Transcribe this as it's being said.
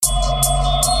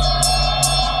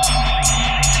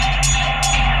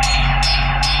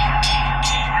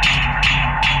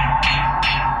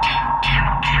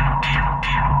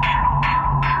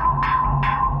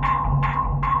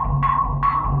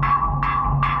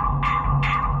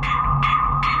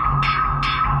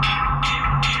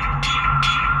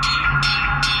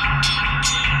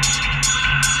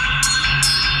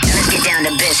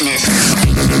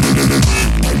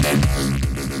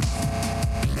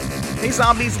Hey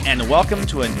zombies, and welcome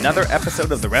to another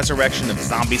episode of the Resurrection of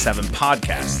Zombie 7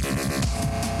 podcast.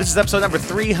 This is episode number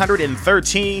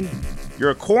 313,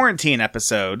 your quarantine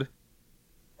episode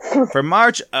for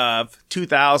March of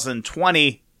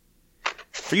 2020.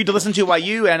 For you to listen to while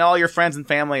you and all your friends and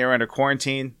family are under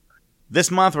quarantine. This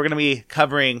month we're going to be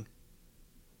covering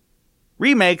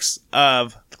remakes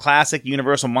of the classic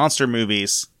Universal monster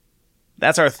movies.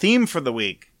 That's our theme for the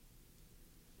week.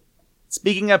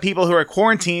 Speaking of people who are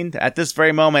quarantined at this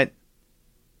very moment,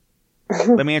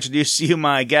 let me introduce you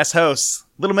my guest hosts.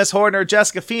 Little Miss Horner,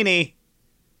 Jessica Feeney.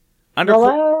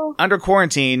 Under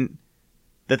quarantine.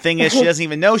 The thing is, she doesn't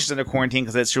even know she's under quarantine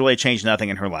because it's really changed nothing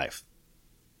in her life.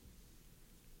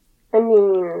 I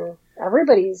mean,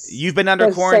 everybody's... You've been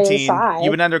under quarantine.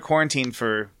 You've been under quarantine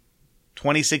for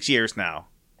 26 years now.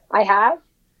 I have?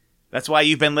 That's why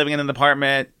you've been living in an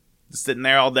apartment, sitting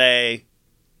there all day.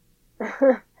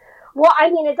 Well, I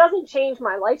mean, it doesn't change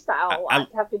my lifestyle a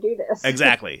lot to have to do this.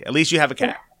 Exactly. At least you have a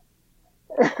cat.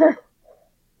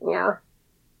 Yeah.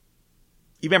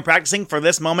 You've been practicing for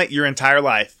this moment your entire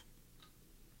life.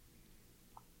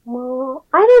 Well,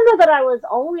 I don't know that I was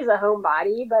always a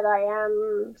homebody, but I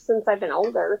am since I've been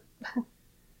older.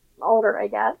 I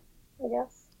guess.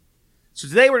 So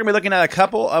today we're going to be looking at a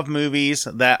couple of movies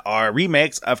that are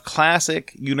remakes of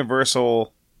classic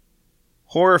Universal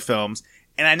horror films.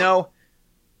 And I know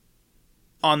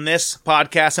on this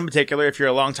podcast in particular, if you're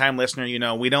a longtime listener, you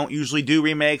know we don't usually do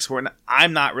remakes.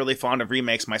 I'm not really fond of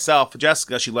remakes myself.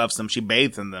 Jessica, she loves them. She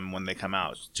bathes in them when they come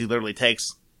out. She literally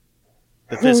takes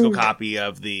the physical copy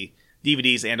of the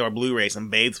DVDs and or Blu-rays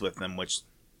and bathes with them, which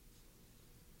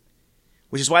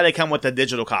is why they come with the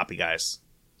digital copy, guys.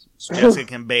 So Jessica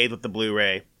can bathe with the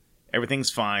Blu-ray.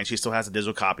 Everything's fine. She still has a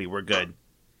digital copy. We're good.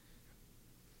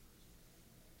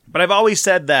 But I've always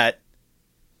said that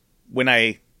when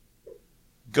I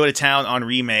go to town on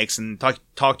remakes and talk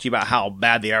to you about how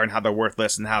bad they are and how they're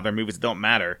worthless and how they're movies that don't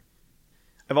matter,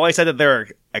 I've always said that there are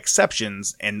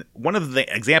exceptions, and one of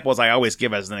the examples I always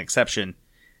give as an exception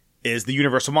is the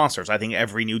Universal monsters. I think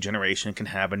every new generation can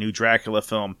have a new Dracula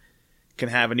film, can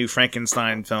have a new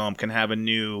Frankenstein film, can have a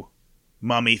new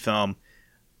Mummy film,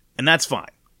 and that's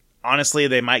fine. Honestly,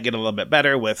 they might get a little bit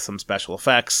better with some special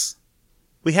effects.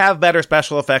 We have better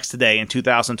special effects today in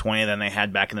 2020 than they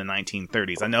had back in the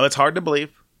 1930s. I know it's hard to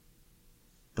believe,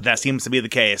 but that seems to be the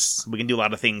case. We can do a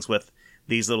lot of things with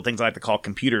these little things I like to call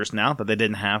computers now that they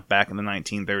didn't have back in the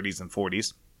 1930s and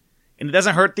 40s. And it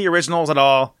doesn't hurt the originals at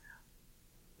all.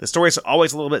 The story's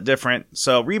always a little bit different.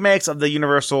 So remakes of the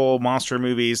Universal monster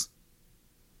movies,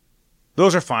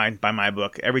 those are fine by my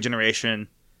book. Every generation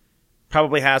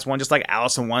probably has one, just like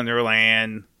Alice in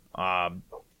Wonderland.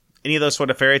 Any of those sort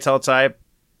of fairy tale type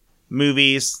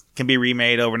movies can be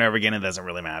remade over and over again. It doesn't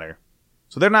really matter.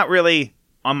 So they're not really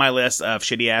on my list of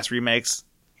shitty-ass remakes.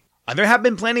 There have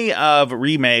been plenty of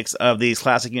remakes of these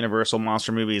classic Universal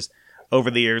monster movies over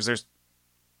the years. There's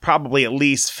probably at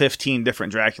least 15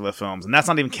 different Dracula films. And that's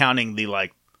not even counting the,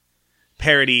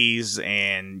 parodies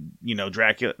and,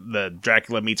 the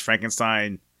Dracula meets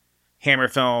Frankenstein Hammer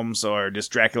films or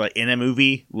just Dracula in a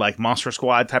movie, like Monster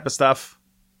Squad type of stuff.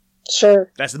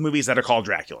 Sure. That's the movies that are called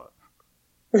Dracula.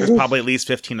 There's probably at least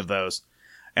 15 of those.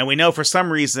 And we know for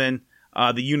some reason,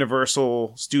 the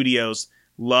Universal Studios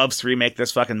loves to remake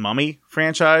this fucking Mummy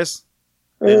franchise.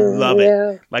 They love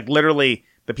it. Like, literally,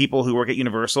 the people who work at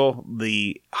Universal,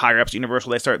 the higher-ups at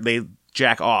Universal, they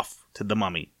jack off to the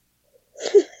Mummy.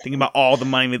 Thinking about all the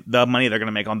money they're going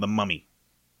to make on the Mummy.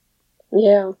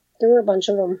 Yeah, there were a bunch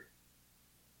of them.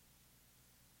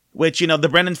 Which, the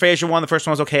Brendan Fraser one, the first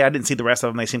one was okay. I didn't see the rest of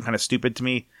them. They seem kind of stupid to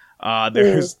me.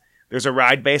 There's a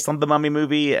ride based on the Mummy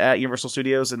movie at Universal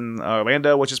Studios in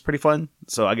Orlando, which is pretty fun.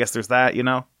 So I guess there's that,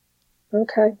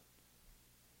 Okay.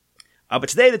 But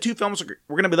today, the two films we're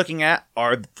going to be looking at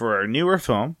are for our newer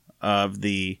film of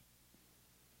the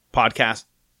podcast.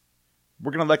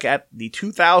 We're going to look at the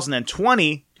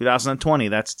 2020,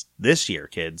 that's this year,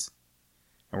 kids.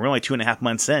 And we're only 2.5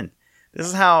 months in. This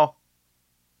is how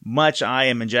much I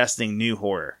am ingesting new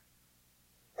horror.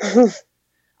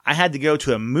 I had to go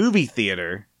to a movie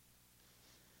theater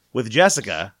with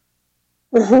Jessica.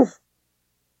 Oh,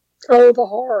 the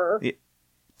horror.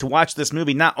 To watch this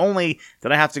movie. Not only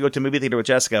did I have to go to a movie theater with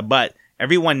Jessica, but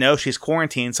everyone knows she's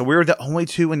quarantined, so we were the only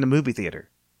two in the movie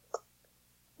theater.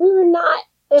 We were not.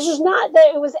 It was not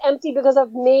that it was empty because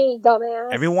of me,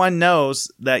 dumbass. Everyone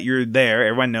knows that you're there.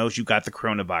 Everyone knows you got the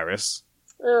coronavirus.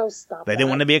 Oh, stop They didn't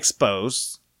want to be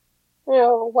exposed.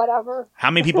 Oh, whatever.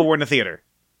 How many people were in the theater?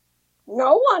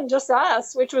 No one, just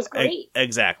us, which was great.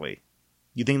 Exactly.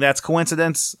 You think that's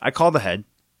coincidence? I called ahead.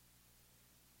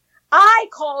 I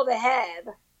called ahead.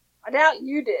 I doubt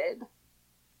you did.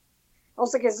 I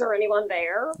was like, is there anyone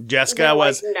there? Jessica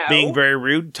was like, no. being very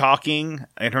rude, talking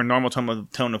in her normal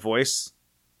tone of voice,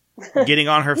 getting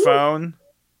on her phone.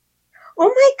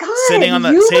 Oh my god!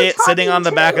 Sitting on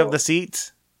the back of the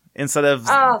seat instead of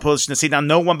pushing the seat down.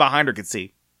 No one behind her could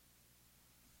see.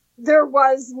 There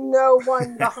was no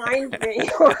one behind me,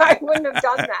 or I wouldn't have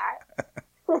done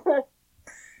that.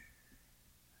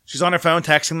 She's on her phone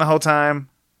texting the whole time.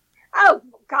 Oh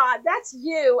god, that's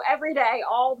you every day,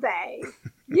 all day.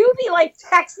 You'd be like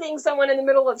texting someone in the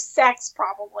middle of sex,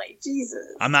 probably.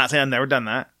 Jesus. I'm not saying I've never done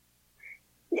that.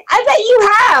 I bet you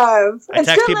have. I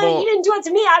text people. You didn't do it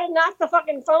to me. I'd have knocked the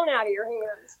fucking phone out of your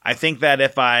hands. I think that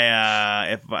if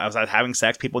I was having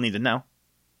sex, people need to know.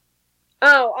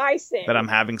 Oh, I see. That I'm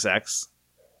having sex.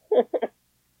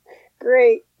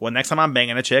 Great. Well, next time I'm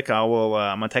banging a chick, I'm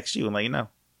gonna text you and let you know.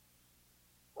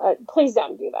 Please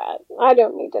don't do that. I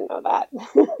don't need to know that.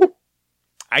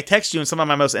 I text you in some of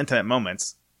my most intimate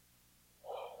moments.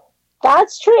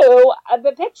 That's true.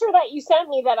 The picture that you sent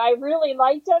me that I really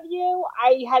liked of you,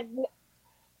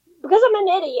 because I'm an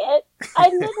idiot, I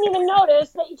didn't even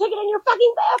notice that you took it in your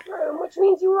fucking bathroom, which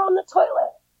means you were on the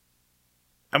toilet.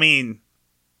 I mean,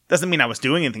 doesn't mean I was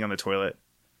doing anything on the toilet.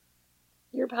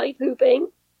 You're probably pooping.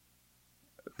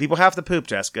 People have to poop,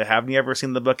 Jessica. Haven't you ever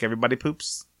seen the book Everybody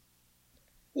Poops?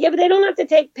 Yeah, but they don't have to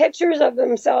take pictures of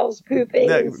themselves pooping.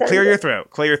 Clear your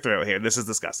throat. Clear your throat here. This is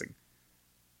disgusting.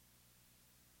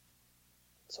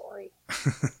 Sorry.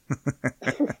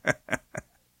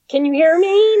 Can you hear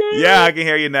me now? Yeah, I can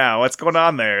hear you now. What's going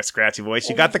on there, scratchy voice?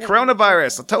 You got the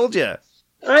coronavirus. I told you.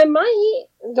 I might.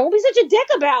 Don't be such a dick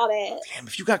about it. Damn,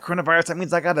 if you got coronavirus, that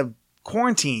means I got to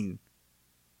quarantine.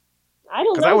 I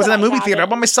don't know. Because I was in a movie theater. I'm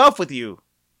by myself with you.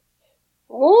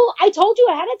 Well, I told you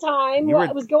ahead of time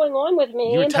what was going on with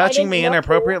me. You were touching me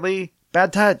inappropriately.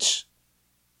 Bad touch.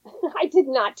 I did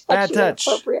not touch you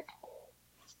inappropriately.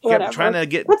 You kept trying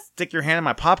to stick your hand in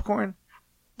my popcorn?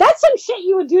 That's some shit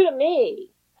you would do to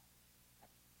me.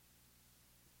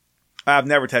 I've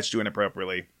never touched you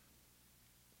inappropriately.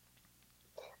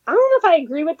 I don't know if I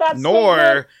agree with that Nor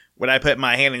statement. would I put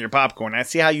my hand in your popcorn. I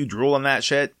see how you drool on that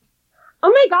shit.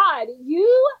 Oh my god,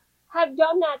 you have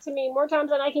done that to me more times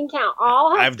than I can count.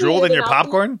 I've drooled in your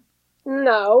popcorn?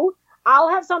 No. I'll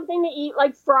have something to eat,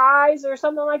 like fries or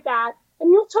something like that,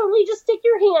 and you'll totally just stick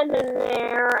your hand in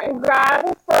there and grab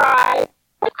a fry.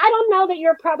 I don't know that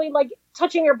you're probably, like,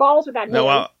 touching your balls with that hand.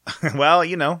 No, well,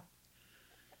 you know.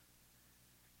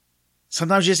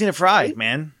 Sometimes you just need a fry,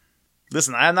 man.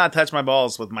 Listen, I have not touched my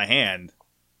balls with my hand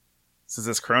since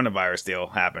this coronavirus deal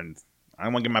happened. I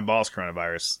don't want to give my balls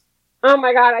coronavirus. Oh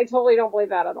my god, I totally don't believe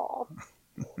that at all.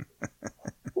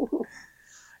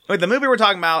 Wait, the movie we're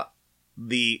talking about,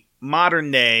 the modern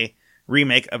day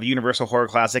remake of a Universal horror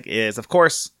classic, is, of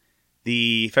course,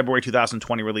 the February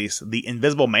 2020 release, The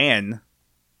Invisible Man.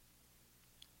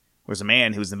 Was a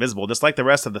man who's invisible, just like the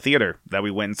rest of the theater that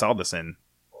we went and saw this in.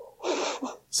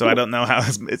 So I don't know how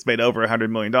it's made over $100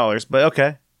 million, but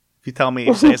okay. If you tell me,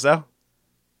 you say so.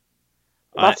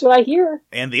 That's what I hear.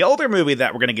 And the older movie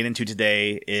that we're going to get into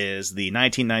today is the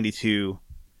 1992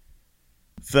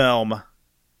 film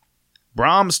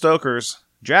Bram Stoker's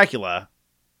Dracula.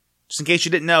 Just in case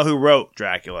you didn't know who wrote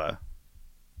Dracula.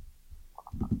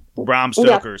 Bram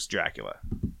Stoker's Dracula.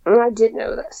 I did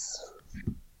know this.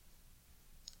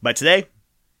 But today,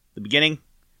 the beginning,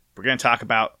 we're going to talk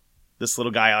about this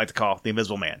little guy I like to call the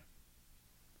Invisible Man.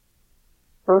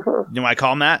 Uh-huh. You know why I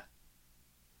call him that?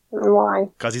 Why?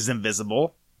 Because he's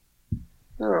invisible.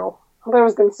 Oh, there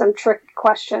was been some trick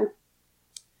question.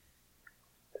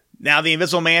 Now, the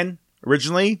Invisible Man,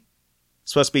 originally,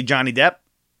 supposed to be Johnny Depp.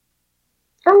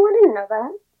 Oh, I didn't know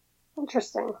that.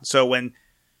 Interesting. So when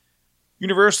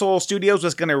Universal Studios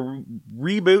was going to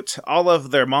reboot all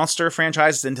of their monster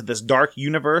franchises into this dark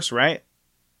universe, right?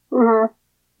 Mm-hmm.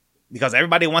 Because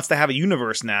everybody wants to have a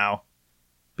universe now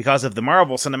because of the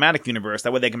Marvel Cinematic Universe.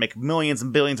 That way they can make millions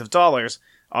and billions of dollars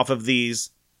off of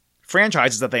these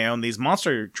franchises that they own, these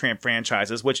monster tramp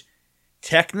franchises, which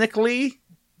technically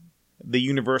the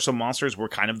Universal monsters were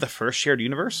kind of the first shared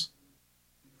universe.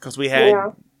 Because we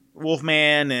had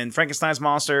Wolfman and Frankenstein's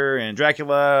monster and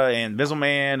Dracula and Invisible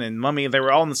Man and Mummy. They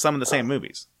were all in some of the same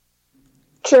movies.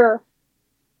 Sure.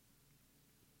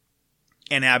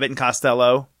 And Abbott and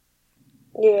Costello.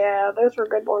 Yeah, those were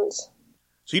good ones.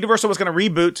 So Universal was going to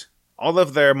reboot all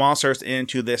of their monsters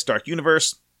into this dark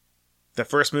universe. The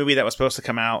first movie that was supposed to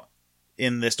come out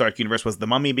in this dark universe was The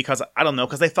Mummy because, I don't know,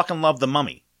 because they fucking love The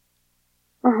Mummy.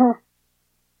 Uh-huh.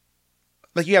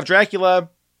 Like, you have Dracula,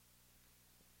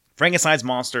 Frankenstein's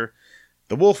monster,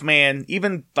 the Wolfman,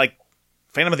 even, like,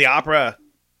 Phantom of the Opera,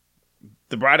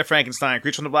 The Bride of Frankenstein,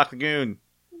 Creature from the Black Lagoon.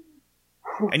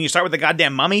 And you start with the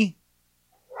goddamn mummy?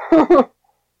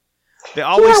 They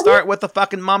always start with the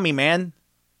fucking mummy, man.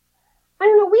 I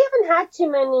don't know. We haven't had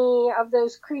too many of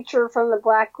those creature from the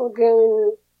Black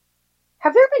Lagoon.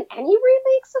 Have there been any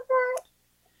remakes of that?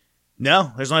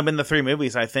 No, there's only been the 3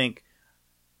 movies, I think.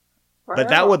 Wow.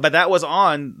 But that was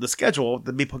on the schedule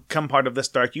to become part of this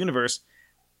dark universe.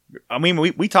 I mean,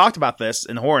 we talked about this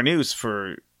in horror news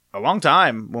for a long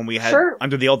time when we had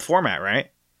under the old format,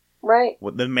 right? Right.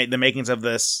 With the makings of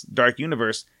this dark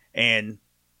universe, and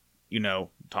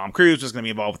Tom Cruise was going to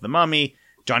be involved with the Mummy.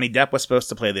 Johnny Depp was supposed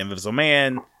to play the Invisible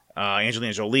Man.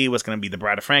 Angelina Jolie was going to be the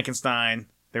Bride of Frankenstein.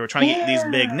 They were trying to get these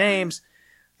big names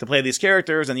to play these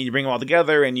characters, and you bring them all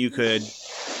together, and you could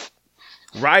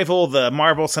rival the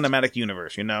Marvel Cinematic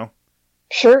Universe,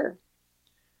 Sure.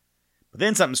 But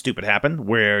then something stupid happened,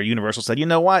 where Universal said, you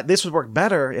know what, this would work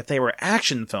better if they were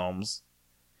action films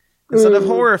instead of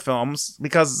horror films,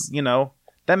 because,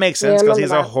 that makes sense, because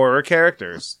these are horror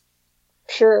characters.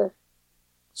 Sure.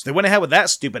 So they went ahead with that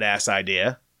stupid ass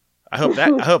idea. I hope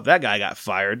that guy got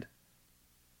fired.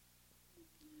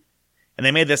 And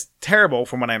they made this terrible,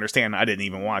 from what I understand, I didn't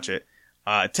even watch it,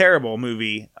 terrible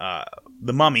movie,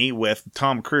 The Mummy, with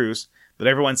Tom Cruise, that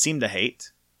everyone seemed to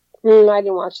hate. I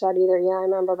didn't watch that either. Yeah, I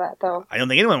remember that, though. I don't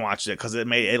think anyone watched it, because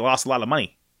it lost a lot of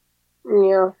money.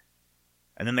 Yeah.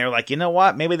 And then they were like, you know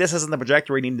what? Maybe this isn't the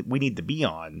trajectory we need to be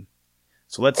on.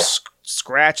 So let's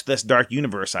scratch this dark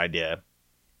universe idea.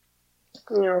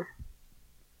 Yeah.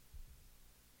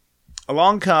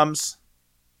 Along comes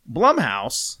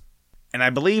Blumhouse, and I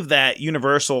believe that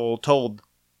Universal told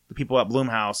the people at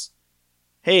Blumhouse,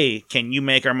 hey, can you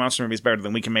make our monster movies better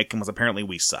than we can make them, because apparently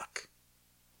we suck.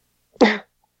 That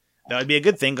would be a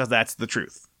good thing, because that's the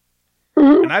truth.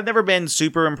 Mm-hmm. And I've never been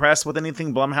super impressed with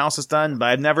anything Blumhouse has done, but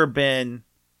I've never been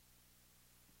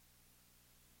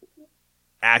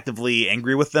actively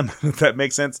angry with them, if that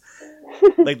makes sense.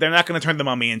 Like, they're not going to turn The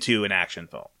Mummy into an action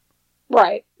film.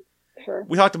 Right. Sure.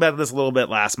 We talked about this a little bit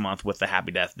last month with the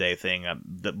Happy Death Day thing.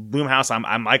 The Blumhouse,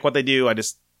 I like what they do. I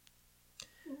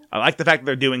like the fact that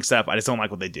they're doing stuff. I just don't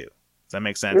like what they do. Does that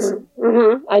make sense?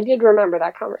 Mm-hmm. I did remember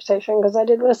that conversation, because I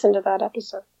did listen to that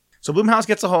episode. So Blumhouse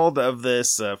gets a hold of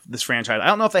this franchise. I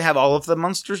don't know if they have all of the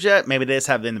monsters yet. Maybe they just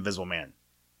have the Invisible Man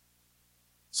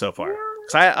so far.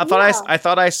 Because I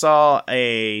thought I saw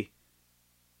a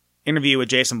interview with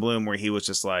Jason Blum where he was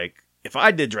just like, if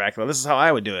I did Dracula, this is how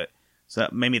I would do it. So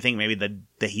that made me think maybe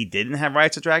that he didn't have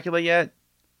rights to Dracula yet.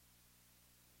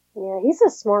 Yeah, he's a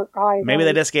smart guy. Maybe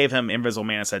they just gave him Invisible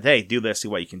Man and said, hey, do this, see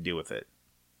what you can do with it.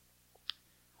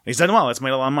 He's done well. It's made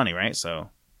a lot of money, right? So.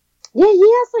 Yeah, he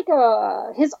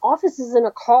has his office is in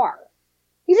a car.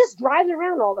 He just drives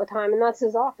around all the time, and that's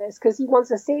his office, because he wants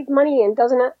to save money and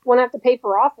doesn't want to have to pay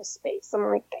for office space. I'm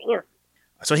like, damn.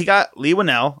 So he got Lee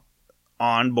Winnell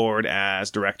on board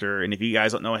as director, and if you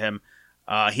guys don't know him,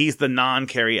 he's the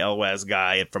non-Cary Elwes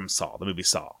guy from Saw, the movie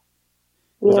Saw.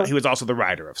 Yeah. He was also the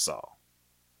writer of Saw.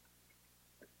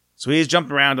 So he's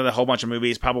jumped around in a whole bunch of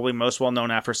movies, probably most well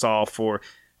known after Saw for,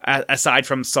 aside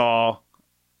from Saw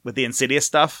with the Insidious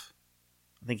stuff.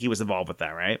 I think he was involved with that,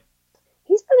 right?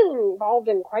 He's been involved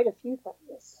in quite a few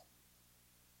things.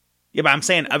 Yeah, but I'm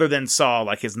saying other than Saw,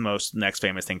 like his most next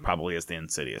famous thing probably is the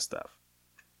Insidious stuff.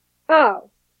 Oh,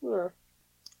 yeah.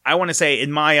 I want to say,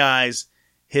 in my eyes,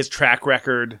 his track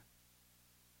record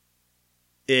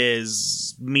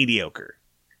is mediocre.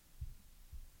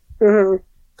 Mm-hmm.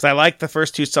 Because I liked the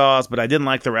first 2 Saws, but I didn't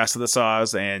like the rest of the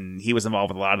Saws, and he was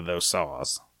involved with a lot of those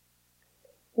Saws.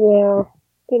 Yeah,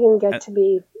 they didn't get to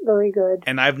be very good.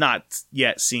 And I've not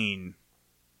yet seen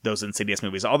those Insidious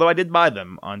movies, although I did buy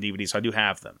them on DVD, so I do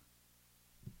have them.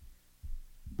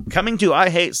 Coming to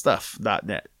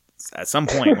IHateStuff.net. At some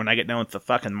point, when I get done with the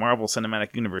fucking Marvel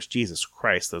Cinematic Universe, Jesus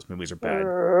Christ, those movies are bad.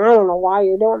 I don't know why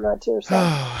you're doing that to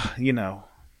yourself.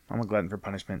 I'm a glutton for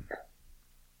punishment.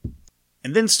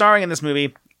 And then starring in this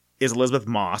movie is Elizabeth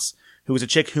Moss, who is a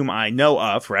chick whom I know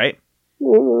of, right?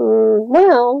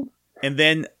 Well. And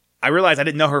then I realized I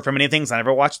didn't know her from many things. I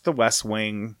never watched The West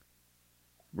Wing,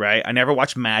 right? I never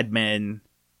watched Mad Men.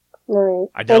 Right.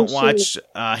 I don't watch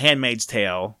Handmaid's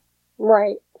Tale.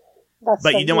 Right.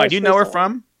 But you know what I do know her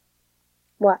from?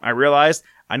 What? I realized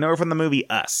I know her from the movie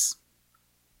Us.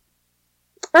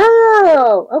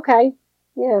 Oh, okay.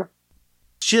 Yeah.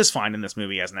 She is fine in this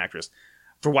movie as an actress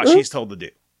for what she's told to do.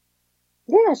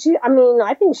 Yeah,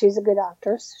 I think she's a good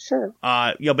actress. Sure.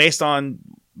 Based on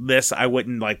this, I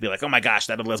wouldn't be like, oh my gosh,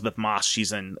 that Elizabeth Moss,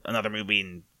 she's in another movie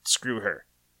and screw her.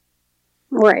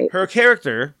 Right. Her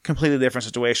character, completely different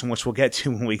situation, which we'll get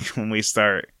to when we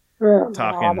start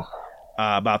talking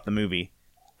about the movie.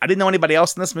 I didn't know anybody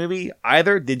else in this movie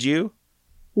either. Did you?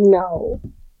 No.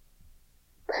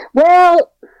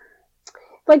 Well,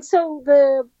 like, so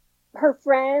her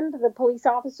friend, the police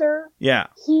officer, Yeah.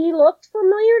 he looked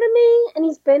familiar to me, and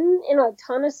he's been in a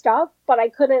ton of stuff, but I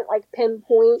couldn't, like,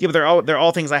 pinpoint. Yeah, but they're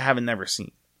all things I haven't never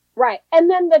seen. Right. And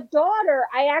then the daughter,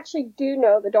 I actually do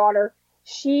know the daughter.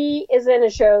 She is in a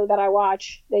show that I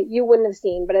watch that you wouldn't have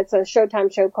seen, but it's a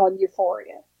Showtime show called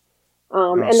Euphoria.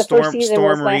 And the first season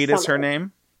was Storm last Reed is summer. her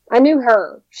name? I knew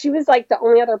her. She was, like, the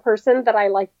only other person that I,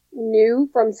 like, knew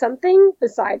from something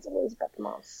besides Elizabeth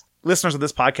Moss. Listeners of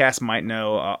this podcast might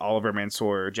know Oliver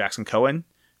Mansour Jackson Cohen,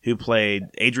 who played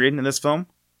Adrian in this film,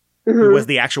 who was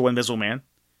the actual Invisible Man.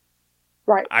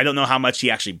 Right. I don't know how much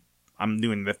he actually, I'm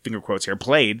doing the finger quotes here,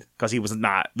 played, because he was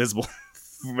not visible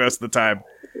for most of the time.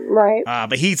 Right.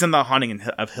 But he's in the Haunting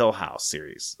of Hill House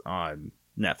series on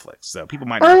Netflix, so people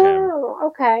might know him. Oh,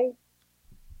 okay.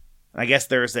 I guess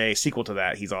there's a sequel to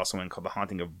that he's also in called The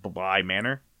Haunting of Bly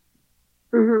Manor.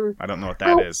 I don't know what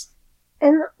that is.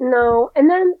 And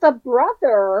then the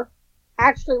brother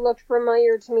actually looked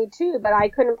familiar to me too, but I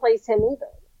couldn't place him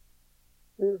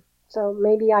either. So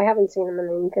maybe I haven't seen him in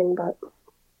anything, but...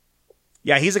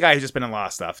 Yeah, he's a guy who's just been in a lot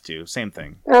of stuff too. Same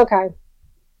thing. Okay.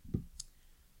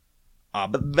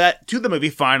 But that to the movie,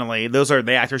 finally, those are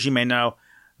the actors you may know.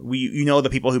 You know the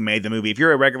people who made the movie. If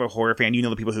you're a regular horror fan, you know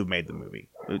the people who made the movie.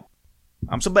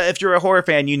 But if you're a horror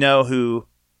fan, you know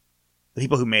the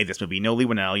people who made this movie. You know Lee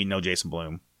Winnell, you know Jason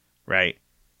Blum, right?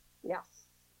 Yes.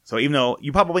 So even though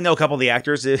you probably know a couple of the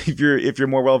actors, if you're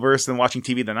more well versed in watching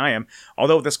TV than I am,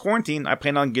 although with this quarantine, I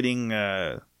plan on getting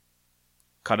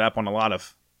caught up on a lot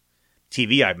of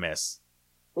TV I've missed.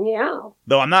 Yeah.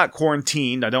 Though I'm not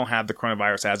quarantined, I don't have the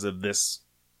coronavirus as of this.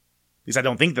 At least I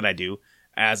don't think that I do.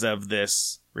 As of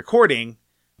this recording,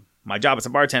 my job as a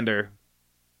bartender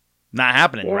not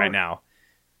happening right now.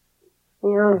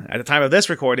 Yeah. At the time of this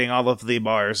recording, all of the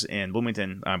bars in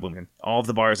all of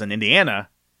the bars in Indiana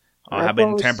have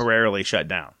been temporarily shut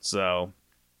down. So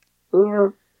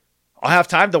I'll have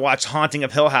time to watch Haunting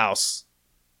of Hill House,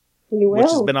 which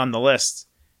has been on the list,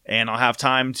 and I'll have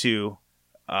time to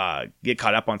get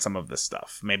caught up on some of this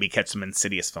stuff. Maybe catch some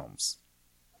Insidious films.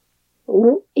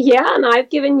 Yeah, and I've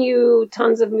given you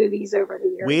tons of movies over the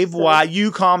years.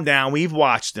 You calm down. We've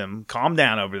watched them. Calm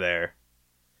down over there.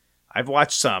 I've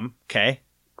watched some, okay?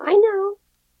 I know.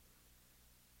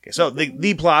 Okay, so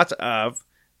the plot of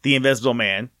The Invisible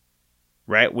Man,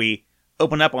 right? We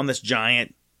open up on this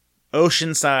giant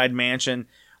oceanside mansion,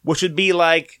 which would be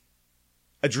like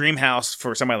a dream house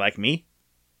for somebody like me.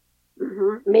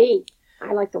 Me.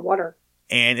 I like the water.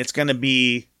 And it's going to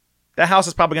be... That house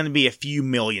is probably going to be a few $1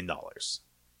 million.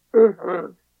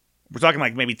 We're talking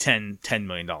like maybe $10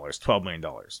 million, $12 million.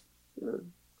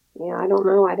 Yeah, I don't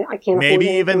know. I can't. Maybe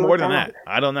even more than that.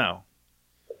 I don't know.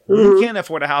 You can't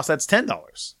afford a house that's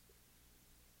 $10.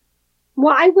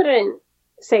 Well, I wouldn't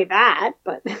say that,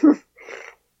 but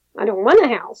I don't want a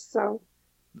house, so.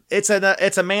 It's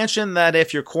a mansion that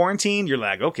if you're quarantined, you're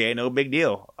like, okay, no big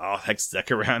deal. I'll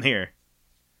stick around here.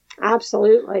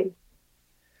 Absolutely.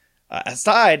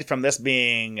 Aside from this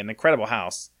being an incredible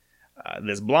house,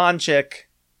 this blonde chick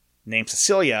named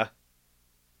Cecilia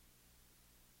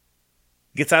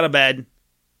gets out of bed,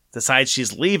 decides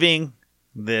she's leaving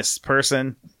this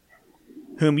person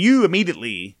whom you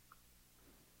immediately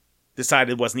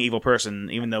decided was an evil person,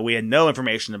 even though we had no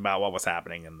information about what was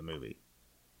happening in the movie.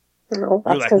 No,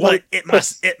 you're like, what? It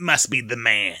must be the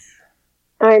man.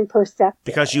 I'm perceptive.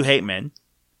 Because you hate men.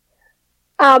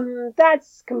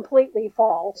 That's completely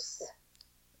false.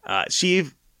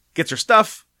 She gets her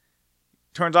stuff,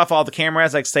 turns off all the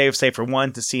cameras, like save for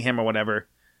one to see him or whatever.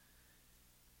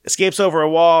 Escapes over a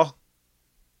wall,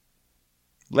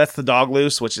 lets the dog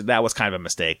loose, that was kind of a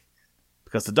mistake.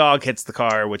 Because the dog hits the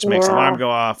car, which makes the alarm go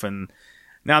off, and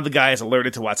now the guy is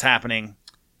alerted to what's happening.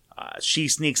 She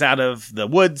sneaks out of the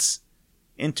woods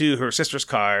into her sister's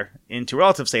car, into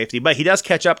relative safety, but he does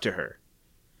catch up to her.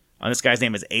 This guy's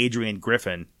name is Adrian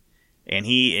Griffin, and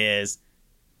he is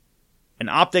an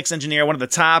optics engineer, one of the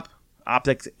top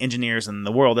optics engineers in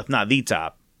the world, if not the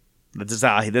top. This is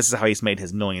how he's made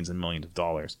his millions and millions of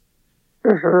dollars.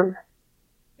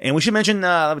 And we should mention,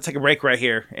 let me take a break right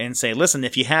here and say, listen,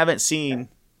 if you haven't seen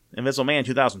Invisible Man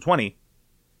 2020,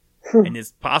 and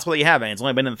it's possible that you haven't, it's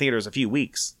only been in the theaters a few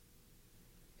weeks.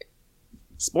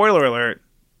 Spoiler alert,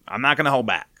 I'm not going to hold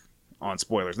back on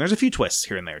spoilers. And there's a few twists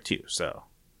here and there too, so.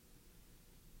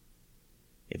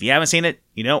 If you haven't seen it,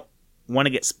 you don't want to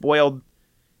get spoiled,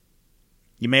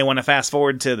 you may want to fast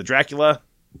forward to the Dracula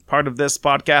part of this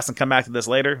podcast and come back to this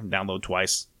later. Download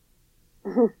twice.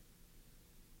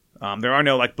 There are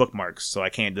no bookmarks, so I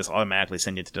can't just automatically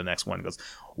send you to the next one. It goes,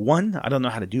 1, I don't know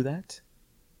how to do that.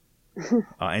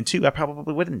 And 2, I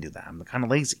probably wouldn't do that. I'm kind of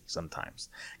lazy sometimes.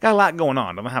 Got a lot going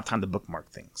on. I don't have time to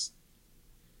bookmark things.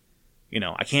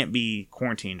 I can't be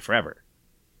quarantined forever.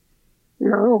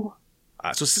 No.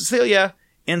 So Cecilia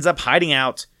ends up hiding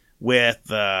out with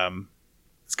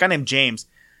this guy named James.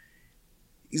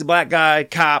 He's a black guy,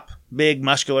 cop, big,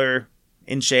 muscular,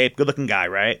 in shape, good-looking guy,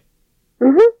 right?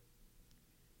 Mm-hmm.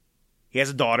 He has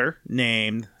a daughter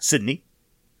named Sydney.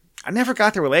 I never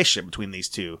got the relationship between these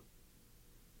two.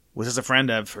 Was this a friend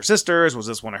of her sister's? Was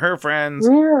this one of her friends?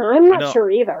 Yeah, I'm not sure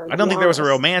either. I don't think there was a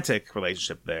romantic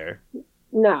relationship there.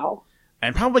 No.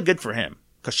 And probably good for him,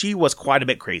 because she was quite a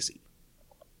bit crazy.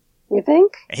 You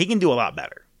think? And he can do a lot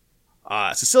better.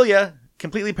 Cecilia,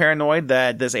 completely paranoid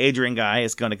that this Adrian guy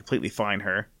is going to completely find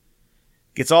her,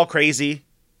 gets all crazy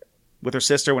with her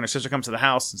sister when her sister comes to the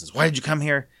house and says, "Why did you come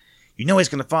here? You know he's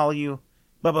going to follow you.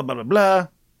 Blah, blah, blah, blah, blah."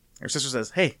 Her sister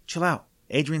says, "Hey, chill out.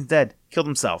 Adrian's dead. Killed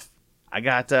himself. I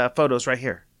got photos right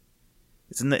here.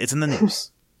 It's in the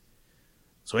news."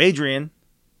 So Adrian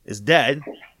is dead.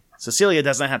 Cecilia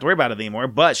doesn't have to worry about it anymore,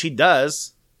 but she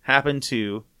does happen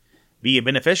to be a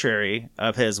beneficiary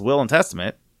of his will and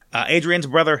testament. Adrian's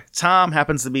brother, Tom,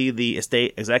 happens to be the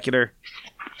estate executor.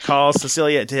 Calls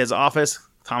Cecilia to his office.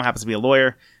 Tom happens to be a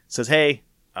lawyer. Says, "Hey,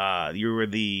 you're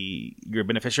a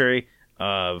beneficiary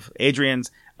of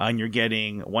Adrian's, and you're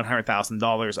getting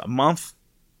 $100,000 a month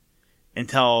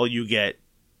until you get,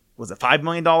 was it $5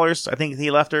 million? I think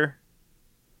he left her."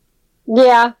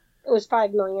 Yeah, it was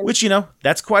 $5 million. Which,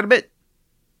 that's quite a bit.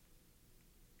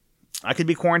 I could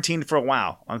be quarantined for a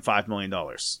while on $5 million.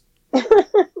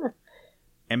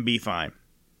 And be fine.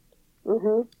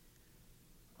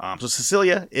 Mm-hmm. So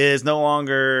Cecilia is no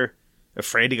longer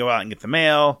afraid to go out and get the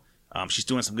mail. She's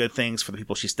doing some good things for the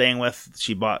people she's staying with.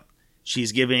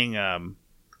 She's giving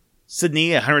Sydney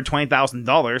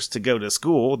 $120,000 to go to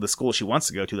school, the school she wants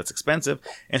to go to that's expensive,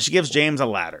 and she gives James a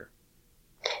ladder.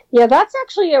 Yeah, that's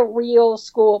actually a real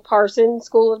school, Parsons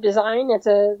School of Design. It's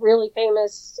a really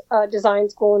famous design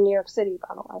school in New York City,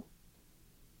 by the way.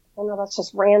 I know that's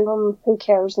just random, who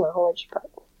cares knowledge, but...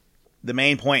 The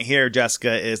main point here,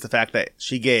 Jessica, is the fact that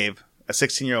she gave a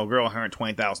 16-year-old girl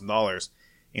 $120,000,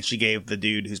 and she gave the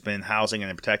dude who's been housing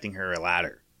and protecting her a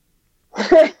ladder.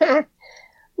 Yeah,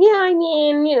 I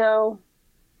mean,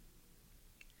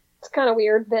 it's kind of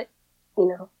weird, but,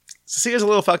 Cecilia's a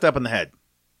little fucked up in the head.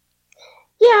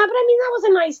 Yeah, but I mean, that was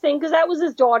a nice thing, because that was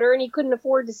his daughter, and he couldn't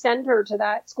afford to send her to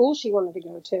that school she wanted to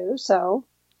go to, so...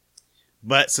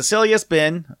 But Cecilia's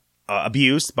been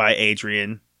abused by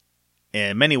Adrian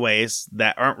in many ways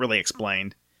that aren't really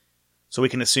explained. So we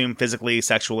can assume physically,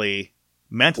 sexually,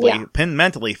 mentally,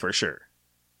 mentally for sure.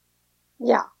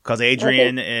 Yeah. Because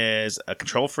Adrian is a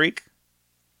control freak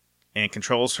and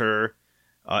controls her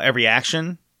every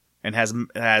action and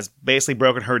has basically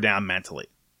broken her down mentally.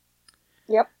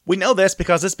 Yep. We know this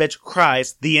because this bitch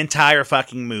cries the entire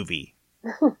fucking movie.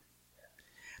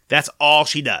 That's all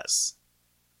she does.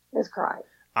 Is cry.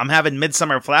 I'm having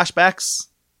Midsummer flashbacks.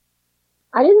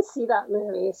 I didn't see that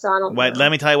movie, so I don't know.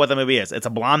 Let me tell you what the movie is. It's a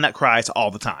blonde that cries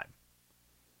all the time.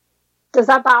 Does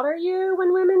that bother you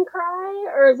when women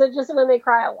cry? Or is it just when they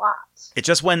cry a lot? It's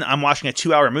just when I'm watching a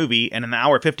 2-hour movie and an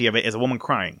hour 50 of it is a woman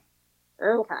crying.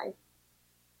 Okay.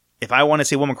 If I want to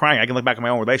see a woman crying, I can look back at my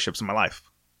own relationships in my life.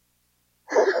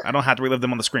 I don't have to relive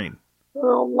them on the screen.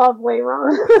 Oh, lovely,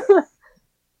 Ron.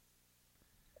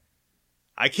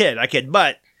 I kid,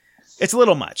 but it's a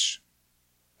little much.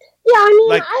 Yeah, I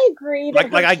mean, I agree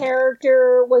that her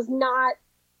character was not...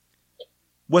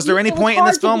 Was there any point in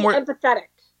this film where... empathetic.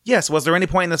 Yes, was there any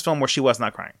point in this film where she was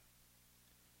not crying?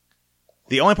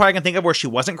 The only part I can think of where she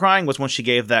wasn't crying was when she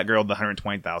gave that girl the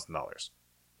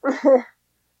 $120,000.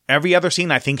 Every other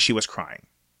scene, I think she was crying.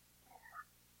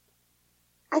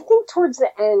 I think towards the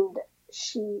end,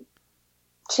 she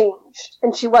changed.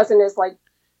 And she wasn't as,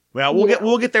 Well,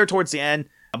 we'll get there towards the end,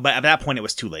 but at that point, it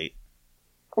was too late.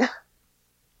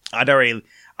 I'd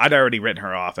already written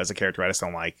her off as a character I just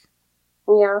don't like.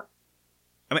 Yeah.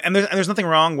 I mean, and there's nothing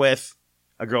wrong with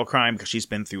a girl crying because she's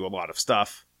been through a lot of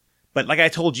stuff. But like I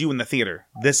told you in the theater,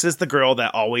 this is the girl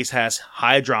that always has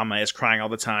high drama, is crying all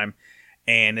the time,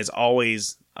 and is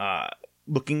always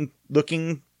looking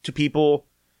to people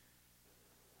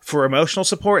for emotional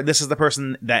support. This is the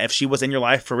person that if she was in your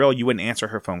life for real, you wouldn't answer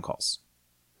her phone calls.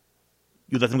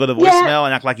 You'd let them go to voicemail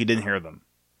and act like you didn't hear them.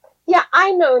 Yeah,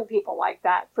 I've known people like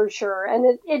that for sure,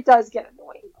 and it does get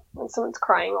annoying when someone's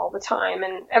crying all the time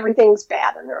and everything's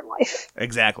bad in their life.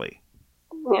 Exactly.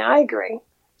 Yeah, I agree.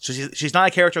 So she's not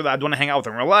a character that I'd want to hang out with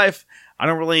in real life. I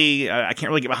can't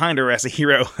really get behind her as a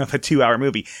hero of a 2-hour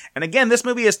movie. And again, this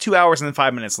movie is 2 hours and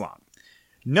 5 minutes long.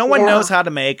 No one knows how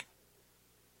to make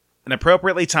an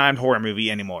appropriately timed horror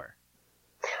movie anymore.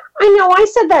 I know, I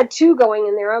said that too going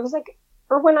in there. I was like,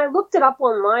 or when I looked it up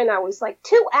online, I was like,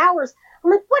 2 hours.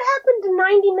 I'm like, what happened to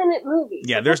 90-minute movies?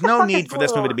 Yeah, like, there's no need for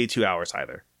this movie to on? be 2 hours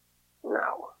either.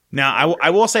 No. Now, I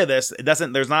will say this.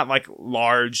 There's not like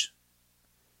large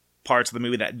parts of the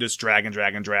movie that just drag and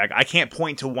drag and drag. I can't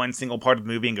point to one single part of the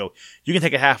movie and go, you can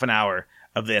take a half an hour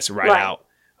of this right out.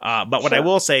 But what I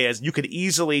will say is you could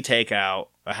easily take out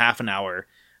a half an hour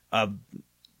of,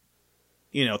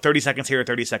 30 seconds here,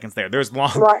 30 seconds there. There's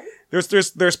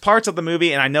there's parts of the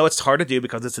movie, and I know it's hard to do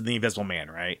because it's The Invisible Man,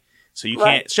 right? So you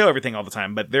can't show everything all the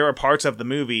time, but there are parts of the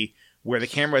movie where the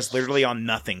camera is literally on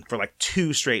nothing for like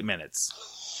 2 straight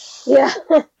minutes. Yeah.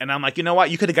 And I'm like, you know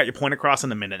what? You could have got your point across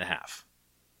in a minute and a half.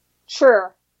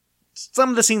 Sure. Some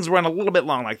of the scenes run a little bit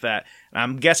long like that, and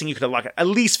I'm guessing you could have locked at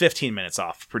least 15 minutes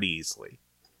off pretty easily.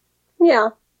 Yeah.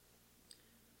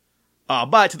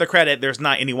 But to the credit, there's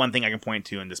not any one thing I can point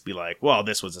to and just be like, well,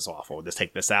 this was just awful. Just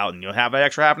take this out and you'll have an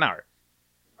extra half an hour.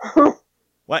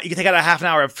 Well, you can take out a half an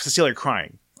hour of Cecilia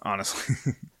crying,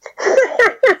 honestly.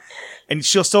 And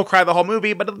she'll still cry the whole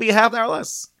movie, but it'll be a half an hour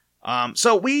less.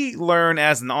 So we learn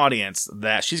as an audience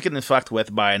that she's getting fucked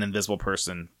with by an invisible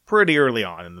person pretty early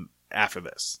on after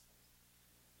this.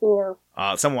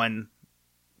 Yeah. Someone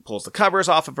pulls the covers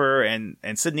off of her and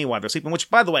Sydney while they're sleeping, which,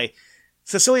 by the way,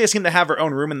 Cecilia seemed to have her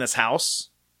own room in this house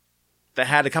that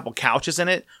had a couple couches in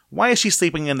it. Why is she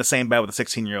sleeping in the same bed with a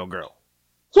 16-year-old girl?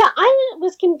 Yeah, I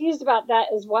was confused about that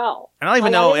as well. And I don't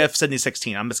even know if Sydney's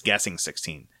 16. I'm just guessing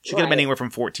 16. She could have been anywhere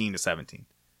from 14 to 17.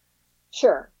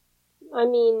 Sure. I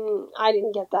mean, I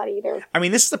didn't get that either. I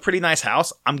mean, this is a pretty nice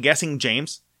house. I'm guessing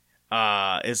James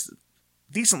is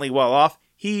decently well off.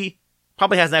 He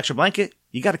probably has an extra blanket.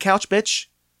 You got a couch, bitch?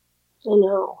 I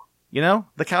know.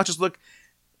 The couches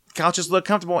look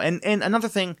comfortable. And another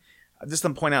thing, just to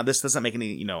point out, this doesn't make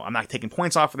any, I'm not taking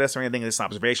points off of this or anything. This is an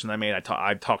observation I made.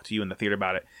 I talked to you in the theater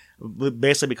about it.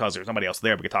 Basically because there's nobody else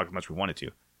there. We could talk as much as we wanted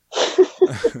to.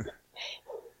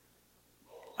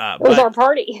 It was our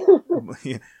party.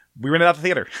 We rented out the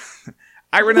theater.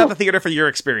 I rented out the theater for your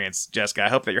experience, Jessica. I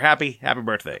hope that you're happy. Happy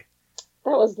birthday.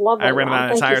 That was lovely. I rented out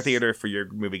an entire theater for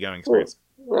your movie-going experience.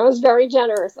 That was very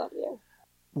generous of you.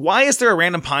 Why is there a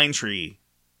random pine tree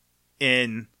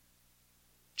in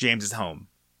James's home?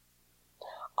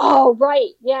 Oh, right.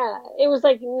 Yeah. It was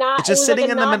like not... It's just sitting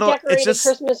in the middle. It's just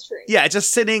Christmas tree. Yeah, it's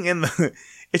just sitting in the...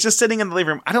 It's just sitting in the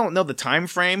living room. I don't know the time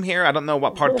frame here. I don't know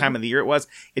what part of time of the year it was.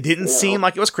 It didn't seem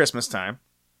like it was Christmas time.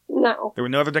 No. There were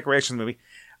no other decorations in the movie.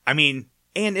 I mean,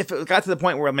 and if it got to the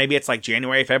point where maybe it's like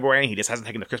January, February, and he just hasn't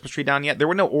taken the Christmas tree down yet, there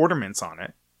were no ornaments on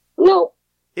it. No.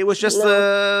 It was just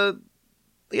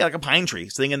like a pine tree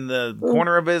sitting in the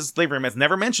corner of his living room. It's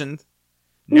never mentioned.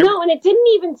 No, and it didn't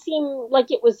even seem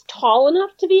like it was tall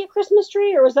enough to be a Christmas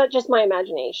tree, or was that just my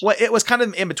imagination? Well, it was kind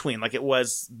of in between. Like, it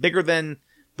was bigger than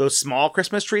those small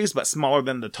Christmas trees, but smaller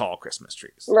than the tall Christmas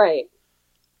trees. Right.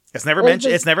 It's never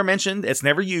mentioned. It's never mentioned. It's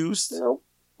never used.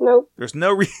 Nope. There's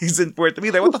no reason for it to be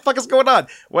there. What the fuck is going on?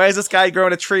 Why is this guy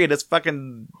growing a tree in his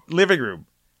fucking living room?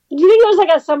 Do you think it was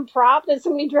like some prop that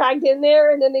somebody dragged in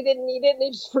there and then they didn't need it and they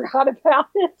just forgot about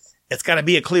it? It's got to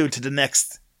be a clue to the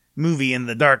next movie in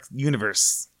the dark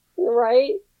universe.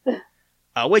 Right.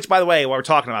 Which, by the way, while we're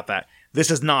talking about that,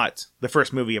 this is not the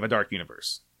first movie of a dark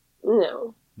universe.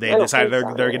 No. They decided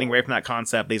they're getting away from that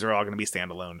concept. These are all going to be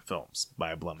standalone films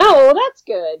by Blumhouse. Oh, that's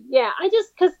good. Yeah,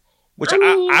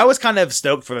 I was kind of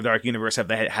stoked for the dark universe had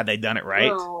they done it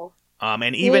right. Oh.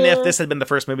 And even if this had been the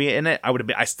first movie in it,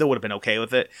 I still would have been okay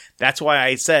with it. That's why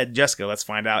I said, Jessica, let's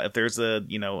find out if there's a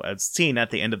scene at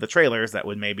the end of the trailers that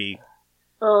would maybe.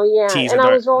 Oh yeah, and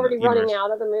I was already running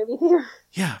out of the movie theater.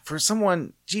 Yeah, for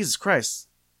someone, Jesus Christ.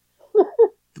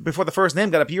 Before the first name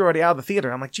got up, you were already out of the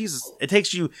theater. I'm like, Jesus, it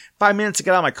takes you 5 minutes to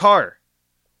get out of my car.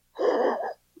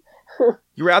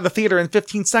 You were out of the theater in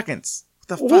 15 seconds. What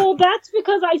the fuck? Well, that's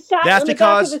because I sat on the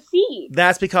back of the seat.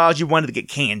 That's because you wanted to get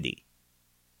candy.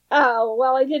 Oh,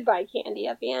 well, I did buy candy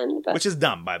at the end. But... Which is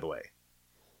dumb, by the way.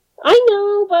 I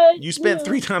know, but... You spent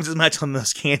 3 times as much on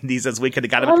those candies as we could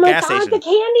have got at the gas station. The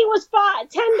candy was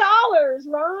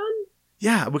 $10, Ron.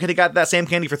 Yeah, we could have got that same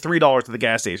candy for $3 at the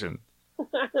gas station.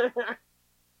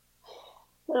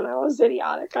 I don't know, it was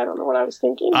idiotic. I don't know what I was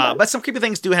thinking. But some creepy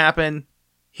things do happen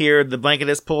here. The blanket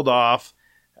is pulled off.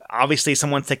 Obviously,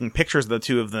 someone's taking pictures of the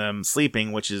two of them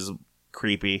sleeping, which is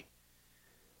creepy.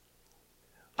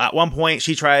 At one point,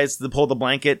 she tries to pull the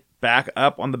blanket back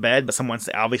up on the bed, but someone's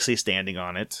obviously standing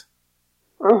on it.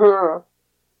 Uh-huh.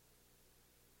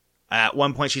 At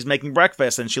one point, she's making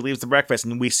breakfast, and she leaves the breakfast,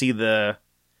 and we see the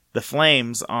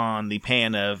flames on the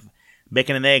pan of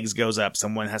bacon and eggs goes up.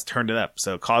 Someone has turned it up,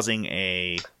 so causing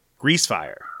a grease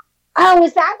fire. Oh,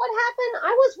 is that what happened?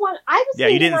 I was Yeah,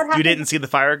 you thinking that didn't you happened. didn't see the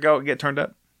fire get turned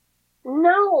up?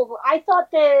 No, I thought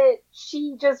that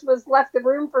she just was left the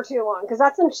room for too long because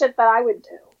that's some shit that I would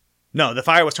do. No, the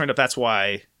fire was turned up. That's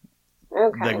why the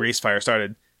Okay, grease fire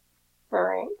started. all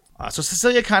right. So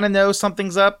Cecilia kind of knows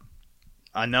something's up.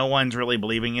 No one's really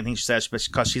believing anything she says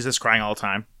because she's just crying all the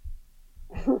time.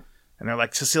 And they're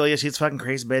like, Cecilia, she's a fucking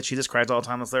crazy bitch. She just cries all the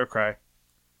time. Let's let her cry.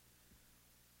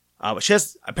 But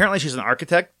apparently she's an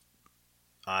architect.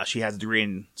 She has a degree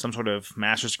in some sort of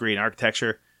master's degree in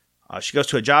architecture. She goes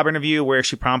to a job interview where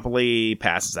she promptly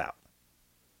passes out.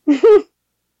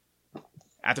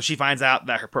 After she finds out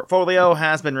that her portfolio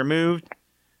has been removed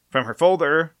from her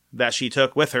folder that she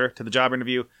took with her to the job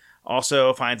interview,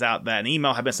 also finds out that an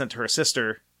email had been sent to her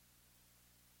sister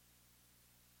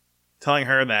telling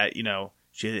her that,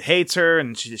 she hates her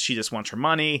and she just wants her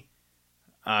money.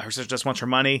 Her sister just wants her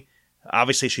money.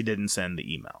 Obviously, she didn't send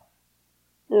the email.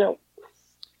 No.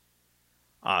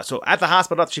 So at the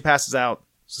hospital after she passes out,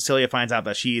 Cecilia finds out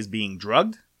that she is being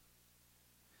drugged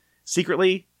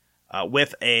secretly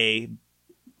with a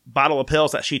bottle of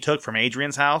pills that she took from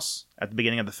Adrian's house at the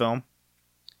beginning of the film.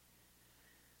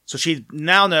 So she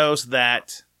now knows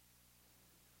that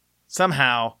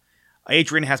somehow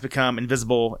Adrian has become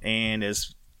invisible and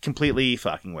is completely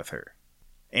fucking with her.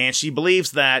 And she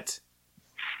believes that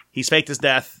he's faked his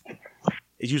death,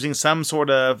 is using some sort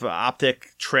of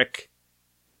optic trick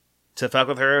to fuck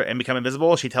with her and become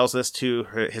invisible. She tells this to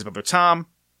his brother Tom.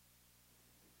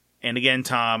 And again,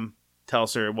 Tom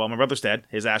tells her, well, my brother's dead.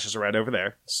 His ashes are right over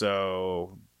there.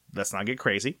 So let's not get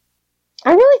crazy.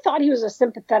 I really thought he was a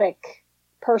sympathetic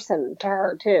person to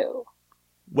her, too.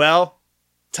 Well,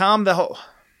 Tom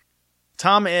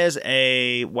is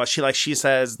what she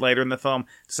says later in the film,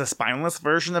 it's a spineless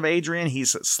version of Adrian.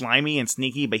 He's slimy and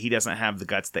sneaky, but he doesn't have the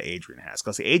guts that Adrian has.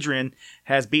 Because Adrian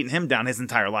has beaten him down his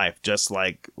entire life, just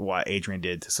like what Adrian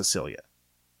did to Cecilia.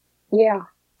 Yeah.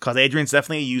 Because Adrian's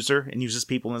definitely a user and uses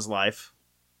people in his life,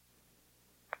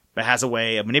 but has a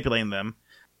way of manipulating them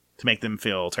to make them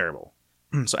feel terrible.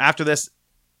 So after this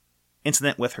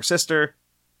incident with her sister,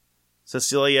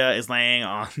 Cecilia is laying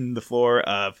on the floor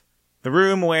of the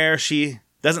room where she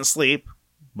doesn't sleep,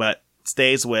 but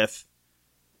stays with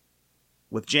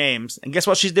James. And guess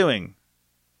what she's doing?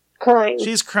 Crying.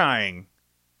 She's crying.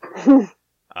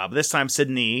 But this time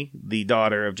Sydney, the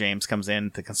daughter of James, comes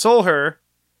in to console her,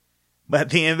 but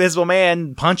the Invisible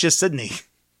Man punches Sydney.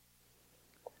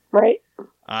 Right.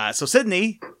 So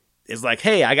Sydney is like,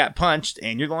 hey, I got punched,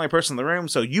 and you're the only person in the room,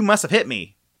 so you must have hit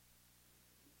me.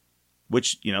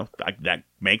 Which, that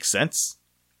makes sense.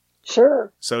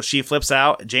 Sure. So she flips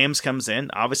out. James comes in,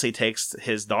 obviously takes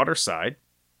his daughter's side,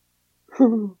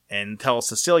 and tells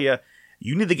Cecilia,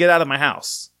 you need to get out of my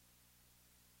house.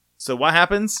 So what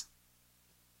happens?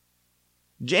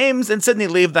 James and Sydney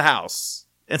leave the house,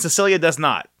 and Cecilia does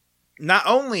not. Not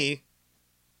only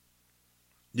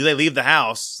do they leave the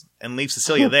house and leave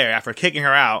Cecilia there after kicking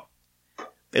her out,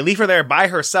 they leave her there by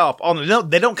herself. Oh, no,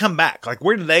 they don't come back. Like,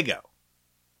 where did they go?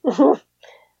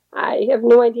 I have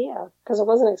no idea, because it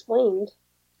wasn't explained.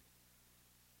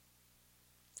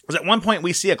 Because at one point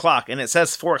we see a clock, and it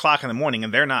says 4 o'clock in the morning,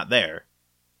 and they're not there.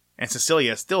 And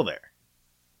Cecilia is still there.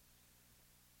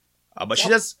 But she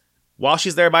does, while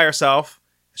she's there by herself,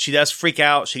 she does freak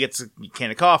out. She gets a can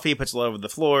of coffee, puts it all over the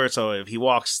floor, so if he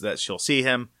walks, that she'll see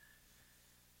him.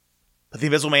 But the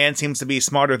Invisible Man seems to be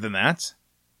smarter than that.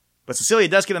 But Cecilia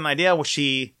does get an idea where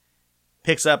she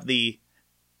picks up the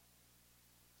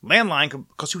landline,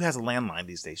 because who has a landline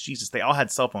these days? Jesus, they all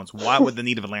had cell phones. Why would the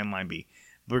need of a landline be?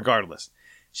 But regardless,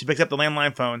 she picks up the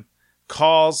landline phone,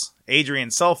 calls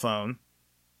Adrian's cell phone,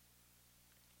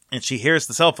 and she hears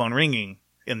the cell phone ringing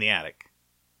in the attic,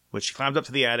 which she climbs up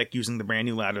to the attic using the brand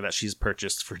new ladder that she's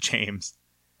purchased for James.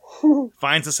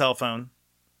 Finds the cell phone,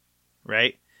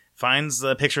 right? Finds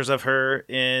the pictures of her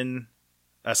in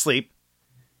asleep.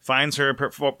 Finds her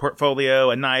portfolio,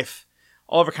 a knife,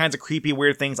 all of her kinds of creepy,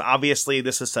 weird things. Obviously,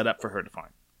 this is set up for her to find.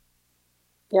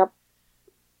 Yep.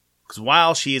 Because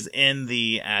while she's in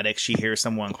the attic, she hears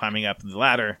someone climbing up the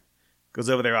ladder. Goes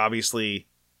over there, obviously.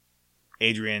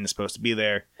 Adrian is supposed to be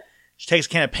there. She takes a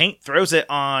can of paint, throws it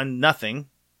on nothing.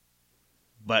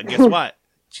 But guess what?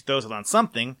 She throws it on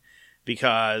something,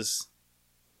 because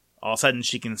all of a sudden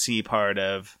she can see part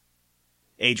of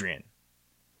Adrian.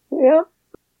 Yeah.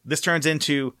 This turns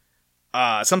into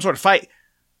some sort of fight,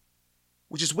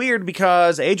 which is weird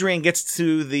because Adrian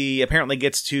apparently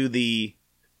gets to the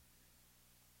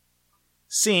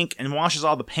sink and washes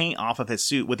all the paint off of his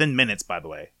suit within minutes, by the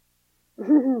way.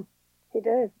 He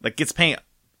did. Like, gets paint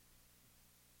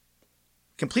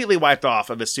completely wiped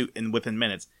off of his suit within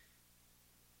minutes.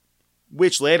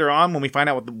 which later on, when we find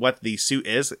out what the suit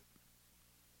is,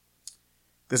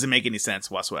 doesn't make any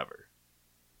sense whatsoever.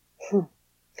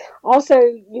 Also,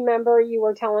 you remember you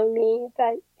were telling me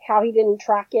that how he didn't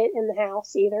track it in the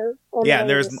house either. Yeah,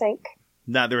 there's the sink.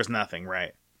 No, there was nothing,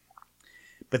 right?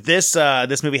 But this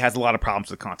movie has a lot of problems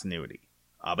with continuity.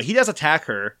 But he does attack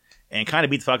her and kind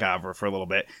of beat the fuck out of her for a little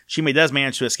bit. She does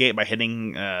manage to escape by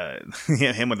hitting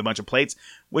him with a bunch of plates,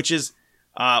 which is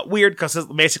weird because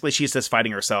basically she's just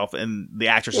fighting herself, and the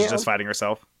actress is just fighting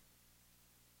herself.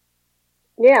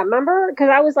 Yeah, remember? Because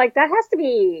I was like, that has to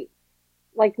be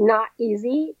like not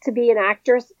easy to be an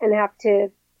actress and have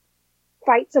to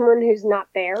fight someone who's not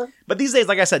there. But these days,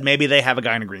 like I said, maybe they have a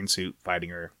guy in a green suit fighting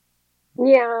her.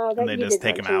 Yeah, and they just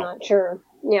take him out. Not sure.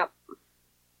 Yeah.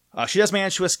 She does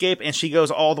manage to escape, and she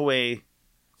goes all the way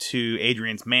to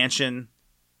Adrian's mansion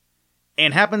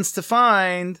and happens to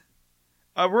find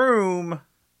a room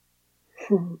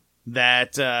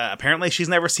that apparently she's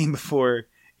never seen before,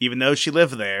 even though she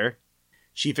lived there.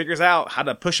 She figures out how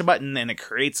to push a button, and it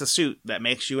creates a suit that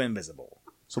makes you invisible.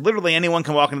 So literally anyone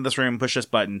can walk into this room, push this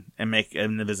button, and make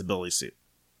an invisibility suit.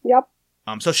 Yep.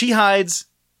 So she hides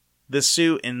this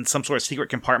suit in some sort of secret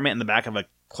compartment in the back of a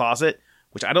closet,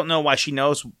 which I don't know why she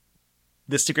knows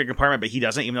this secret compartment, but he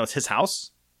doesn't, even though it's his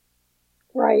house.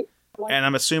 Right. And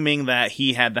I'm assuming that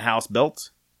he had the house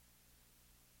built.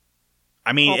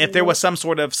 I mean, Probably. If there was some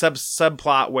sort of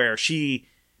subplot where she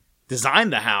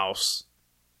designed the house,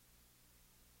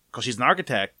 because she's an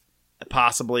architect,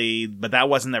 possibly, but that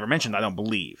wasn't ever mentioned, I don't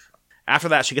believe. After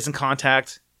that, she gets in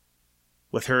contact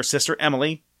with her sister,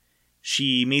 Emily.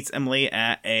 She meets Emily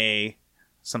at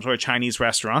some sort of Chinese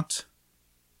restaurant,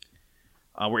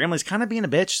 where Emily's kind of being a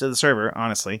bitch to the server,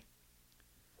 honestly.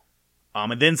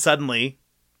 And then suddenly,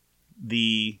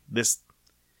 this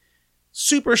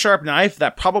super sharp knife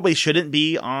that probably shouldn't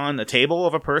be on a table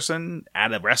of a person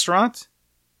at a restaurant.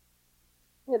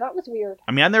 Yeah, that was weird.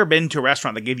 I mean, I've never been to a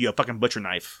restaurant that gave you a fucking butcher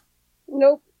knife.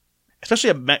 Nope.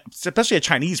 Especially a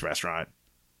Chinese restaurant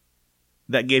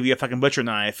that gave you a fucking butcher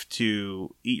knife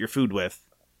to eat your food with.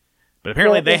 But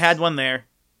apparently they had one there.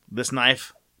 This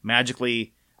knife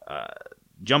magically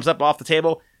jumps up off the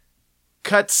table,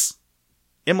 cuts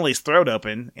Emily's throat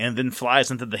open, and then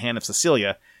flies into the hand of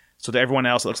Cecilia. So to everyone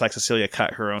else, it looks like Cecilia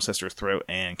cut her own sister's throat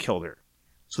and killed her.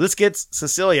 So this gets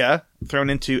Cecilia thrown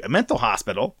into a mental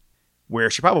hospital, where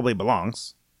she probably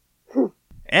belongs.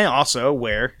 And also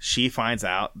where she finds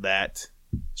out that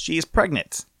she's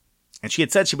pregnant. And she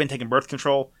had said she'd been taking birth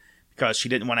control because she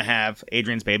didn't want to have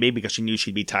Adrian's baby because she knew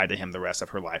she'd be tied to him the rest of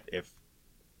her life if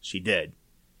she did.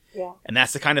 Yeah. And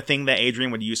that's the kind of thing that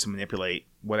Adrian would use to manipulate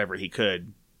whatever he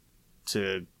could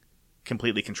to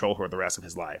completely control her the rest of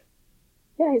his life.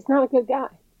 Yeah, he's not a good guy.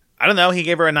 I don't know. He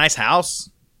gave her a nice house.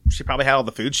 She probably had all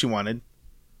the food she wanted.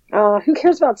 Who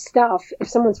cares about stuff if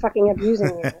someone's fucking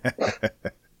abusing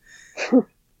you?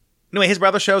 Anyway, his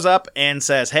brother shows up and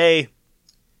says, hey,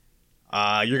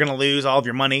 you're going to lose all of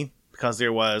your money because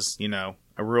there was, a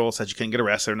rule that said you couldn't get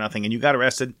arrested or nothing, and you got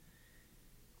arrested.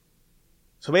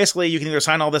 So basically, you can either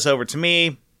sign all this over to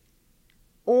me,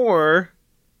 or,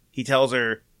 he tells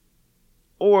her,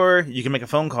 or you can make a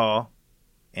phone call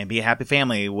and be a happy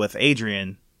family with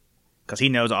Adrian, because he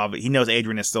knows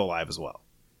Adrian is still alive as well.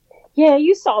 Yeah,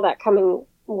 you saw that coming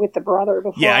with the brother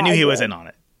before. Yeah, I knew he was in on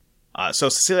it. So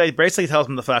Cecilia basically tells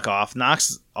him to fuck off,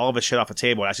 knocks all of his shit off the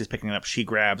table. As she's picking it up, she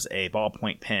grabs a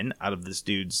ballpoint pen out of this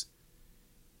dude's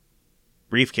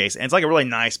briefcase. And it's like a really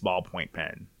nice ballpoint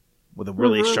pen with a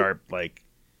really sharp,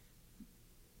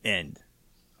 end.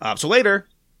 So later,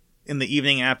 in the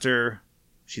evening after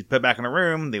she's put back in her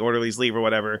room, the orderlies leave or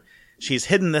whatever, she's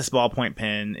hidden this ballpoint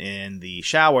pen in the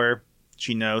shower.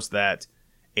 She knows that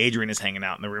Adrian is hanging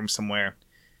out in the room somewhere.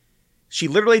 She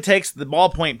literally takes the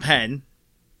ballpoint pen,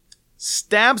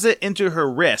 stabs it into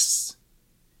her wrists,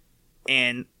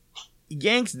 and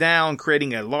yanks down,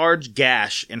 creating a large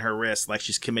gash in her wrist like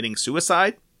she's committing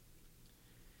suicide.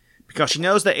 Because she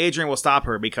knows that Adrian will stop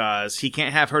her because he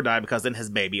can't have her die because then his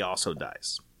baby also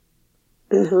dies.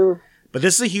 Mm-hmm. But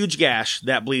this is a huge gash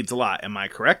that bleeds a lot. Am I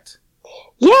correct?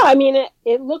 Yeah, I mean,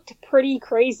 it looked pretty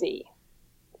crazy.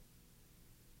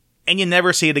 And you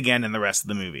never see it again in the rest of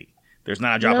the movie. There's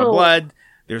not a drop of blood.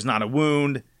 There's not a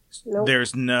wound. Nope.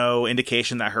 There's no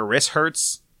indication that her wrist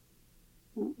hurts.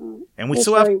 Mm-mm. And we It's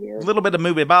still have a weird. little bit of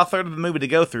movie, about a third of the movie to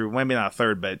go through. Maybe not a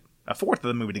third, but a fourth of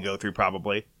the movie to go through,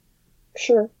 probably.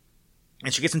 Sure.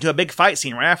 And she gets into a big fight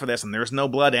scene right after this, and there's no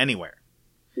blood anywhere.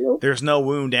 Nope. There's no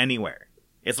wound anywhere.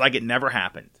 It's like it never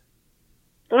happened.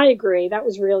 I agree. That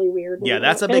was really weird. Yeah,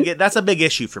 that's a big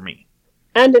issue for me.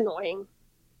 And annoying.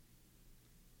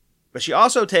 But she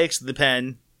also takes the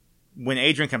pen when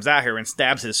Adrian comes out here and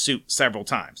stabs his suit several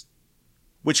times,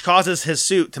 which causes his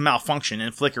suit to malfunction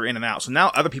and flicker in and out. So now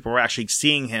other people are actually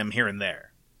seeing him here and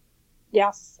there.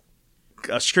 Yes.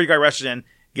 A security guard rushes in,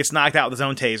 gets knocked out with his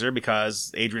own taser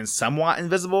because Adrian's somewhat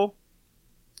invisible.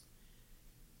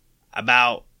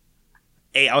 About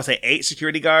eight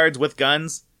security guards with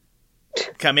guns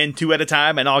come in 2 at a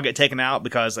time and all get taken out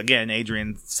because, again,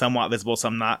 Adrian's somewhat visible,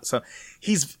 some not. So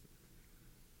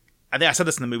I think I said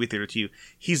this in the movie theater to you.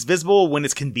 He's visible when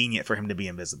it's convenient for him to be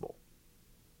invisible.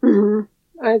 Mm-hmm.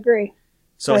 I agree.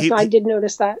 So I did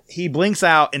notice that. He blinks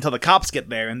out until the cops get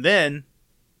there, and then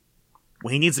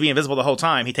when he needs to be invisible the whole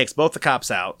time, he takes both the cops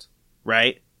out,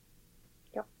 right?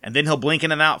 Yep. And then he'll blink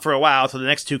in and out for a while till the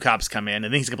next 2 cops come in,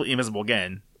 and then he's completely invisible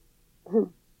again.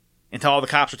 Mm-hmm. Until all the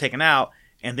cops are taken out,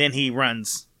 and then he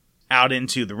runs out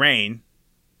into the rain.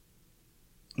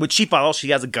 Which she follows. She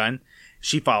has a gun.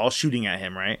 She follows, shooting at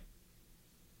him, right?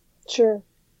 Sure.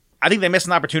 I think they missed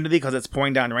an opportunity because it's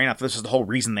pouring down rain. I thought this was the whole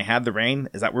reason they had the rain,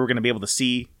 is that we were going to be able to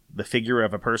see the figure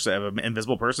of an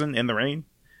invisible person in the rain.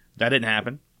 That didn't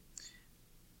happen.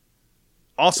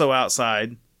 Also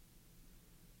outside,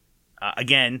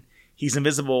 again, he's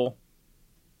invisible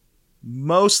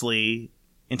mostly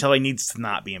until he needs to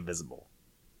not be invisible.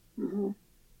 Mm-hmm.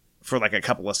 For like a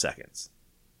couple of seconds.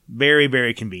 Very,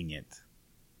 very convenient.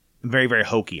 Very, very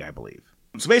hokey, I believe.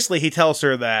 So basically, he tells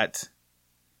her that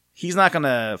he's not going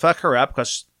to fuck her up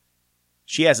because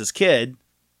she has his kid.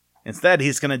 Instead,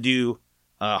 he's going to do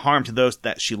harm to those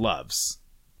that she loves.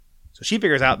 So she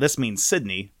figures out this means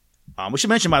Sydney. We should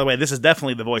mention, by the way, this is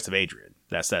definitely the voice of Adrian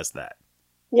that says that.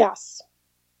 Yes,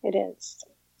 it is.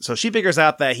 So she figures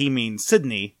out that he means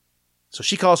Sydney. So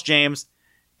she calls James.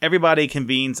 Everybody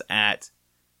convenes at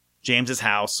James's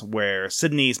house where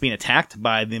Sydney is being attacked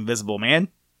by the Invisible Man.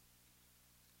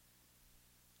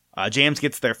 James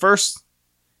gets there first.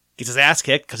 Gets his ass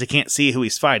kicked because he can't see who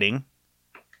he's fighting.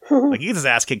 Like, he gets his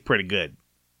ass kicked pretty good.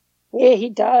 Yeah, he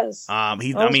does.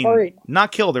 Worried.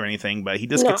 Not killed or anything, but he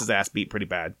just gets his ass beat pretty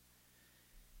bad.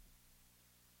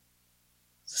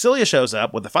 Cecilia shows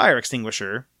up with a fire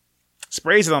extinguisher,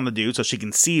 sprays it on the dude so she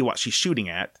can see what she's shooting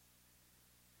at,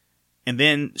 and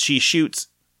then she shoots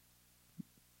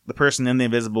the person in the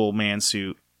Invisible Man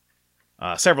suit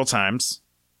several times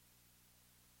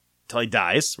until he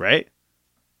dies, right?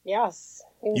 Yes.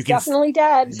 He was definitely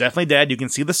dead. He's definitely dead. You can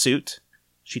see the suit.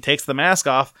 She takes the mask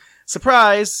off.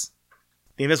 Surprise!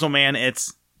 The Invisible Man,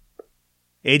 it's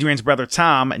Adrian's brother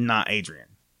Tom, and not Adrian.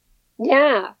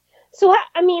 Yeah. So,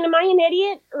 I mean, am I an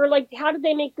idiot? Or, like, how did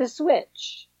they make the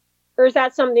switch? Or is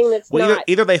that something that's not...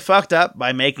 Either they fucked up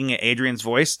by making it Adrian's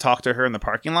voice talk to her in the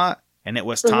parking lot, and it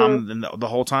was Tom the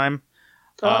whole time.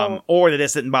 Or they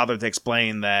just didn't bother to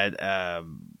explain that...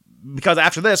 because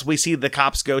after this, we see the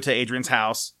cops go to Adrian's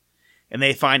house, and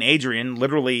they find Adrian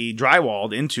literally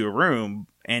drywalled into a room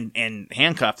and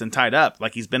handcuffed and tied up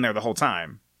like he's been there the whole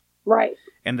time. Right.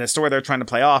 And the story they're trying to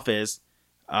play off is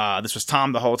this was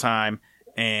Tom the whole time,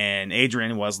 and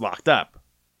Adrian was locked up.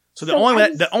 So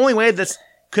the only way this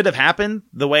could have happened,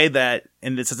 the way that,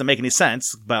 and this doesn't make any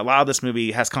sense, but a lot of this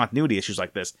movie has continuity issues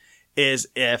like this, is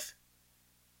if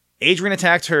Adrian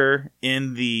attacked her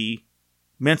in the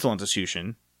mental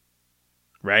institution,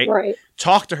 right? Right.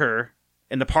 Talked to her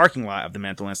in the parking lot of the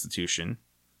mental institution,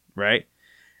 right?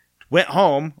 Went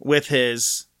home with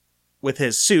his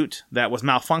suit that was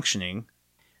malfunctioning,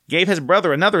 gave his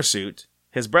brother another suit.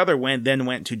 His brother then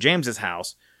went to James's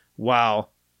house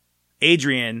while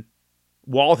Adrian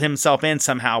walled himself in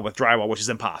somehow with drywall, which is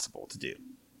impossible to do.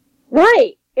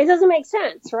 Right. It doesn't make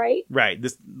sense, right? Right. A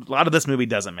lot of this movie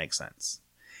doesn't make sense.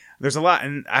 There's a lot,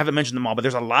 and I haven't mentioned them all, but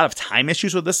there's a lot of time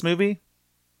issues with this movie.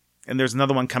 And there's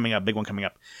another one coming up, big one coming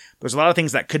up. There's a lot of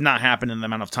things that could not happen in the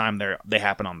amount of time they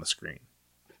happen on the screen.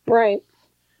 Right.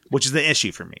 Which is the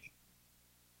issue for me.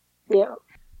 Yeah.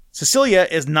 Cecilia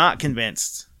is not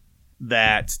convinced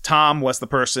that Tom was the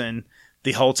person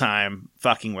the whole time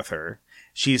fucking with her.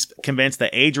 She's convinced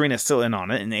that Adrian is still in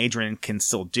on it, and Adrian can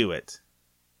still do it.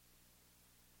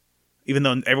 Even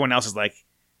though everyone else is like,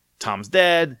 Tom's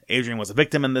dead, Adrian was a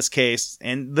victim in this case,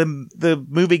 and the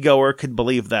moviegoer could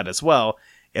believe that as well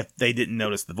if they didn't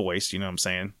notice the voice, you know what I'm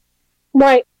saying?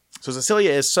 Right. So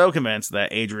Cecilia is so convinced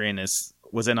that Adrian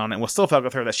was in on it and will still fuck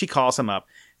with her that she calls him up,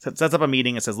 sets up a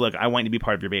meeting and says, look, I want you to be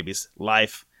part of your baby's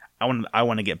life. I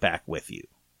want to get back with you.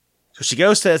 So she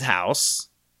goes to his house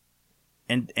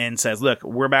and says, look,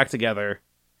 we're back together.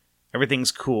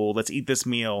 Everything's cool. Let's eat this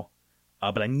meal.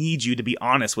 But I need you to be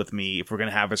honest with me if we're going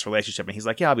to have this relationship. And he's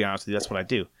like, yeah, I'll be honest with you. That's what I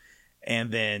do.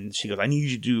 And then she goes, I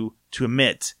need you to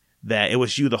admit that it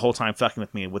was you the whole time fucking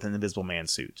with me with an Invisible Man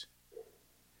suit.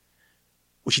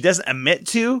 What she doesn't admit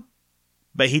to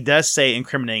But he does say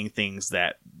incriminating things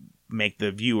that make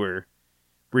the viewer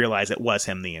realize it was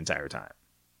him the entire time.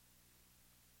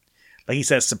 Like he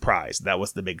says surprise. That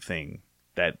was the big thing.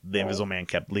 That the Invisible Man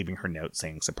kept leaving her note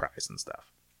saying surprise and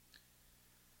stuff.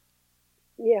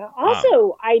 Yeah.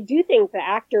 Also, I do think the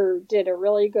actor did a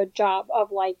really good job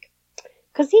of like,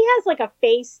 because he has like a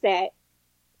face that,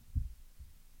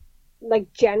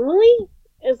 like, generally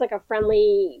is like a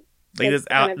friendly.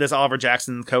 Like this Oliver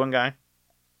Jackson Cohen guy.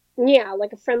 Yeah,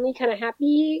 like a friendly, kind of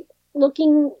happy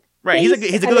looking. Right, he's a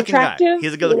good looking guy.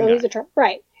 He's a good looking guy.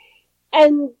 Right,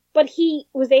 but he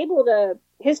was able to.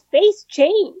 His face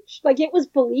changed. Like, it was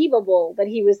believable that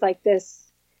he was like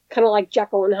this kind of like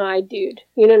Jekyll and Hyde dude.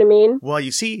 You know what I mean? Well,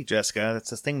 you see, Jessica,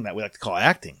 that's this thing that we like to call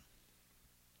acting.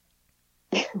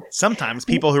 Sometimes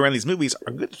people who are in these movies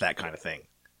are good at that kind of thing.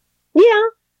 Yeah.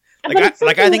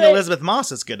 Like I think Elizabeth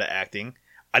Moss is good at acting.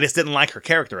 I just didn't like her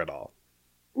character at all.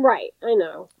 Right, I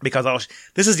know. Because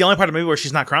this is the only part of the movie where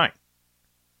she's not crying.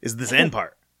 Is this end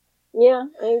part. Yeah,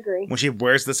 I agree. When she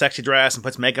wears the sexy dress and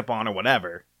puts makeup on or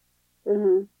whatever.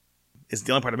 Mm-hmm. It's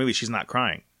the only part of the movie she's not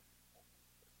crying.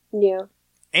 Yeah.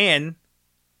 And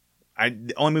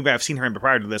the only movie I've seen her in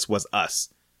prior to this was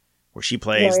Us, where she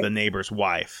plays the neighbor's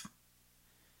wife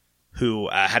who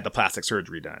had the plastic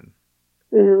surgery done.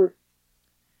 Mm-hmm.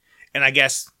 And I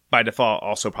guess by default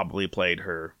also probably played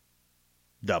her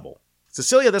double.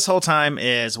 Cecilia this whole time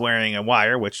is wearing a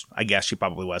wire, which I guess she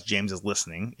probably was. James is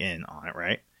listening in on it,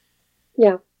 right?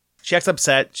 Yeah. She acts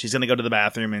upset. She's going to go to the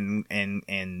bathroom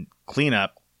and clean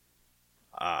up.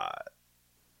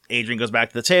 Adrian goes back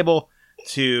to the table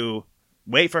to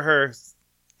wait for her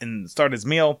and start his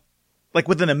meal. Like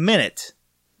within a minute,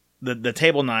 the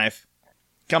table knife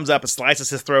comes up and slices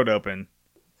his throat open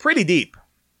pretty deep.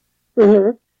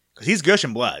 Mm-hmm. Because he's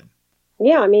gushing blood.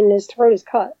 Yeah, I mean, his throat is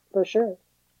cut, for sure.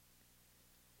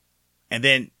 And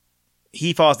then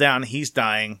he falls down. He's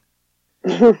dying.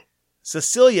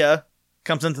 Cecilia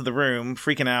comes into the room,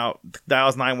 freaking out,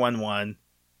 dials 911.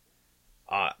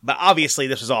 But obviously,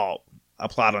 this was all a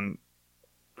plot on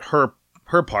her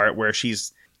part, where she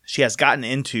has gotten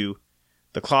into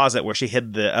the closet where she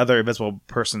hid the other invisible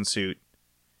person suit,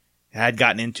 had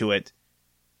gotten into it,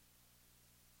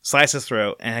 sliced his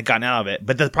throat, and had gotten out of it.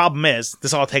 But the problem is,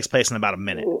 this all takes place in about a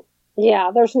minute.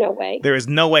 Yeah, there's no way. There is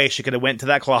no way she could have went to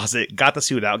that closet, got the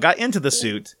suit out, got into the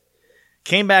suit,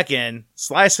 came back in,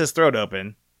 sliced his throat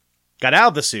open, got out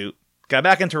of the suit, got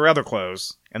back into her other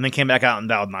clothes, and then came back out and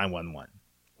dialed 911.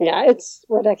 Yeah, it's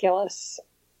ridiculous.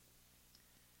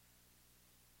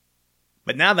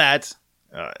 But now that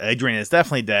Adrian is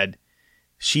definitely dead,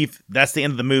 that's the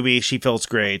end of the movie. She feels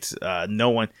great.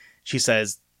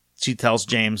 She tells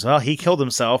James, well, he killed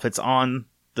himself. It's on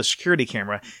the security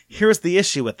camera. Here's the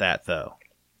issue with that, though.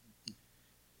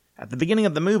 At the beginning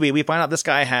of the movie, we find out this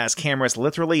guy has cameras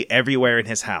literally everywhere in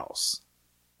his house.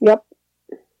 Yep.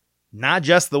 Not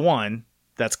just the one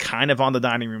that's kind of on the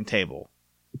dining room table.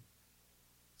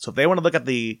 So if they want to look at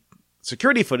the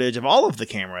security footage of all of the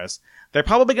cameras, they're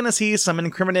probably going to see some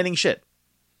incriminating shit.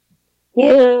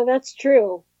 Yeah, that's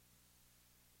true.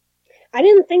 I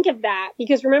didn't think of that,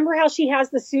 because remember how she has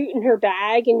the suit in her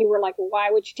bag, and you were like, well, why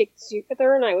would she take the suit with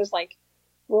her? And I was like,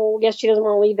 well, I guess she doesn't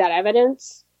want to leave that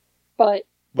evidence. But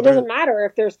it doesn't matter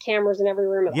if there's cameras in every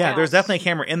room of the house. Yeah, there's definitely a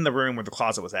camera in the room where the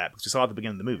closet was at, because we saw it at the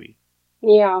beginning of the movie.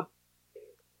 Yeah.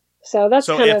 So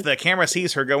if the camera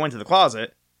sees her go into the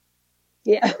closet,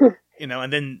 yeah,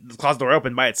 and then the closet door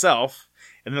opened by itself,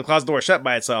 and then the closet door shut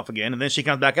by itself again, and then she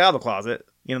comes back out of the closet,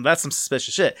 that's some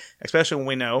suspicious shit. Especially when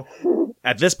we know,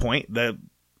 at this point, the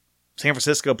San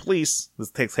Francisco police,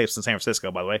 this takes place in San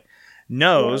Francisco, by the way,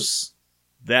 knows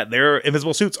that their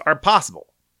invisible suits are possible.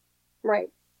 Right.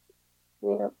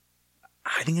 Yeah.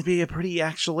 I think it'd be a pretty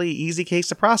actually easy case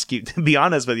to prosecute, to be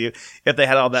honest with you, if they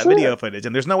had all that video footage.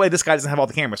 And there's no way this guy doesn't have all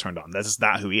the cameras turned on. That's just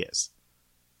not who he is.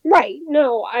 Right.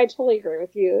 No, I totally agree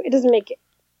with you. It doesn't make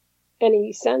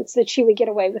any sense that she would get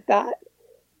away with that,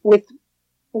 with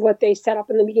what they set up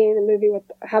in the beginning of the movie with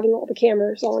having all the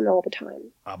cameras on all the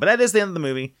time. But that is the end of the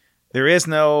movie. There is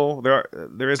no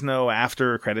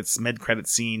after credits, mid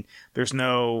credits scene. There's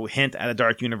no hint at a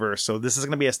dark universe. So this is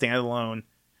going to be a standalone,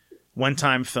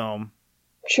 one-time film.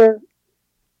 Sure.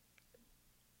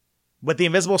 But the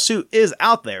invisible suit is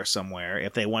out there somewhere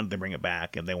if they wanted to bring it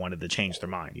back, if they wanted to change their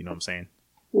mind. You know what I'm saying?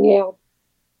 Yeah.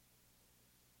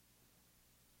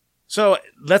 So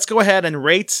let's go ahead and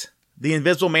rate The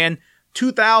Invisible Man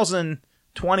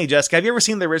 2020. Jessica, have you ever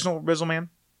seen the original Invisible Man?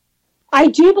 I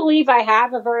do believe I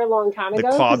have, a very long time ago.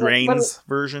 The Claude Rains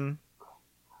version?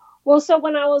 Well, so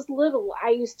when I was little, I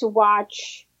used to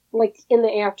watch, like, in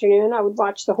the afternoon, I would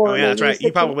watch the horror movies. Oh, yeah, that's right.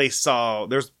 You probably saw,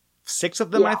 there's 6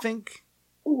 of them, I think.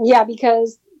 Yeah,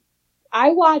 because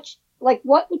I watched, like,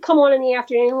 what would come on in the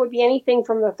afternoon would be anything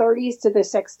from the 30s to the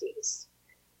 60s.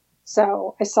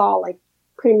 So I saw, like,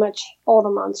 pretty much all the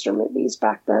monster movies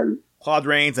back then. Claude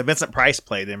Rains and Vincent Price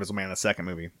played the Invisible Man in the second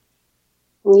movie.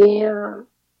 Yeah.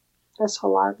 I saw a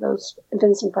lot of those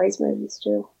Vincent Price movies,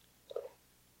 too.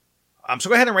 So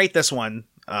go ahead and rate this one,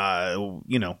 1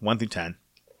 through 10.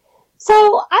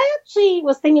 So I actually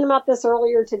was thinking about this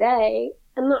earlier today,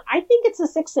 and I think it's a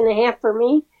 6.5 for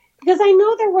me, because I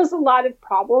know there was a lot of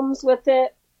problems with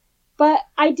it, but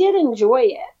I did enjoy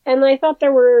it. And I thought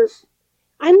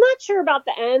I'm not sure about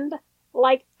the end.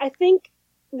 Like, I think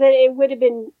that it would have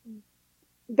been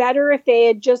better if they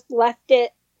had just left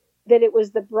it that it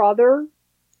was the brother.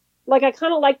 Like, I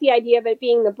kind of like the idea of it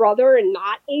being the brother and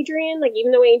not Adrian. Like,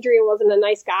 even though Adrian wasn't a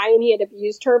nice guy and he had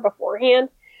abused her beforehand,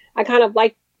 I kind of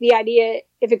like the idea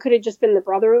if it could have just been the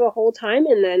brother the whole time.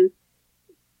 And then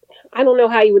I don't know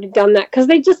how you would have done that, because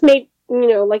they just made,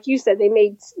 like you said, they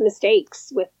made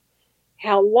mistakes with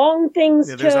how long things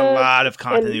took. There's a lot of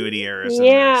continuity errors.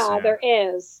 Yeah, there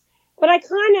is. But I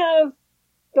kind of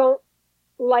don't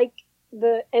like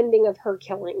the ending of her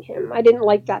killing him. I didn't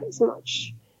like that as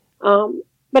much.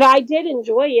 But I did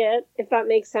enjoy it, if that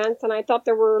makes sense. And I thought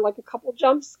there were like a couple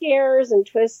jump scares and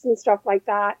twists and stuff like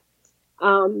that.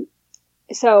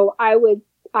 So I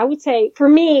would say, for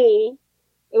me,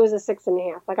 it was a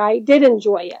 6.5. Like, I did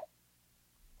enjoy it.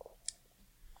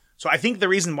 So I think the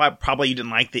reason why probably you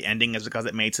didn't like the ending is because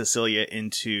it made Cecilia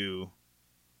into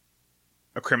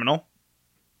a criminal.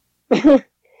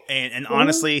 and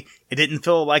honestly, it didn't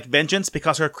feel like vengeance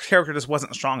because her character just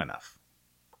wasn't strong enough.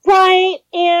 Right,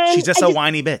 and she's just a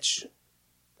whiny bitch.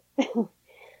 Yeah, and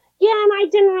I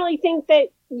didn't really think that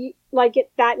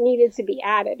that needed to be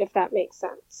added, if that makes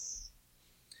sense.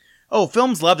 Oh,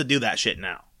 films love to do that shit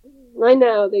now. I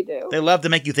know they do. They love to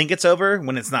make you think it's over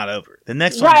when it's not over. The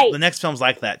next film's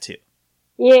like that too.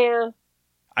 Yeah.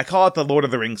 I call it the Lord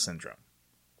of the Rings syndrome.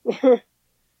 Because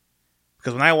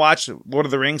when I watched Lord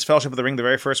of the Rings, Fellowship of the Ring, the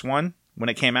very first one, when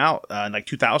it came out, in like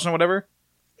 2000 or whatever,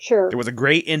 sure, there was a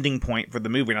great ending point for the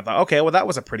movie, and I thought, okay, well, that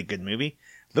was a pretty good movie.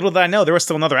 Little did I know, there was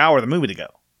still another hour of the movie to go.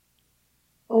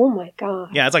 Oh my god.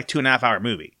 Yeah, it's like 2.5 hour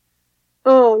movie.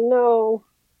 Oh no.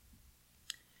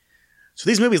 So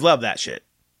these movies love that shit.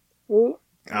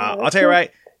 I'll tell you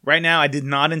right now, I did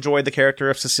not enjoy the character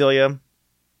of Cecilia.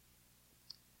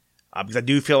 Because I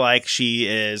do feel like she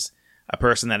is a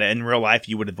person that in real life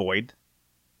you would avoid.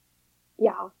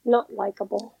 Yeah, not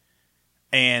likable.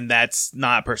 And that's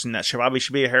not a person that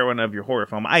should be a heroine of your horror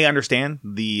film. I understand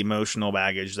the emotional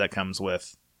baggage that comes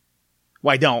with...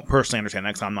 Well, I don't personally understand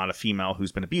that because I'm not a female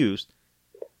who's been abused.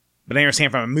 But I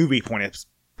understand from a movie point of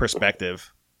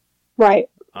perspective... Right.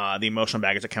 The emotional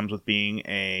baggage that comes with being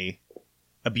a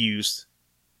abused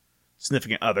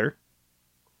significant other.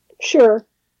 Sure.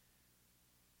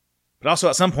 But also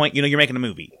at some point, you're making a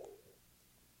movie.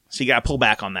 So you gotta pull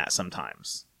back on that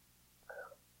sometimes.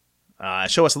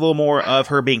 Show us a little more of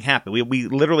her being happy. We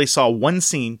literally saw one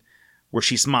scene where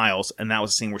she smiles, and that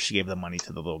was the scene where she gave the money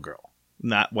to the little girl.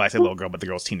 Not, well, I say little girl, but the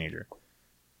girl's teenager.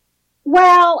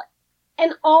 Well,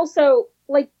 and also,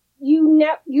 like, you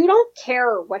don't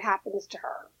care what happens to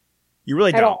her. You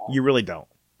really don't. You really don't.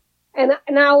 And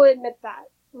I'll admit that,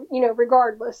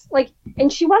 regardless. Like,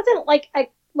 and she wasn't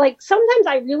like sometimes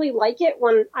I really like it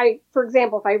when for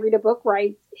example, if I read a book where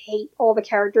I hate all the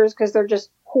characters because they're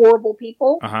just horrible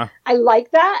people. Uh-huh. I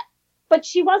like that. But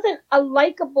she wasn't a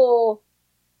likable,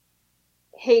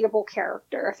 hateable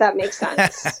character, if that makes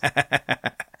sense.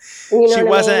 She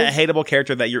wasn't a hateable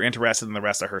character that you're interested in the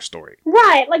rest of her story.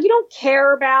 Right. Like, you don't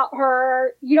care about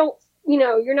her. You don't,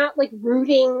 you're not, like,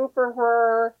 rooting for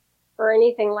her or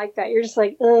anything like that. You're just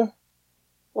like,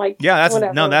 like, yeah,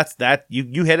 whatever.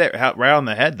 You hit it right on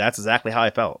the head. That's exactly how I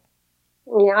felt.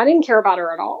 Yeah, I didn't care about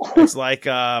her at all. It's like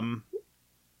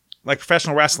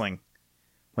professional wrestling.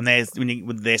 When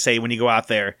they say when you go out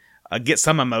there, get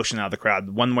some emotion out of the crowd,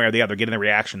 one way or the other, get a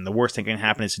reaction. The worst thing can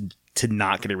happen is to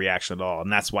not get a reaction at all,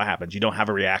 and that's what happens. You don't have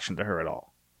a reaction to her at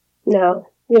all. No,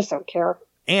 you just don't care.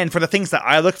 And for the things that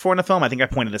I look for in a film, I think I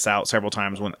pointed this out several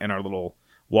times in our little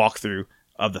walkthrough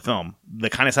of the film. The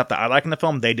kind of stuff that I like in the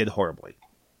film, they did horribly.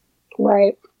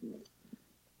 Right.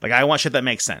 Like, I want shit that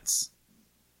makes sense.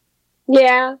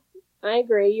 Yeah, I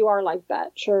agree. You are like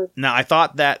that, sure. Now, I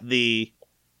thought that the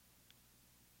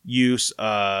use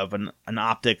of an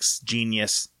optics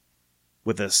genius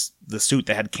with the suit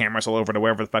that had cameras all over it or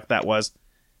wherever the fuck that was,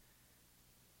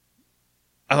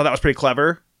 I thought that was pretty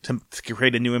clever to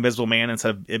create a new Invisible Man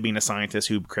instead of it being a scientist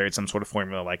who created some sort of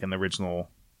formula like in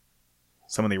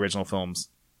some of the original films.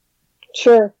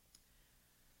 Sure.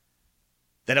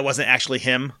 that it wasn't actually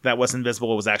him that was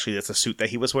invisible. It was actually just a suit that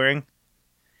he was wearing.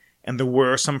 And there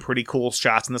were some pretty cool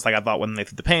shots in this. Like, I thought when they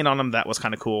threw the paint on him, that was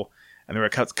kind of cool. And there were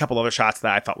a couple other shots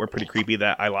that I thought were pretty creepy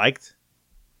that I liked.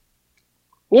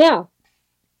 Yeah.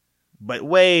 But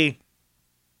way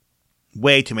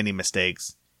too many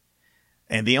mistakes.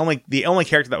 And the only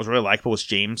character that was really likable was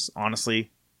James,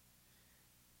 honestly.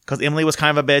 Because Emily was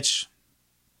kind of a bitch.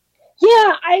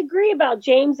 Yeah, I agree about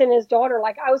James and his daughter.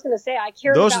 Like, I was going to say, I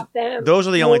cared about them. Those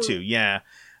are the only two, yeah.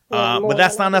 But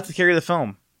that's not enough to carry the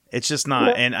film. It's just not.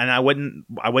 No. And I wouldn't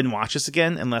watch this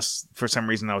again unless for some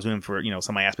reason I was doing for,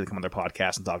 somebody asked me to come on their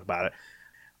podcast and talk about it.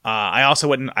 I also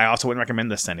wouldn't recommend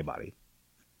this to anybody.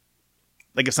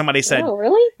 Like if somebody said, "Oh,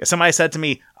 really?" If somebody said to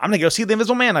me, "I'm gonna go see The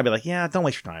Invisible Man," I'd be like, "Yeah, don't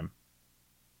waste your time."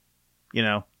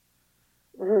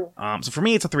 Mm-hmm. So for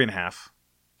me, it's a 3.5.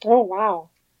 Oh wow!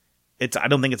 I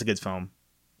don't think it's a good film,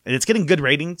 and it's getting good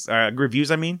ratings,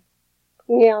 reviews. I mean,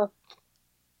 yeah.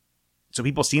 So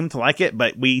people seem to like it,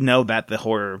 but we know that the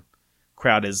horror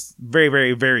crowd is very,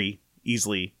 very, very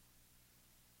easily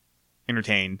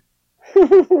entertained.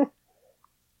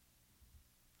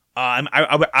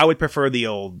 I would prefer the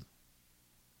old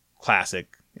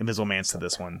classic Invisible Man to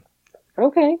this one.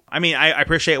 Okay. I mean, I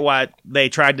appreciate what they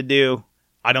tried to do.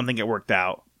 I don't think it worked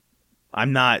out.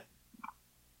 I'm not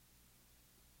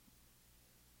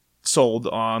sold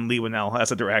on Lee Winnell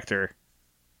as a director.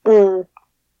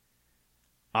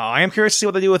 I am curious to see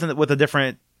what they do with a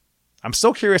different... I'm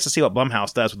still curious to see what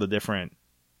Blumhouse does with a different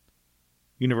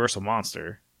Universal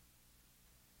monster.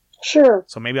 Sure.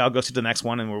 So maybe I'll go see the next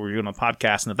one and we're reviewing a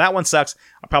podcast. And if that one sucks,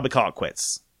 I'll probably call it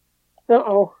quits.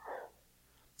 Uh-oh.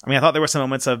 I mean, I thought there were some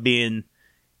moments of being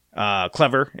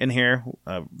clever in here,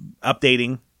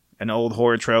 updating an old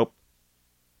horror trope.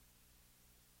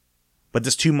 But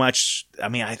just too much. I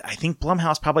mean, I think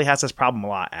Blumhouse probably has this problem a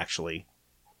lot, actually.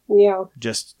 Yeah.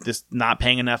 Just not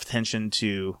paying enough attention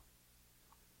to,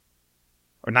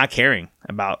 or not caring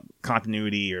about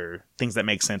continuity or things that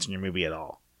make sense in your movie at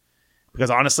all.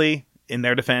 Because honestly, in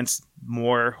their defense,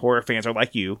 more horror fans are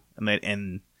like you,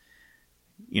 and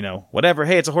whatever.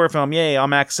 Hey, it's a horror film. Yay! I'll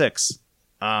max 6.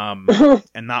 And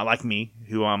not like me,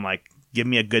 who I'm like, give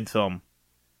me a good film.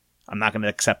 I'm not going to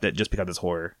accept it just because it's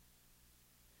horror.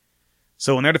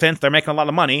 So in their defense, they're making a lot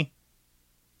of money,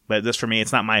 but this for me,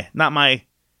 it's not my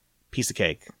piece of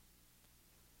cake.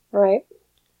 Right.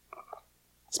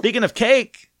 Speaking of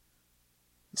cake,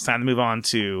 it's time to move on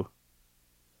to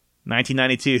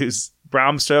 1992's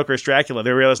Bram Stoker's Dracula.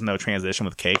 There really is no transition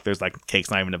with cake. There's like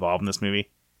cake's not even involved in this movie.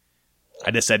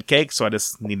 I just said cake, so I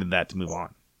just needed that to move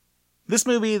on. This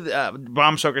movie,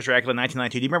 Bram Stoker's Dracula,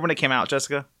 1992. Do you remember when it came out,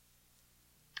 Jessica?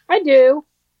 I do.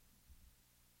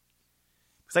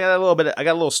 Because I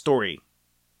got a little story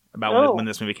about when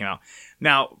this movie came out.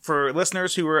 Now, for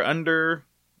listeners who are under,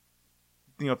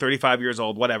 35 years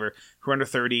old, whatever, who are under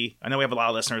 30, I know we have a lot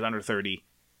of listeners under 30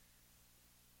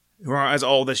 who aren't as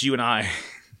old as you and I.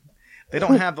 They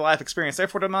don't have the life experience,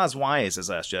 therefore they're not as wise as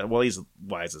us, Jeff. Well, he's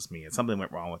wise as me. Something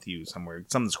went wrong with you somewhere.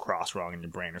 Something's crossed wrong in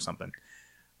your brain or something.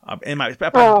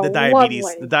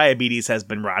 The diabetes has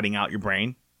been rotting out your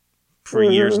brain for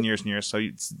years and years and years. So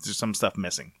there's some stuff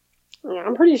missing. Yeah,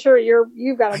 I'm pretty sure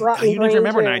you've got a rotten brain. You don't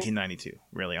remember too. 1992,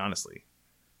 really, honestly.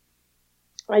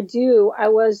 I do. I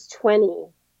was 20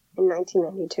 in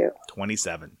 1992.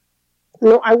 27.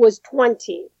 No, I was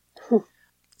 20.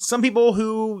 Some people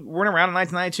who weren't around in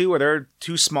 1992 or they're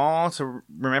too small to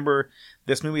remember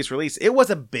this movie's release, it was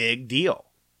a big deal.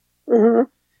 Mm-hmm.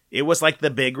 It was like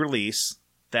the big release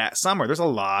that summer. There's a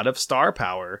lot of star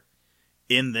power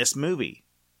in this movie.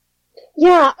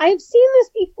 Yeah, I've seen this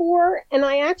before, and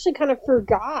I actually kind of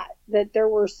forgot that there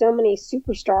were so many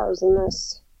superstars in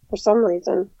this for some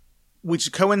reason.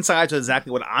 Which coincides with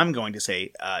exactly what I'm going to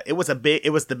say. It was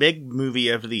the big movie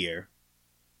of the year.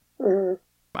 Mm-hmm.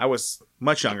 I was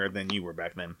much younger than you were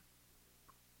back then.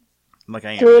 Like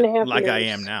I am. 3.5 like years. I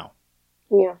am now.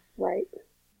 Yeah, right.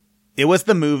 It was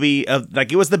the movie of,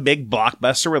 it was the big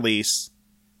blockbuster release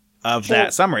of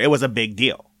that summer. It was a big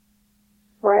deal.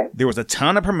 Right. There was a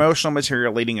ton of promotional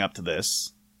material leading up to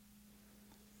this.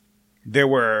 There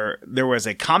was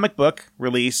a comic book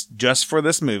released just for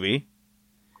this movie.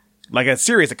 Like a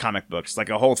series of comic books, like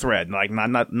a whole thread, like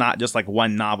not just like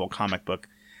one novel comic book.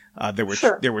 There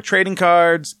were trading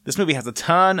cards. This movie has a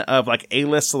ton of like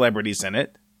A-list celebrities in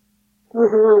it.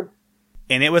 Mm-hmm.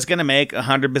 And it was going to make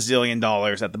 $100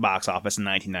 bazillion at the box office in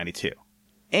 1992.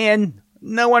 And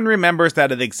no one remembers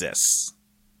that it exists.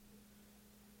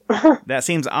 That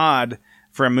seems odd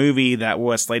for a movie that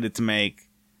was slated to make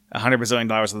 $100 bazillion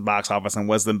at the box office and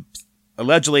was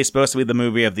allegedly supposed to be the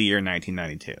movie of the year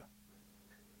 1992.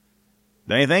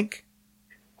 Don't you think?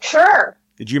 Sure.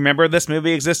 Did you remember this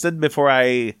movie existed before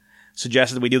I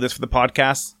suggested we do this for the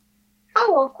podcast?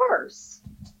 Oh, of course.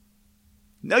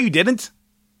 No, you didn't.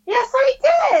 Yes, I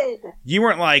did. You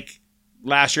weren't like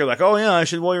last year, like, oh yeah, I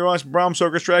should watch Bram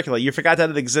Stoker's Dracula. You forgot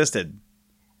that it existed.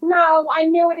 No, I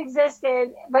knew it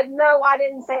existed, but no, I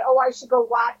didn't say, oh, I should go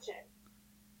watch it.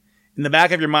 In the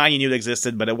back of your mind, you knew it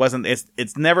existed, but it wasn't.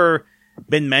 It's never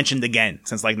been mentioned again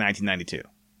since like 1992.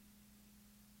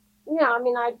 Yeah, I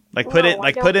mean, put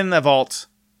it in the vault,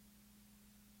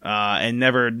 and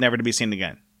never to be seen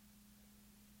again.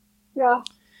 Yeah,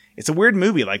 it's a weird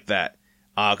movie like that,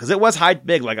 because it was hyped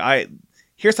big.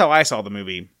 Here's how I saw the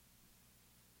movie.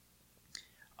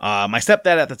 My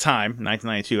stepdad at the time,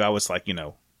 1992, I was like,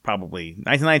 probably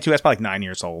 1992. I was probably like 9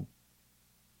 years old.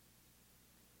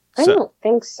 I don't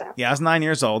think so. Yeah, I was 9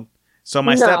 years old. So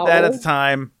my stepdad at the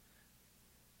time,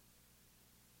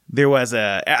 there was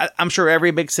I'm sure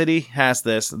every big city has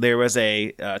this. There was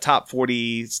a top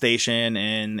 40 station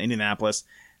in Indianapolis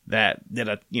that did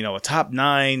a top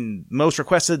 9 most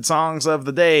requested songs of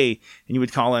the day, and you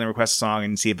would call in and request a song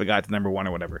and see if it got to number 1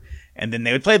 or whatever. And then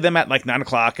they would play them at like 9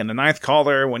 o'clock, and the ninth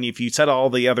caller, if you said all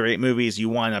the other 8 movies, you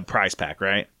won a prize pack,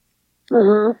 right?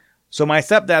 Mm-hmm. So my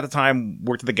stepdad at the time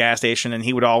worked at the gas station, and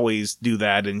he would always do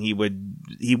that, and he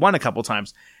won a couple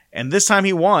times. And this time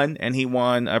he won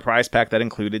a prize pack that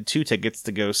included 2 tickets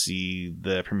to go see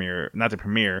the premiere, not the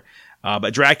premiere,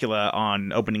 but Dracula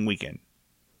on opening weekend.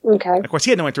 Okay. Of course,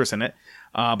 he had no interest in it,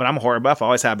 but I'm a horror buff. I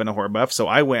always have been a horror buff, so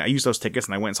I used those tickets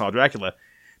and I went and saw Dracula.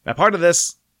 Now, part of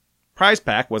this prize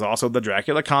pack was also the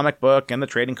Dracula comic book and the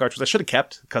trading cards, which I should have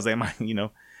kept because they might,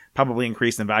 probably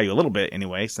increased in value a little bit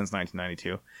anyway since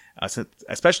 1992,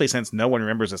 especially since no one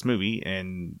remembers this movie,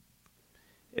 and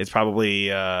it's probably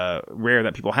rare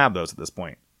that people have those at this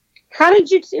point. Who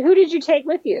did you take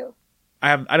with you?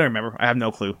 I don't remember. I have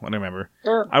no clue. I don't remember.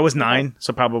 Oh, I was 9,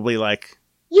 so probably like.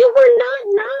 You were not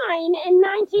 9 in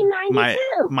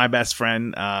 1992. My best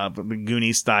friend, the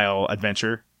Goonies style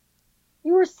adventure.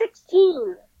 You were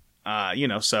 16.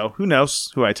 So who knows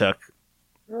who I took?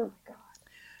 Oh my god.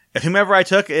 If whomever I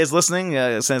took is listening,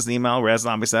 send us an email,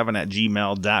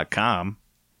 reszombie7@gmail.com,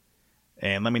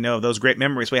 and let me know of those great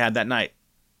memories we had that night.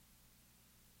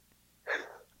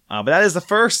 But that is the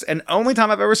first and only time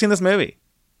I've ever seen this movie.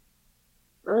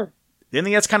 Didn't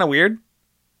think that's kind of weird?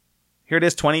 Here it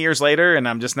is 20 years later, and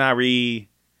I'm just now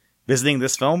revisiting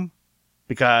this film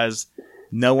because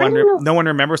no one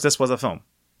remembers this was a film.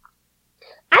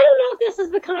 I don't know if this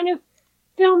is the kind of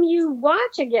film you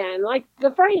watch again, like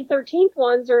the Friday the 13th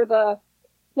ones or the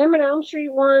Nightmare on Elm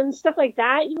Street ones, stuff like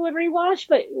that. You would rewatch,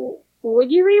 but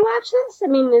would you rewatch this? I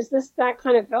mean, is this that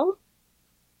kind of film?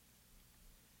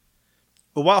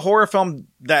 But what horror film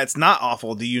that's not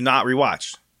awful do you not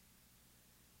rewatch?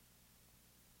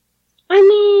 I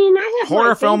mean, I have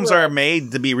horror films are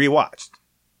made to be rewatched.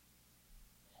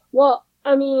 Well,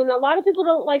 I mean, a lot of people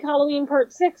don't like Halloween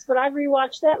Part 6, but I've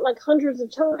rewatched that like hundreds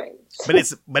of times.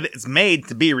 But it's made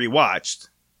to be rewatched.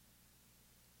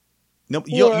 Nope,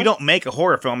 you don't make a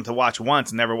horror film to watch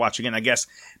once and never watch again. I guess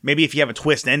maybe if you have a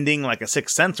twist ending, like a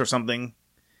Sixth Sense or something.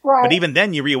 Right. But even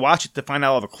then, you rewatch it to find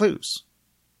out all the clues.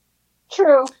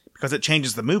 True. Because it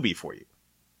changes the movie for you.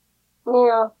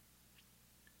 Yeah.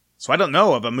 So I don't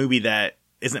know of a movie that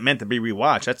isn't meant to be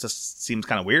rewatched. That just seems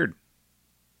kind of weird.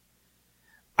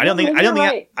 I don't think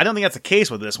that's the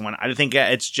case with this one. I think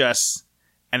it's just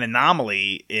an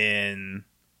anomaly in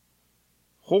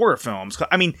horror films.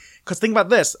 I mean, because think about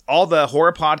this: all the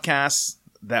horror podcasts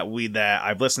that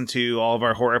I've listened to, all of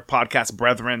our horror podcast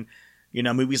brethren,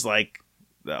 movies like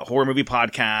the horror movie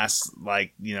podcasts,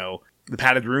 like the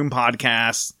Padded Room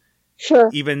podcast. Sure.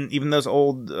 Even those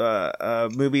old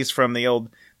movies from the old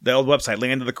website,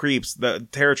 Land of the Creeps, the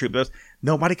Terror Troop.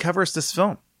 Nobody covers this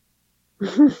film.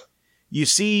 You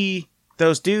see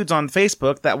those dudes on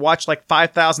Facebook that watch like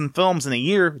 5,000 films in a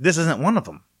year. This isn't one of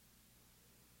them.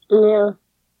 Yeah.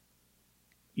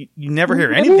 You never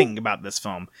hear anything about this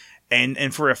film.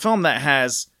 And for a film that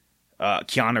has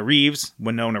Keanu Reeves,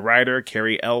 Winona Ryder,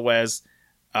 Carrie Elwes,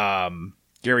 Gary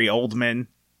Oldman,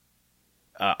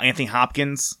 Anthony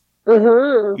Hopkins.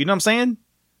 Mm-hmm. You know what I'm saying?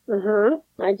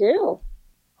 Mm-hmm. I do.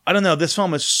 I don't know. This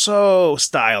film is so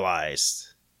stylized.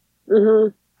 Mm-hmm.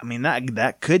 I mean,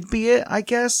 that could be it, I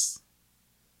guess.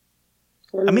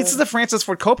 I mean, this is a Francis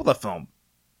Ford Coppola film.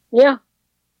 Yeah.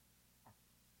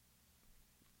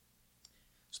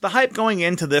 So the hype going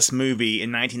into this movie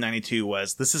in 1992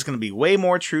 was, this is going to be way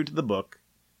more true to the book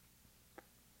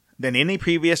than any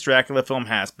previous Dracula film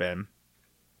has been.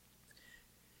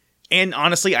 And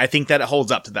honestly, I think that it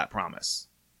holds up to that promise.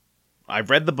 I've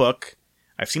read the book.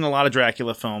 I've seen a lot of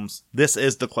Dracula films. This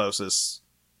is the closest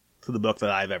to the book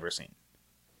that I've ever seen.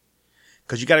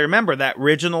 Because you got to remember that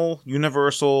original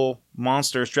Universal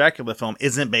Monsters Dracula film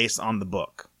isn't based on the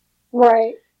book.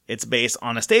 Right. It's based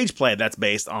on a stage play that's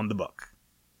based on the book.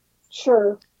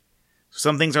 Sure.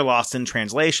 Some things are lost in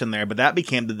translation there, but that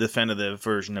became the definitive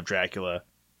version of Dracula.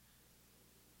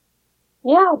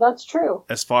 Yeah, that's true.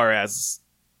 As far as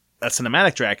a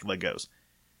cinematic Dracula goes.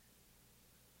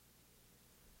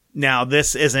 Now,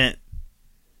 this isn't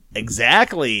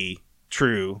exactly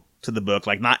true to the book.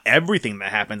 Like, not everything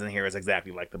that happens in here is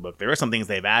exactly like the book. There are some things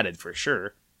they've added, for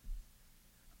sure.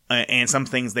 And some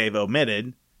things they've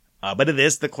omitted. But it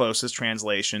is the closest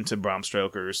translation to Bram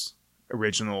Stoker's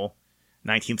original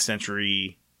 19th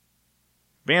century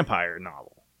vampire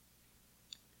novel.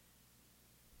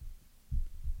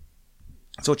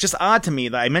 So it's just odd to me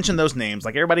that I mentioned those names.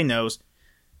 Like, everybody knows.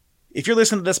 If you're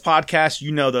listening to this podcast,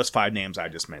 you know those 5 names I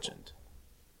just mentioned.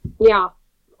 Yeah,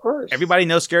 of course. Everybody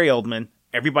knows Gary Oldman.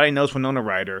 Everybody knows Winona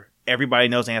Ryder. Everybody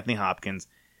knows Anthony Hopkins.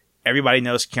 Everybody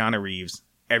knows Keanu Reeves.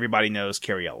 Everybody knows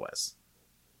Cary Elwes.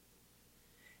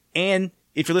 And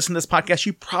if you're listening to this podcast,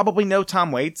 you probably know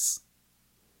Tom Waits.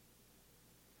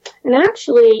 And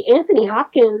actually, Anthony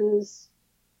Hopkins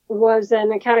was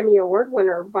an Academy Award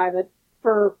winner I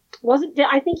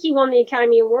think he won the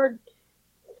Academy Award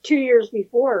 2 years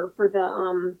before for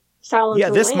the Silence Yeah,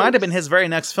 of the this Lambs. might have been his very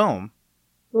next film.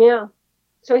 Yeah.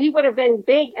 So he would have been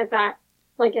big at that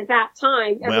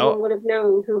time. Everyone would have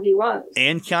known who he was.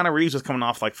 And Keanu Reeves was coming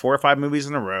off like 4 or 5 movies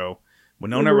in a row.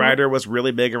 Winona Ryder was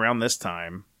really big around this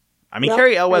time. I mean,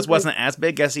 Cary Elwes wasn't as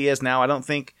big as he is now, I don't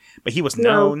think, but he was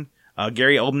known.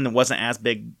 Gary Oldman wasn't as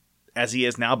big as he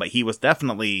is now, but he was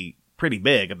definitely pretty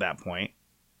big at that point.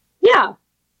 Yeah.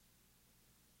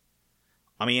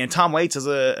 I mean, and Tom Waits is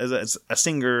a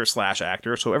singer /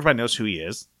 actor, so everybody knows who he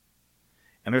is.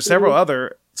 And there's several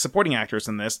other supporting actors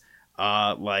in this,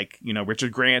 like, you know,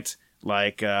 Richard Grant,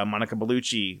 like Monica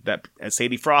Bellucci,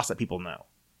 Sadie Frost, that people know.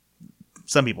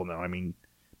 Some people know. I mean,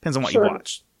 depends on what you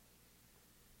watch.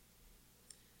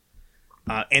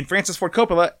 And Francis Ford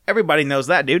Coppola, everybody knows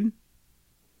that dude.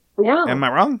 Yeah. Am I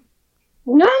wrong?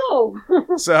 No.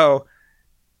 So,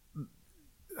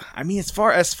 I mean, as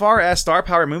far as star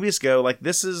power movies go, like,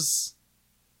 this is...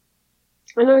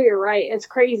 I know you're right. It's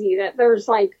crazy that there's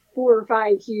like 4 or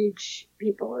 5 huge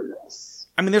people in this.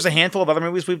 I mean, there's a handful of other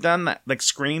movies we've done that, like,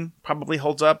 Scream probably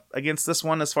holds up against this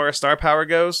one as far as star power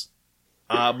goes.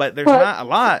 But there's not a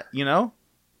lot, you know?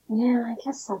 Yeah, I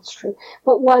guess that's true.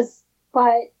 But was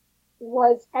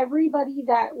everybody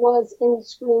that was in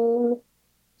Scream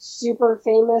super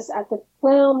famous at the...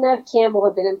 Well, Nev Campbell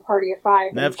had been in Party of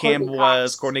 5. Nev Campbell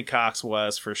was, Courtney Cox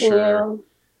was, for sure.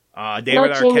 Yeah. David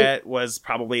Arquette was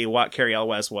probably what Cary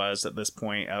Elwes was at this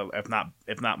point, if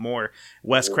not more.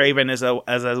 Wes Craven is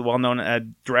as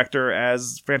well-known director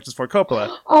as Francis Ford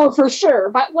Coppola. Oh, for sure.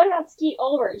 But what about Skeet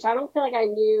Ulrich? I don't feel like I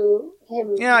knew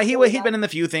him. Yeah, he'd been in a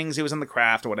few things. He was in The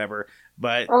Craft or whatever.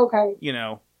 But, you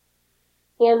know...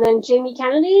 And then Jamie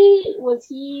Kennedy, was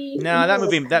he? No, that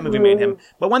movie made him.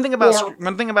 But one thing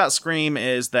about Scream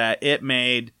is that it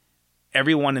made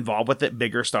everyone involved with it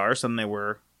bigger stars than they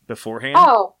were beforehand.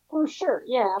 Oh, for sure,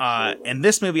 yeah. Absolutely. And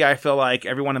this movie, I feel like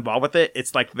everyone involved with it,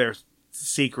 it's like their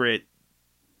secret,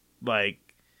 like,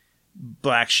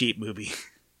 black sheep movie.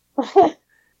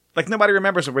 Like, nobody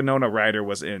remembers that Winona Ryder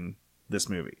was in this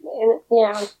movie.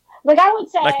 Yeah, like I would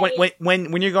say, like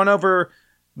when you're going over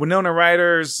Winona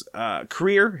Ryder's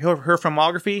career, her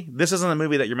filmography, this isn't a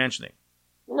movie that you're mentioning.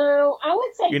 No, I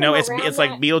would say, you know, it's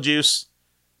like Beetlejuice,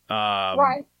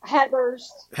 right?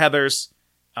 Heathers.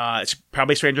 It's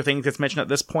probably Stranger Things gets mentioned at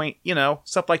this point. You know,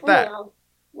 stuff like that.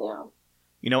 Yeah.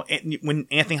 You know, when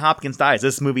Anthony Hopkins dies,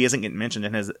 this movie isn't getting mentioned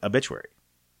in his obituary.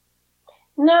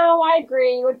 No, I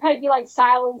agree. It would probably be like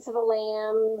Silence of the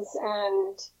Lambs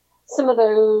and some of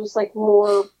those, like,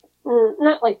 more,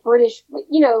 not like British, but,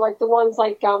 you know, like the ones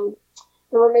like The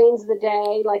Remains of the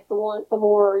Day, like the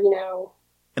more, you know.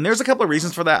 And there's a couple of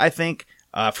reasons for that, I think.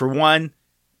 For one,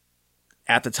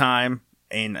 at the time,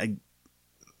 and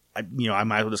I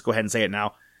might as well just go ahead and say it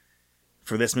now.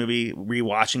 For this movie,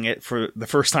 rewatching it for the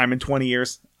first time in 20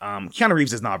 years, Keanu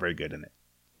Reeves is not very good in it.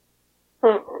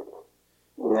 No.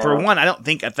 For one, I don't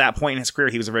think at that point in his career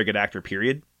he was a very good actor,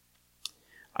 period.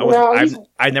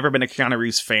 I've never been a Keanu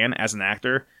Reeves fan as an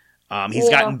actor. He's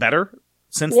gotten better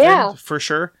since then, for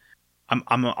sure.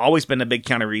 I'm always been a big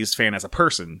Keanu Reeves fan as a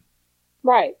person.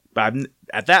 Right. But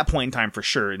at that point in time, for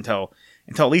sure, until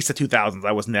at least the 2000s,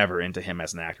 I was never into him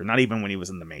as an actor. Not even when he was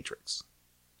in The Matrix.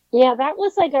 Yeah, that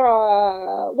was like it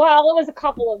was a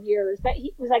couple of years. But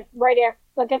he was like right after,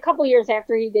 like a couple years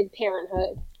after he did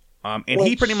Parenthood. And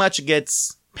he pretty much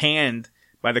gets panned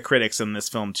by the critics in this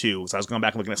film too. So I was going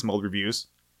back and looking at some old reviews.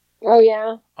 Oh,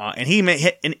 yeah. And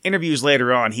in interviews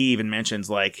later on, he even mentions,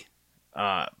 like,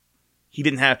 he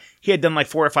had done like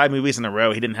 4 or 5 movies in a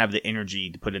row. He didn't have the energy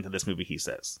to put into this movie, he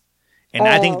says. And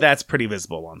I think that's pretty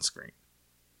visible on screen.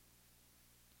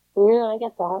 Yeah, I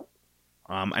get that.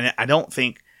 And I don't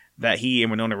think that he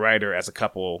and Winona Ryder as a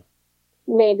couple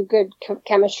made good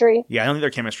chemistry. Yeah, I don't think their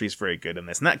chemistry is very good in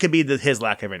this. And that could be his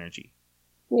lack of energy.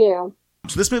 Yeah.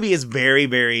 So this movie is very,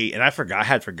 very, and I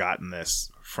had forgotten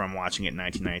this from watching it in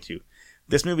 1992.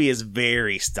 This movie is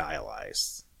very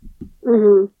stylized.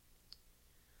 Mm-hmm.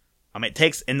 It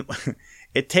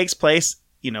takes place,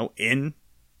 in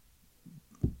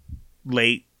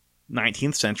late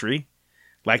 19th century,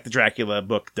 like the Dracula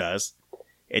book does.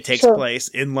 It takes place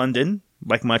in London,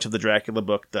 like much of the Dracula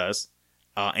book does.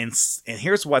 And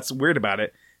here's what's weird about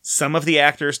it. Some of the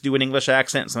actors do an English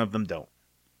accent, some of them don't.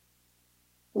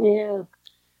 Yeah.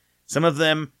 Some of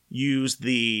them use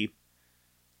because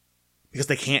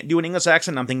they can't do an English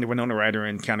accent, I'm thinking of Winona Ryder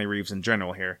and Keanu Reeves in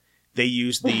general here. They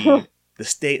use the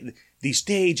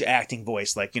stage acting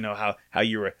voice, like, how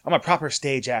I'm a proper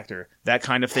stage actor, that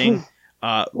kind of thing.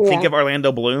 Think of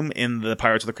Orlando Bloom in the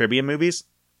Pirates of the Caribbean movies.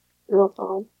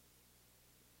 Okay.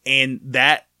 And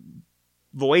that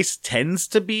voice tends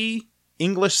to be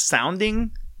English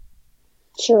sounding.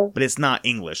 Sure. But it's not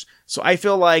English. So I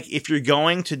feel like if you're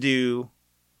going to do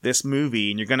this movie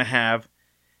and you're going to have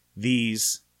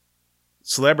these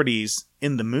celebrities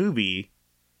in the movie,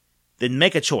 then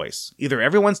make a choice. Either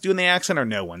everyone's doing the accent or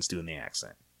no one's doing the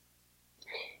accent.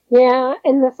 Yeah,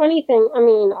 and the funny thing,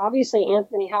 obviously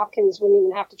Anthony Hopkins wouldn't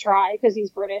even have to try because he's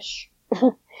British.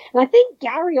 And I think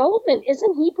Gary Oldman,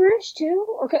 isn't he British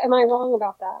too? Or am I wrong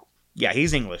about that? Yeah,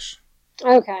 he's English.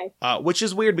 Okay. Which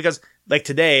is weird because, like,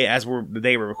 today, the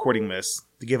day we're recording this,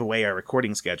 to give away our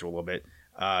recording schedule a little bit,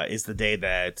 is the day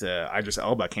that Idris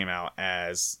Elba came out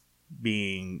as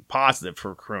being positive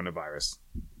for coronavirus.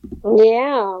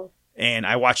 Yeah. And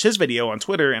I watched his video on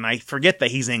Twitter, and I forget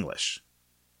that he's English.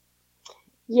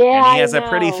 Yeah, and he has a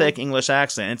pretty thick English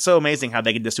accent. It's so amazing how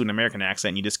they can just do an American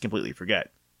accent and you just completely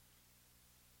forget.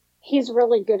 He's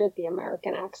really good at the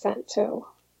American accent, too.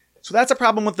 So that's a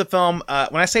problem with the film.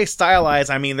 When I say stylized,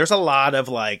 I mean there's a lot of,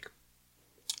 like,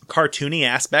 cartoony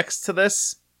aspects to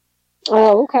this.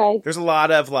 Oh, okay. There's a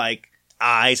lot of, like,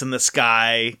 eyes in the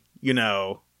sky,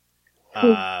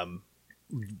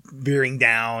 veering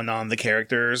down on the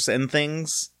characters and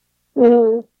things.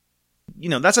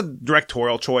 Mm-hmm. That's a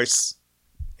directorial choice.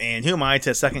 And who am I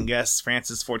to second guess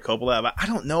Francis Ford Coppola? But I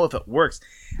don't know if it works.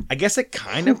 I guess it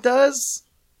kind of does.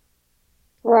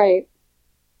 Right.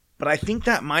 But I think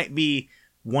that might be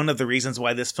one of the reasons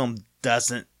why this film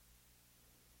doesn't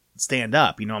stand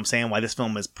up. You know what I'm saying? Why this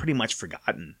film is pretty much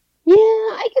forgotten. Yeah,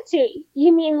 I could see.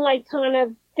 You mean like kind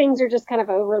of things are just kind of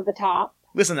over the top?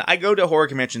 Listen, I go to horror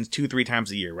conventions 2-3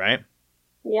 times a year, right?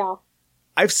 Yeah.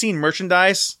 I've seen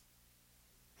merchandise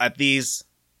at these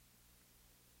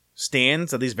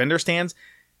stands, at these vendor stands.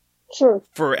 Sure.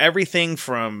 For everything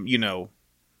from,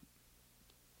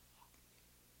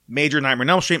 major Nightmare on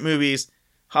Elm Street movies,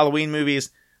 Halloween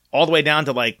movies, all the way down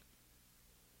to, like,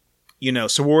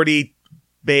 sorority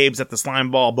babes at the Slime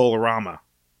Ball Bowl-orama.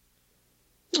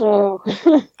 Oh.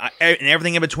 And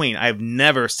everything in between. I've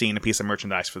never seen a piece of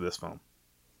merchandise for this film.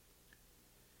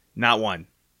 Not one.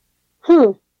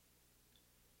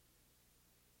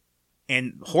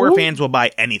 And horror fans will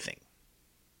buy anything.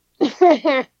 You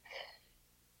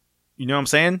know what I'm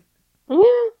saying?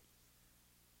 Yeah.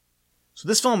 So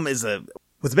this film was a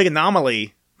big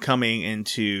anomaly coming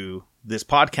into this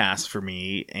podcast for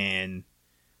me, and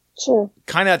sure,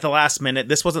 kind of at the last minute.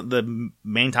 This wasn't the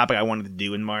main topic I wanted to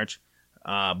do in March,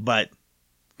 but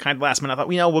kind of last minute, I thought,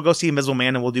 we'll go see Invisible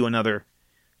Man and we'll do another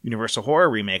Universal horror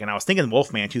remake. And I was thinking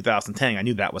Wolfman 2010. I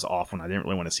knew that was awful, and I didn't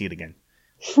really want to see it again.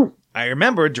 I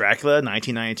remember Dracula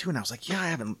 1992, and I was like, yeah,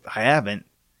 I haven't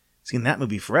seen that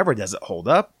movie forever. Does it hold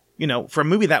up? For a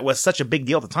movie that was such a big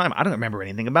deal at the time, I don't remember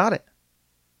anything about it.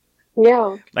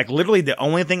 Yeah. Like, literally, the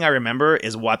only thing I remember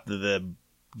is what the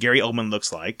Gary Oldman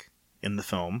looks like in the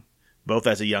film, both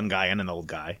as a young guy and an old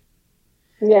guy.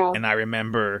 Yeah. And I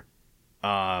remember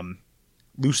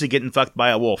Lucy getting fucked by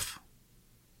a wolf.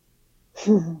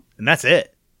 And that's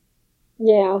it.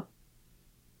 Yeah.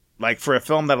 Like, for a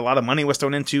film that a lot of money was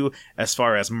thrown into as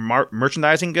far as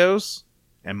merchandising goes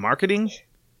and marketing.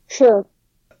 Sure.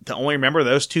 To only remember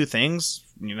those two things,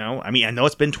 I mean, I know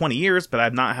it's been 20 years, but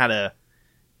I've not had an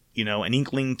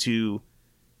inkling to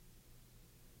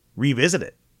revisit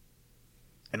it.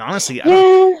 And honestly,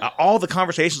 all the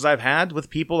conversations I've had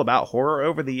with people about horror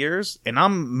over the years, and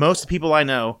most of the people I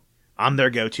know, I'm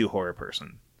their go-to horror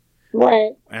person.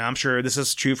 Right. And I'm sure this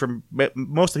is true for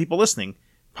most of the people listening.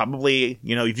 probably,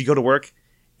 if you go to work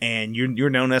and you're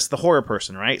known as the horror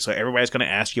person, right? So everybody's going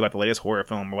to ask you about the latest horror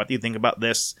film, or what do you think about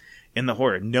this in the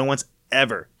horror? No one's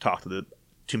ever talked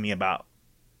to me about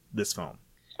this film.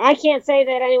 I can't say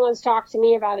that anyone's talked to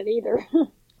me about it either.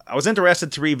 I was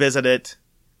interested to revisit it,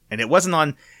 and it wasn't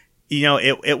on,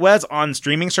 it was on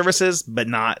streaming services, but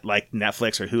not like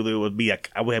Netflix or Hulu. It would be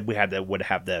would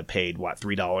have to paid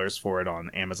 $3 for it on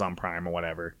Amazon Prime or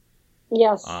whatever.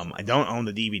 Yes. I don't own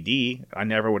the DVD. I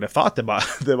never would have thought to buy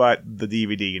the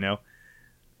DVD.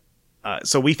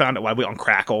 So we found it on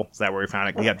Crackle. Is that where we found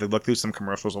it? We had to look through some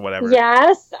commercials or whatever.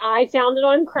 Yes, I found it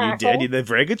on Crackle. You did a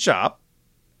very good job.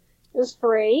 It was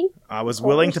free. I was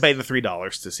willing to pay the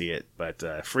 $3 to see it,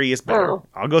 but free is better. Oh.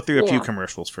 I'll go through a few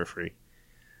commercials for free.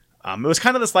 It was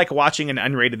kind of this like watching an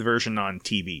unrated version on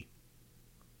TV.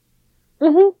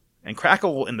 Mm-hmm. And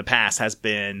Crackle in the past has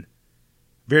been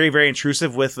very, very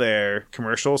intrusive with their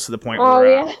commercials to the point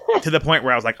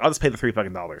where I was like, I'll just pay the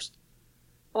 $3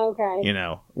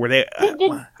 Okay. Where they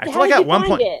I feel like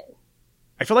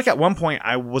at one point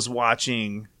I was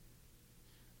watching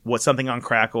something on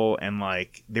Crackle, and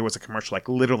like there was a commercial like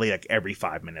literally like every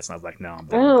 5 minutes, and I was like, no, I'm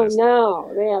done with this.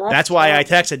 No. Yeah, that's why I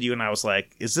texted you, and I was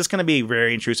like, is this going to be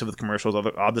very intrusive with commercials?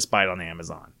 I'll just buy it on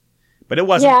Amazon. But it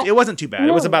wasn't. Yeah. It wasn't too bad. No.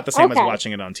 It was about the same as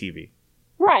watching it on TV.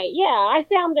 Right, yeah. I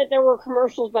found that there were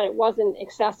commercials, but it wasn't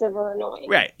excessive or annoying.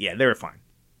 Right, yeah, they were fine.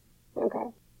 Okay.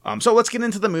 So let's get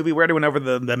into the movie. We already went over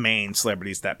the main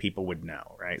celebrities that people would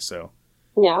know, right? So,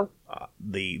 yeah.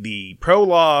 The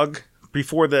prologue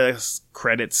before the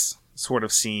credits sort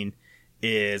of scene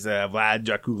is Vlad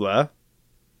Dracula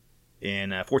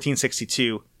in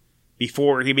 1462,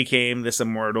 before he became this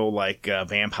immortal, like,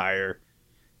 vampire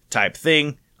type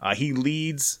thing. He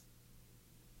leads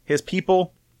his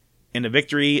people in a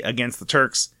victory against the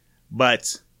Turks,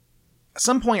 but at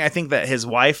some point I think that his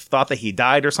wife thought that he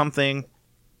died or something,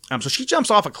 so she jumps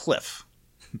off a cliff.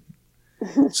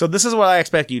 So this is what I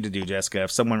expect you to do, Jessica.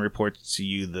 If someone reports to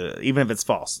you even if it's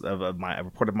false, a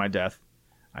report of my death,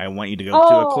 I want you to go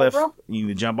to a cliff. Bro. You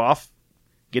need to jump off,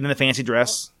 get in a fancy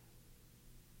dress.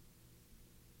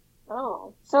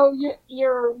 Oh, so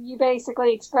you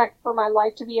basically expect for my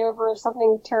life to be over if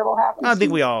something terrible happens? I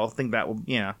think we all think that will,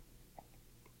 yeah.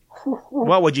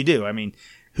 What would you do? I mean,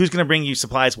 who's going to bring you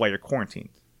supplies while you're quarantined?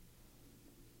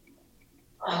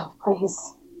 Oh,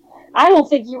 please. I don't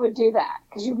think you would do that,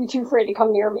 because you'd be too afraid to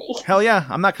come near me. Hell yeah,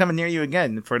 I'm not coming near you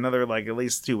again for another, like, at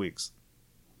least 2 weeks.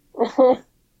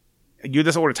 You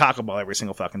just order Taco Bell every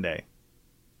single fucking day.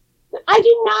 I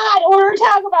do not order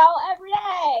Taco Bell every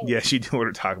day! Yes, you do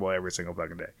order Taco Bell every single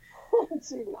fucking day. I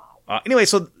do not. Anyway,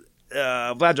 so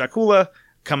Vlad Dracula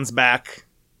comes back.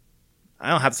 I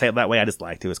don't have to say it that way, I just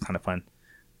like to. It's kind of fun.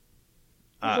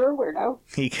 You're a weirdo.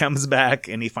 He comes back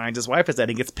and he finds his wife is dead.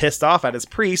 He gets pissed off at his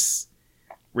priests,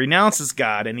 renounces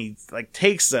God, and he like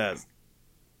takes a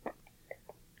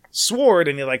sword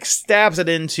and he like stabs it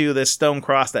into this stone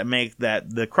cross that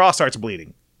the cross starts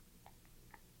bleeding.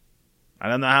 I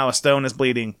don't know how a stone is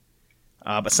bleeding,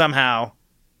 but somehow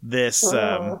this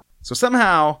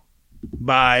somehow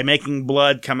by making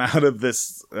blood come out of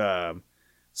this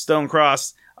stone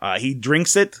cross, he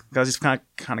drinks it because he's kind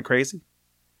of crazy,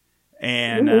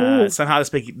 and somehow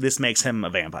this makes him a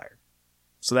vampire.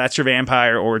 So that's your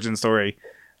vampire origin story.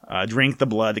 Drink the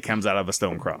blood that comes out of a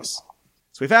stone cross.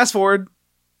 So we fast forward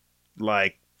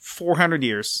like 400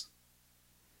 years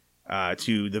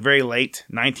to the very late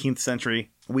 19th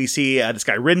century. We see this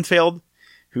guy Renfield,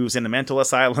 who's in a mental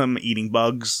asylum eating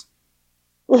bugs.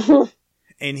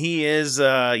 And he is,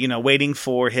 waiting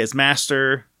for his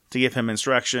master to give him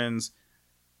instructions.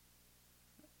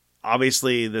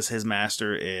 Obviously, his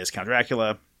master is Count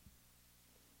Dracula.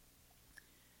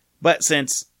 But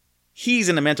since he's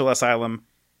in a mental asylum,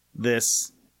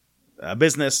 this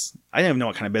business, I don't even know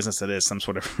what kind of business it is, some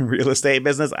sort of real estate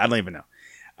business, I don't even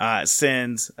know,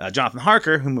 sends Jonathan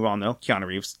Harker, whom we all know, Keanu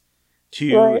Reeves,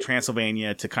 to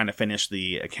Transylvania to kind of finish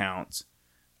the account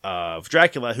of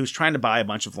Dracula, who's trying to buy a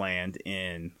bunch of land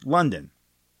in London.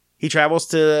 He travels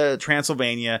to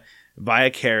Transylvania via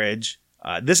carriage.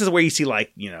 This is where you see,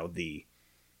 like, the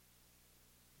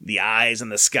eyes in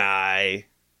the sky.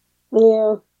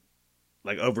 Yeah.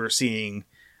 Like, overseeing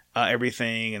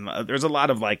everything. And there's a lot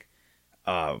of, like,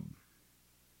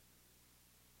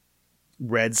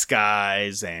 red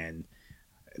skies and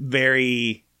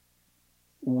very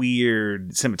weird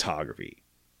cinematography.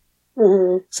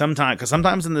 Mm-hmm.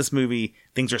 Sometimes in this movie,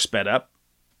 things are sped up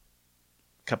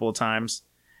a couple of times.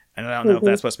 And I don't know if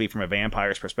that's supposed to be from a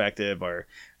vampire's perspective or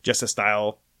just a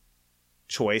style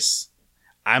choice.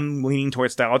 I'm leaning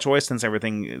towards style choice since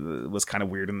everything was kind of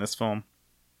weird in this film.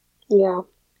 Yeah.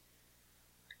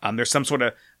 There's some sort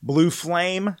of blue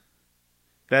flame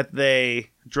that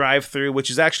they drive through, which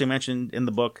is actually mentioned in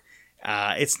the book.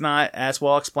 It's not as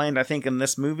well explained, I think, in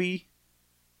this movie.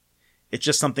 It's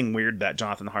just something weird that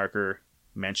Jonathan Harker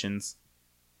mentions.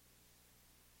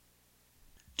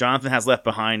 Jonathan has left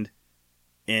behind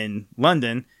in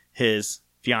London his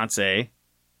fiancée,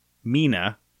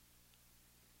 Mina,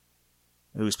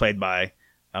 who's played by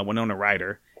Winona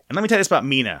Ryder. And let me tell you this about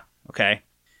Mina, okay?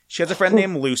 She has a friend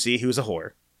named Lucy, who's a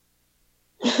whore.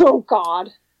 Oh,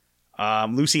 God.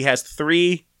 Lucy has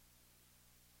 3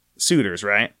 suitors,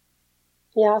 right?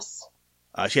 Yes.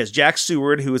 She has Jack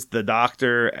Seward, who is the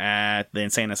doctor at the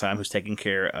insane asylum who's taking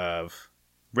care of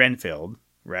Renfield,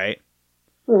 right?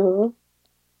 Mm-hmm.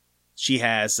 She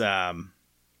has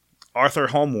Arthur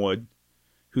Holmwood,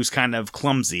 who's kind of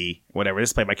clumsy, whatever. This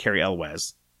is played by Cary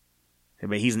Elwes.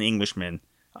 But he's an Englishman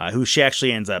who she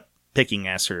actually ends up picking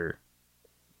as her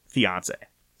fiance.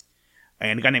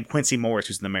 And a guy named Quincy Morris,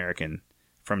 who's an American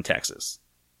from Texas.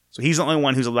 So he's the only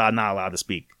one who's not allowed to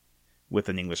speak with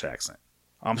an English accent.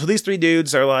 So these 3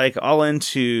 dudes are like all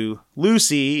into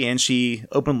Lucy, and she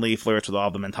openly flirts with all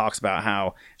of them and talks about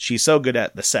how she's so good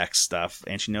at the sex stuff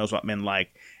and she knows what men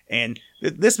like. And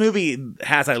this movie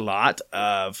has a lot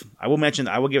of, I will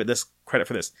give it this credit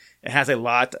for this. It has a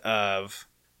lot of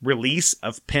release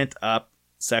of pent up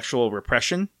sexual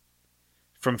repression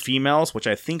from females, which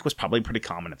I think was probably pretty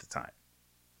common at the time.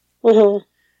 Mm-hmm.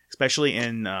 Especially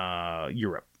in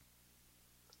Europe.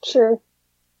 Sure.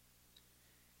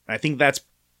 I think that's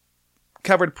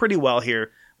covered pretty well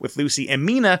here with Lucy and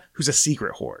Mina, who's a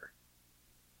secret whore.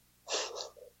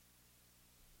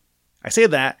 I say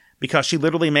that because she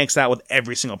literally makes out with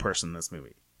every single person in this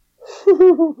movie.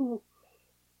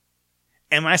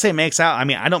 And when I say makes out, I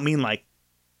mean, I don't mean like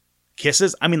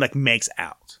kisses. I mean like makes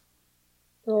out.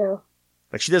 Yeah.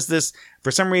 Like she does this, for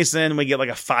some reason, we get like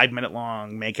a 5-minute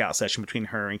long make-out session between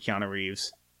her and Keanu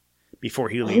Reeves before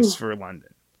he leaves for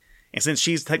London. And since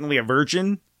she's technically a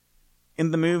virgin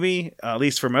in the movie, at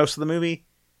least for most of the movie,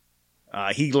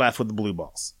 he left with the blue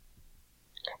balls.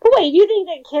 But wait, you think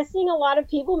that kissing a lot of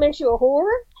people makes you a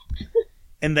whore?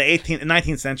 In the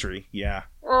 19th century, yeah.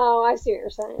 Oh, I see what you're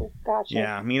saying. Gotcha.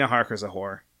 Yeah, Mina Harker's a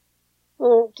whore.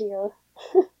 Oh, dear.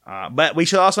 But we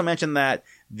should also mention that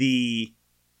the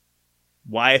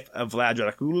wife of Vlad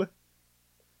Dracula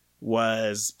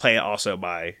was played also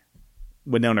by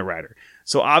Winona Ryder.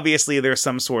 So obviously there's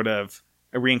some sort of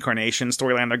a reincarnation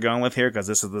storyline they're going with here, because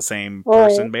this is the same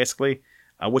person, basically.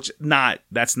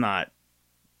 That's not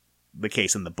the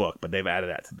case in the book, but they've added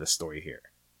that to this story here.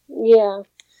 Yeah.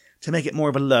 To make it more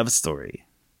of a love story.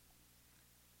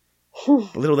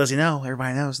 But little does he know,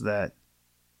 everybody knows that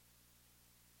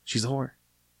she's a whore.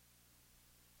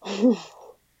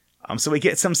 So we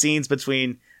get some scenes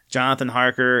between Jonathan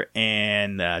Harker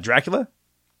and Dracula.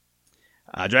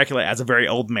 Dracula as a very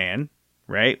old man,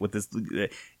 right? With this,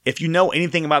 if you know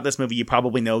anything about this movie, you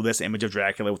probably know this image of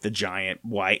Dracula with the giant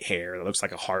white hair that looks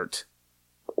like a heart.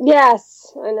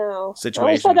 Yes, I know. Situation. I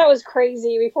always thought that was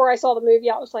crazy. Before I saw the movie,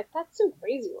 I was like, "That's so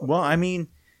crazy." Well, I mean,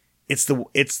 it's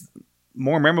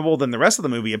more memorable than the rest of the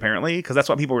movie apparently, because that's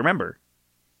what people remember.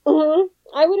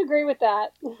 Mm-hmm. I would agree with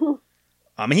that.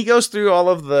 He goes through all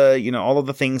of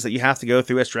the things that you have to go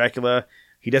through as Dracula.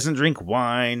 He doesn't drink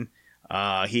wine.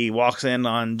 He walks in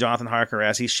on Jonathan Harker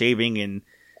as he's shaving and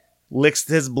licks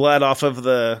his blood off of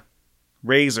the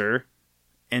razor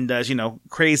and does,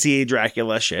 crazy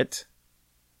Dracula shit.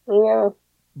 Yeah.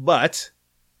 But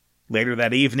later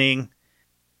that evening,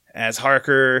 as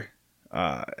Harker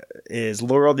is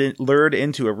lured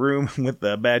into a room with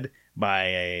the bed by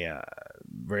a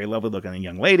very lovely-looking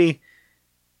young lady,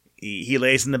 he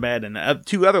lays in the bed, and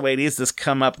 2 other ladies just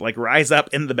rise up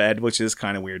in the bed, which is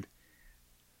kind of weird.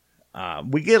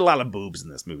 We get a lot of boobs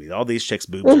in this movie. All these chicks'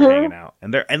 boobs are hanging out.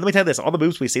 And let me tell you this, all the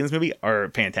boobs we see in this movie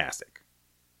are fantastic.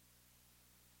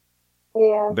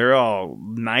 Yeah. They're all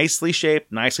nicely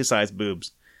shaped, nicely sized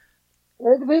boobs.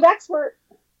 You're the boob expert.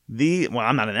 Well,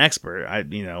 I'm not an expert,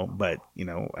 but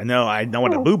I know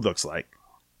what a boob looks like.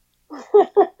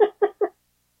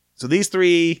 So these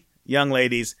 3 young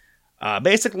ladies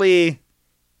basically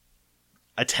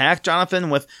attack Jonathan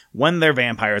with when they're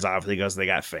vampires, obviously, because they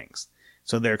got fangs.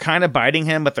 So they're kind of biting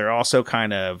him, but they're also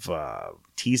kind of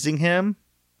teasing him.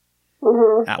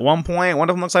 Mm-hmm. At one point, one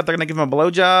of them looks like they're going to give him a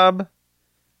blowjob.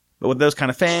 But with those kind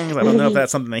of fangs, I don't know if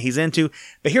that's something that he's into.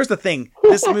 But here's the thing.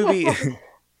 This movie,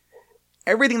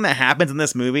 everything that happens in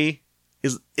this movie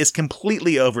is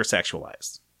completely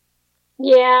over-sexualized.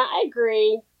 Yeah, I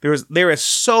agree. There is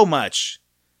so much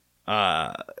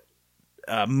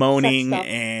moaning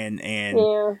and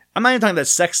yeah. I'm not even talking about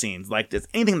sex scenes. Like,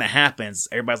 anything that happens,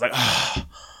 everybody's like,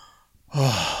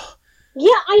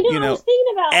 Yeah, I know. You know, I was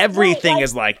thinking about everything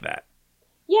is like that.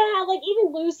 Yeah, like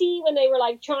even Lucy, when they were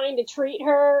like trying to treat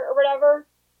her or whatever,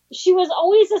 she was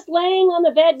always just laying on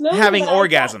the bed moaning. Having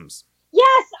orgasms.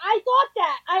 Yes, I thought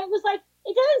that. I was like,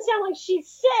 it doesn't sound like she's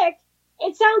sick.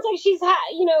 It sounds like she's,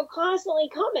 constantly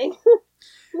coming.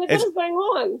 Like, what is going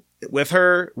on? With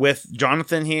her, with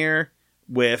Jonathan here,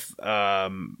 with her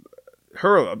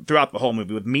throughout the whole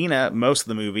movie, with Mina most of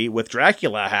the movie, with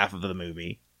Dracula half of the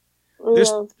movie.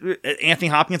 There's Anthony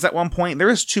Hopkins at one point. There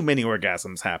is too many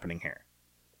orgasms happening here.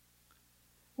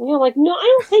 Yeah, like, no, I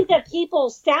don't think that people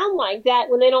sound like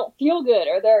that when they don't feel good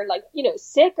or they're, like,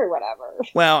 sick or whatever.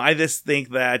 Well, I just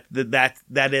think that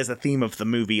is a theme of the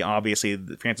movie, obviously.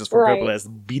 Francis Ford Coppola is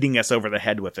beating us over the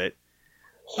head with it.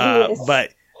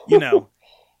 But,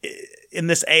 in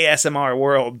this ASMR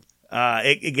world,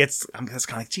 it gets, I'm just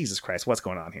kind of like, Jesus Christ, what's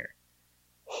going on here?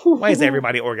 Why is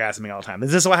everybody orgasming all the time?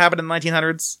 Is this what happened in the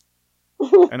 1900s?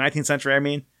 Or 19th century, I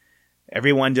mean?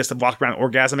 Everyone just walked around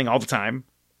orgasming all the time.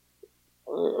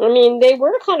 I mean, they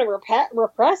were kind of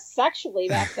repressed sexually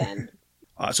back then.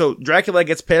 So Dracula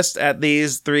gets pissed at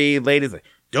these three ladies. Like,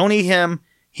 don't eat him.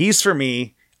 He's for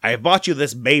me. I bought you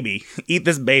this baby. Eat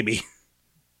this baby.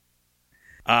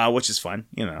 Which is fun,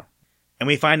 And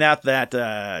we find out that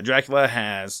Dracula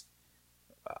has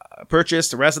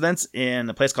purchased a residence in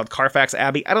a place called Carfax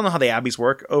Abbey. I don't know how the abbeys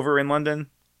work over in London.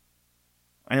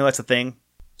 I know that's a thing.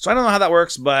 So I don't know how that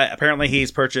works, but apparently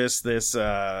he's purchased this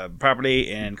property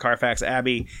in Carfax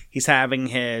Abbey. He's having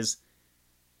his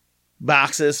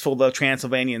boxes full of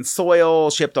Transylvanian soil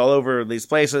shipped all over these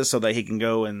places so that he can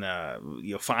go and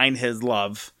find his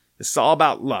love. This is all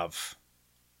about love.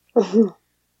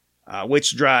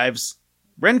 Which drives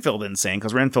Renfield insane,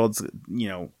 because Renfield's,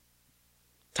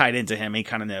 tied into him. He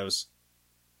kind of knows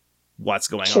what's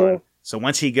going on. So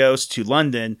once he goes to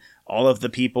London, all of the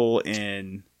people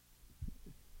in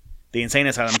the insane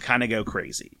asylum kind of go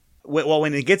crazy. Well,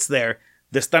 when he gets there,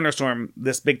 this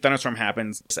big thunderstorm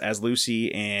happens as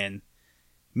Lucy and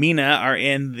Mina are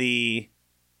in the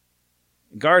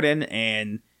garden,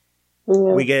 and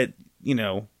we get,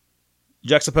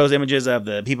 juxtaposed images of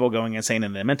the people going insane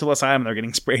in the mental asylum. They're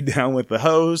getting sprayed down with the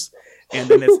hose, and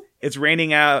then it's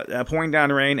raining out, pouring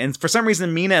down rain, and for some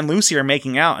reason, Mina and Lucy are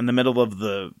making out in the middle of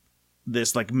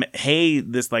this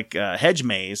hedge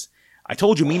maze. I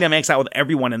told you, Mina makes out with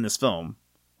everyone in this film,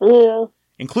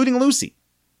 including Lucy,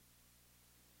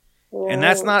 and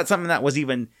that's not something that was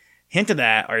even hinted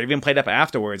at or even played up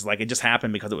afterwards. Like, it just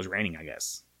happened because it was raining, I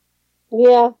guess.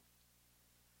 Yeah.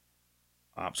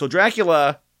 So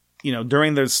Dracula,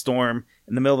 during the storm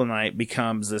in the middle of the night,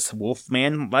 becomes this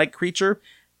wolfman-like creature.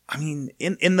 I mean,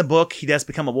 in the book, he does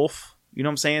become a wolf. You know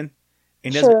what I'm saying?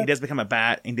 He does become a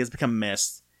bat, and he does become a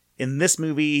mist. In this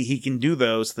movie, he can do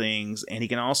those things, and he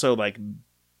can also,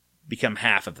 become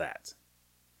half of that.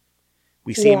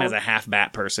 We see him as a half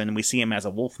bat person, and we see him as a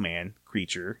wolfman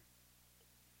creature.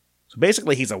 So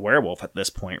basically, he's a werewolf at this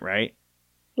point, right?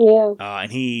 Yeah.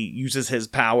 And he uses his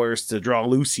powers to draw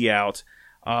Lucy out,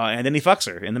 and then he fucks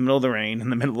her in the middle of the rain,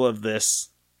 in the middle of this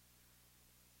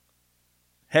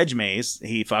hedge maze.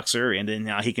 He fucks her, and then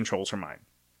now he controls her mind.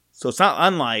 So it's not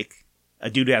unlike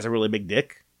a dude who has a really big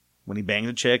dick. When he bangs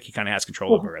a chick, he kind of has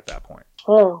control of her at that point.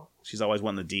 Oh. She's always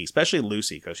wanting the D, especially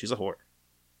Lucy, because she's a whore.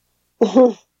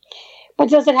 But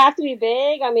does it have to be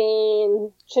big? I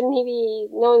mean, shouldn't he be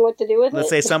knowing what to do with it? Let's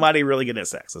say somebody really good at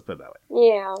sex. Let's put it that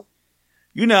way.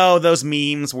 Yeah. Those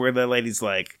memes where the lady's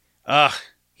like, ugh,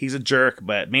 he's a jerk,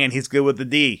 but man, he's good with the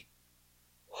D.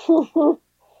 But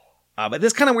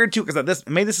this is kind of weird, too, because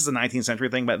maybe this is a 19th century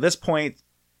thing, but at this point,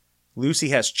 Lucy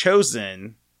has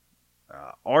chosen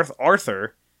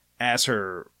Arthur as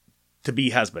her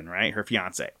to-be husband, right? Her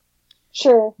fiancé.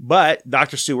 Sure. But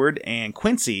Dr. Seward and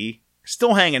Quincy are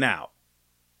still hanging out.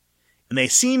 And they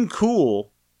seem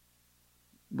cool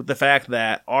with the fact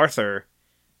that Arthur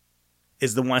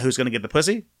is the one who's going to get the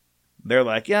pussy. They're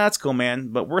like, yeah, that's cool, man,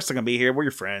 but we're still going to be here. We're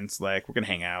your friends. We're going to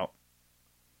hang out.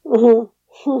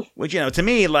 Mm-hmm. Which, to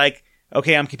me,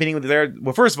 okay, I'm competing with their...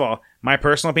 Well, first of all, my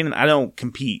personal opinion, I don't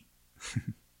compete.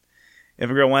 If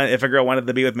a girl wanted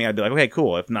to be with me, I'd be like, okay,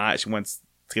 cool. If not, she wants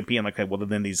to compete. I'm like, okay, well,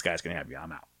 then these guys can have you.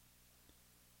 I'm out.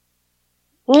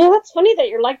 Yeah, that's funny that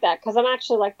you're like that, because I'm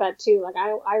actually like that too.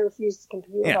 I refuse to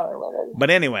compete with other women. But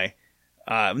anyway,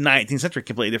 19th century,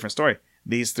 completely different story.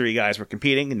 These three guys were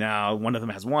competing, and now one of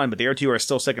them has won, but the other two are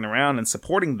still sticking around and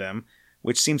supporting them,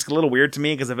 which seems a little weird to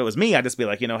me, because if it was me, I'd just be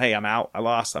like, hey, I'm out. I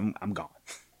lost. I'm gone.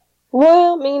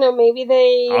 Well, maybe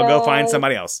they... I'll go find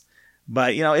somebody else.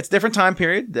 But, it's different time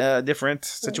period, different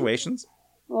situations.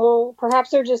 Well, perhaps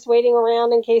they're just waiting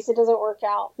around in case it doesn't work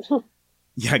out.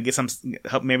 Yeah,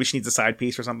 maybe she needs a side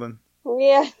piece or something.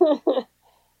 Yeah.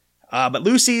 But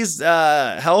Lucy's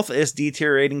health is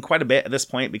deteriorating quite a bit at this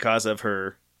point because of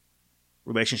her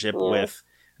relationship with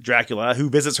Dracula, who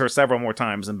visits her several more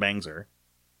times and bangs her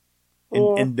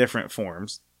in different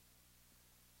forms.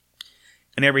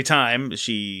 And every time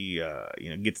she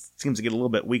seems to get a little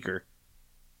bit weaker.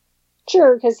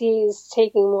 Sure, because he's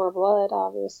taking more blood,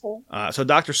 obviously. So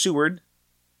Dr. Seward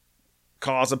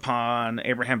calls upon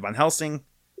Abraham Van Helsing,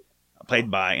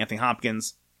 played by Anthony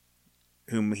Hopkins,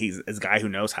 whom he's a guy who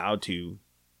knows how to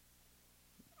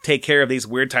take care of these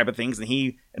weird type of things, and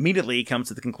he immediately comes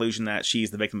to the conclusion that she's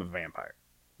the victim of a vampire.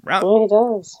 He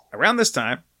does. Around this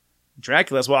time,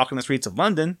 Dracula's walking the streets of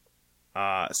London,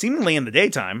 seemingly in the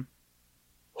daytime,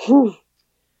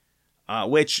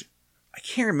 which I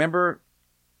can't remember.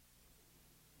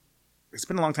 It's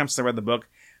been a long time since I read the book,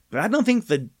 but I don't think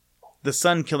the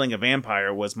sun killing a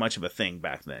vampire was much of a thing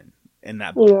back then in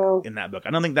that book. No. In that book,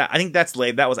 I think that's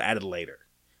late. That was added later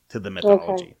to the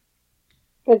mythology. Okay.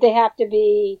 But they have to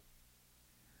be.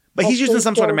 But he's using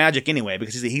some sort of magic anyway,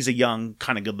 because he's a young,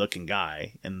 kind of good-looking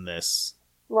guy in this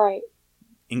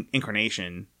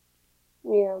incarnation.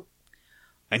 Yeah.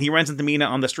 And he runs into Mina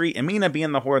on the street, and Mina,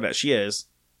 being the whore that she is,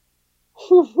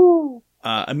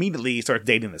 immediately starts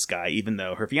dating this guy, even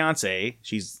though her fiance,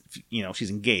 she's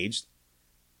engaged,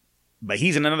 but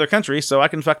he's in another country, so I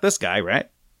can fuck this guy, right?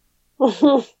 I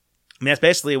mean, that's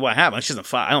basically what happened. She doesn't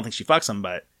fuck. I don't think she fucks him,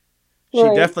 but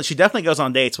she definitely goes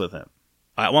on dates with him.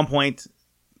 At one point,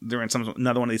 during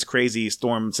another one of these crazy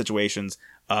storm situations,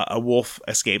 a wolf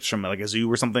escapes from like a zoo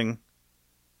or something.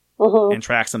 And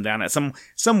tracks them down at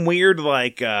some weird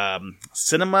like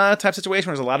cinema type situation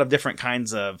where there's a lot of different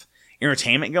kinds of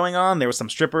entertainment going on. There was some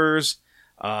strippers,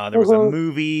 there was a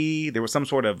movie, there was some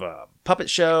sort of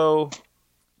puppet show,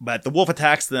 but the wolf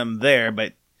attacks them there,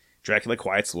 but Dracula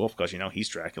quiets the wolf because, he's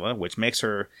Dracula, which makes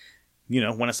her,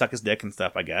 want to suck his dick and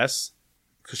stuff, I guess,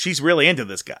 because she's really into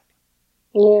this guy.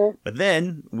 Yeah. But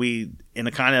then in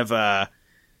a kind of,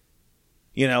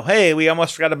 hey, we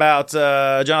almost forgot about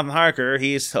Jonathan Harker.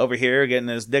 He's over here getting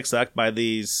his dick sucked by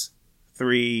these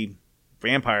 3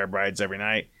 vampire brides every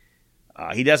night.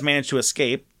 He does manage to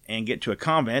escape and get to a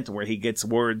convent where he gets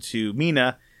word to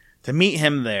Mina to meet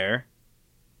him there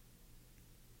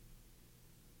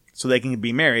so they can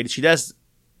be married. She does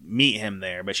meet him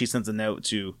there, but she sends a note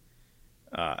to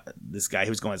this guy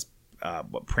who's going as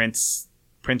Prince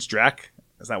Drac.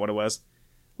 Is that what it was?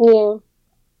 Yeah.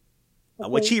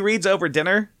 Which he reads over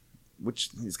dinner, which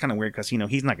is kind of weird because,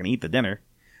 he's not going to eat the dinner.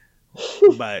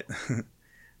 But,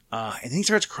 and he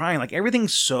starts crying. Like,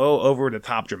 everything's so over the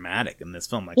top dramatic in this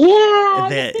film. Like, yeah, I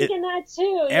was thinking that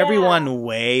too. Yeah. Everyone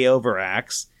way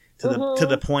overacts to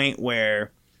the point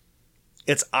where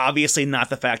it's obviously not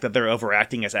the fact that they're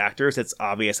overacting as actors. It's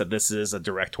obvious that this is a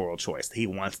directorial choice. He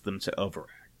wants them to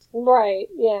overact. Right,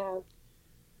 yeah.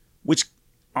 Which,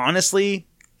 honestly,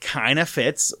 kind of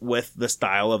fits with the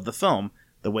style of the film.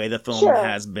 The way the film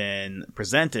has been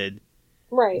presented,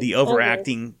 the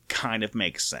overacting kind of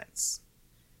makes sense.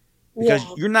 Because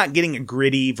you're not getting a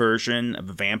gritty version of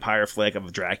a vampire flick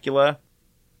of Dracula.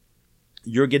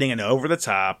 You're getting an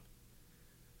over-the-top,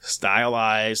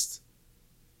 stylized,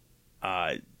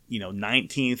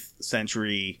 19th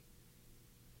century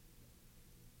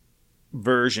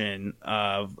version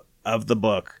of the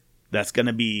book that's going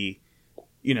to be,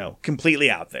 completely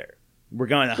out there. We're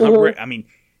going to, I mean,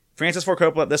 Francis Ford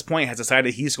Coppola at this point has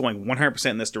decided he's going 100%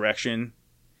 in this direction.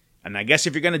 And I guess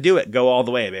if you're going to do it, go all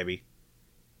the way, baby.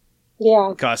 Yeah.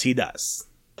 Because he does.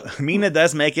 Mina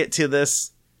does make it to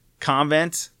this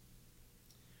convent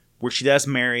where she does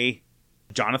marry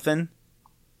Jonathan.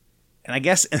 And I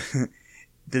guess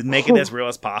to make it as real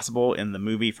as possible in the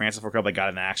movie, Francis Ford Coppola got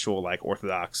an actual like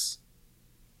Orthodox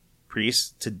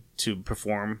priest to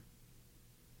perform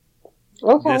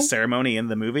this ceremony in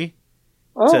the movie.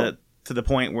 To the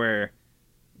point where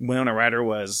Winona Ryder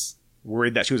was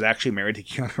worried that she was actually married to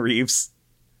Keanu Reeves.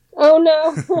 Oh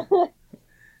no.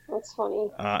 That's funny.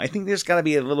 I think there's got to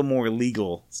be a little more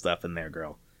legal stuff in there,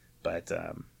 girl. But,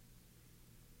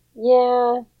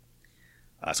 yeah.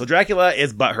 So Dracula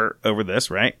is butthurt over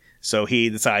this, right? So he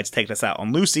decides to take this out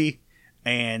on Lucy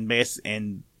and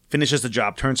finishes the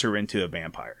job, turns her into a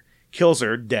vampire. Kills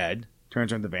her, dead,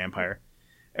 turns her into a vampire.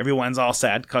 Everyone's all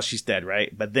sad because she's dead,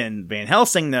 right? But then Van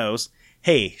Helsing knows,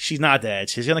 hey, she's not dead.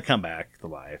 She's going to come back to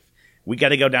life. We got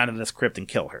to go down to this crypt and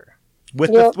kill her.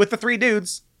 With the 3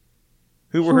 dudes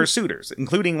who were her suitors,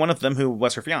 including one of them who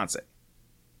was her fiance.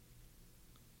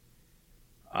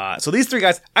 So these 3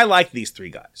 guys, I like these 3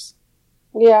 guys.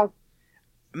 Yeah.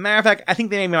 Matter of fact, I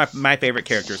think they may be my favorite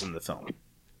characters in the film.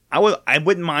 I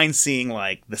wouldn't mind seeing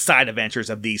like the side adventures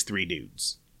of these 3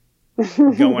 dudes.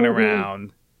 going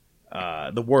around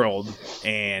the world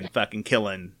and fucking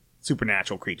killing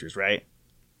supernatural creatures, right?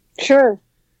 Sure.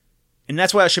 And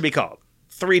that's what it should be called.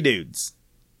 3 dudes.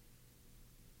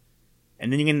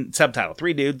 And then you can subtitle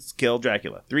 3 dudes killed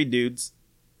Dracula. 3 dudes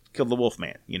killed the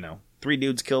Wolfman. 3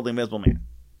 dudes killed the Invisible Man.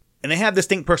 And they have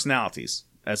distinct personalities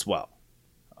as well.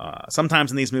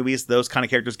 Sometimes in these movies, those kind of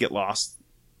characters get lost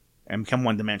and become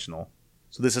one-dimensional.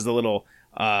 So this is a little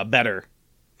better.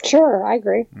 Sure, I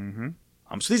agree.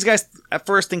 Mm-hmm. So these guys at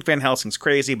first think Van Helsing's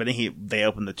crazy, but then they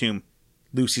open the tomb.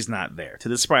 Lucy's not there. To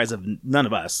the surprise of none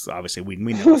of us, obviously, we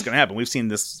know what's going to happen. We've seen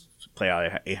this play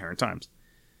out 800 times.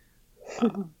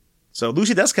 So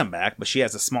Lucy does come back, but she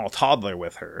has a small toddler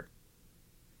with her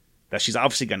that she's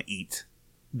obviously going to eat.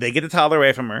 They get the toddler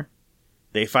away from her.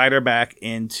 They fight her back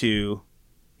into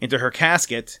her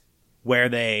casket, where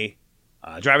they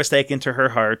drive a stake into her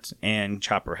heart and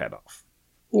chop her head off.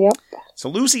 Yep. So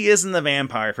Lucy isn't a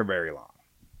vampire for very long.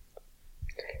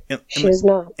 She's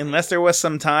not. Unless there was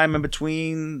some time in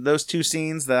between those 2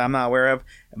 scenes that I'm not aware of.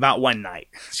 About 1 night,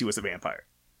 she was a vampire.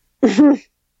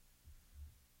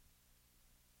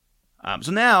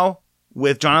 So now,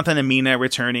 with Jonathan and Mina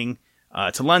returning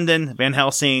to London, Van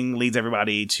Helsing leads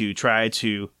everybody to try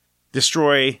to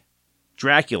destroy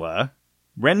Dracula.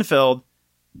 Renfield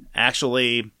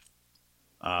actually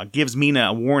gives Mina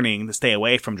a warning to stay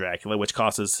away from Dracula, which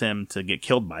causes him to get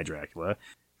killed by Dracula,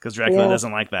 because Dracula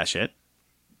doesn't like that shit.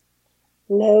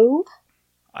 No.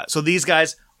 So these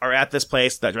guys are at this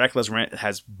place that Dracula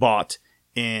has bought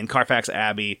in Carfax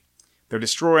Abbey. They're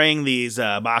destroying these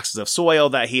boxes of soil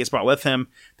that he has brought with him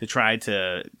to try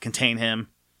to contain him.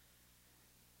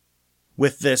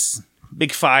 With this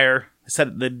big fire,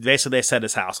 basically they set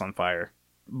his house on fire.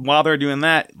 While they're doing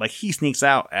that, he sneaks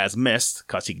out as Mist,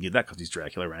 because he can do that because he's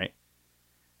Dracula, right?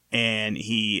 And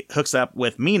he hooks up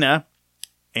with Mina,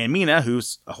 and Mina,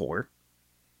 who's a whore.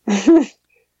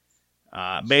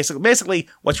 Basically,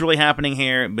 what's really happening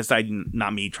here, besides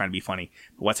not me trying to be funny,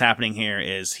 but what's happening here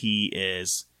is he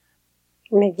is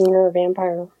making her a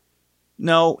vampire.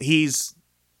 No, he's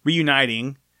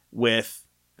reuniting with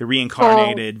the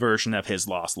reincarnated version of his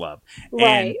lost love.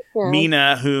 Right. And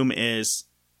Mina, whom is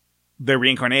the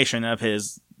reincarnation of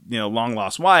his long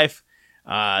lost wife,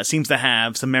 seems to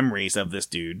have some memories of this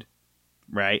dude,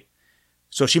 right?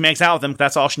 So she makes out with him.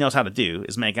 That's all she knows how to do,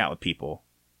 is make out with people.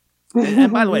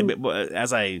 And by the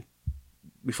way,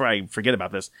 before I forget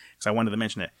about this, because I wanted to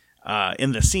mention it,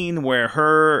 in the scene where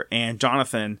her and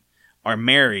Jonathan are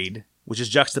married, which is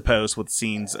juxtaposed with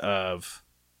scenes of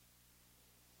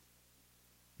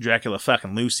Dracula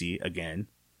fucking Lucy again,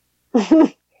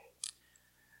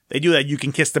 they do that "you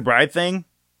can kiss the bride" thing.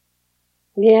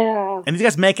 Yeah. And these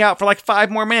guys make out for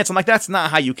 5 more minutes. I'm like, that's not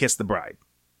how you kiss the bride.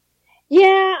 Yeah,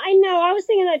 I know. I was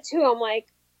thinking that too. I'm like,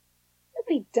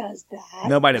 nobody does that.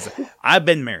 Nobody does it. I've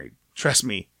been married. Trust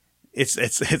me. It's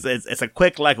a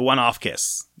quick one-off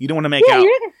kiss. You don't want to make out.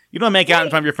 You don't want to make out in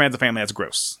front of your friends and family. That's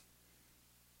gross.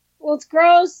 Well, it's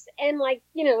gross, and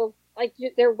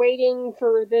they're waiting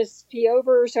for this to be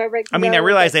over. So I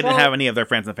realized they didn't have any of their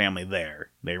friends and family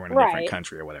there. They were in a different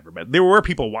country or whatever, but there were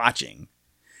people watching.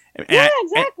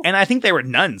 Exactly. And I think they were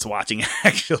nuns watching,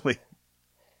 actually.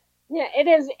 Yeah,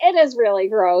 it is really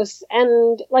gross.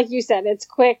 And like you said, it's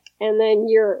quick, and then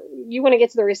you want to get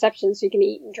to the reception so you can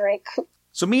eat and drink.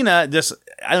 So Mina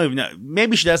I don't even know,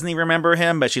 maybe she doesn't even remember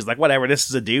him, but she's like, whatever, this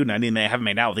is a dude, and I haven't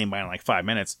made out with anybody in 5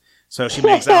 minutes. So she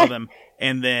makes out with him,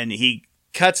 and then he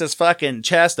cuts his fucking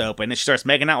chest open, and she starts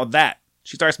making out with that.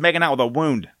 She starts making out with a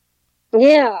wound.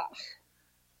 Yeah.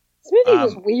 This movie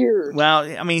was weird. Well,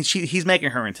 he's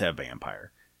making her into a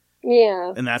vampire.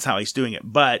 Yeah. And that's how he's doing it.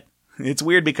 But it's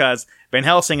weird because Van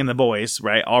Helsing and the boys,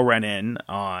 right, all run in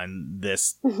on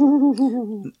this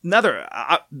another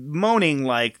moaning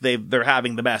like they're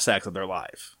having the best sex of their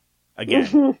life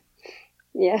again.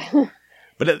 Yeah.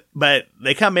 But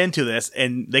they come into this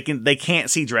and they can't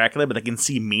see Dracula, but they can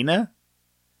see Mina.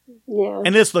 Yeah.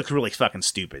 And this looks really fucking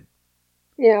stupid.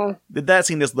 Yeah. That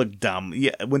scene just looked dumb.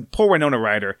 Yeah, when poor Winona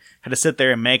Ryder had to sit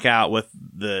there and make out with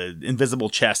the invisible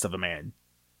chest of a man.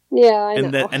 Yeah, I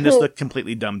know. And this looked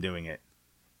completely dumb doing it.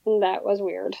 That was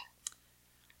weird.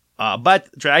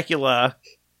 But Dracula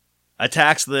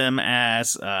attacks them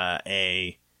as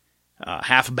a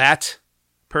half-bat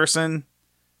person.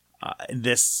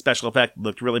 This special effect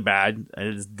looked really bad.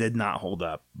 It did not hold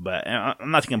up. But I'm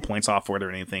not taking points off for it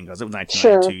or anything, because it was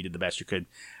 1992. Sure. You did the best you could.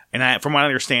 And from what I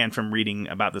understand from reading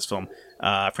about this film,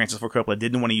 Francis Ford Coppola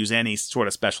didn't want to use any sort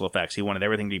of special effects. He wanted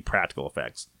everything to be practical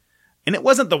effects. And it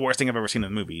wasn't the worst thing I've ever seen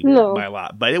in a movie by a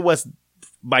lot. But it was,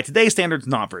 by today's standards,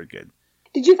 not very good.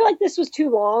 Did you feel like this was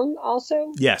too long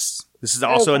also? Yes. This is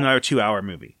also another 2-hour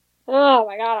movie. Oh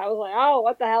my god, I was like, oh,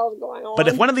 what the hell is going on? But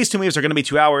if one of these two movies are going to be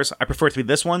 2 hours, I prefer it to be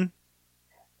this one.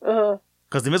 Uh-huh.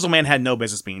 Because The Invisible Man had no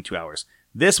business being 2 hours.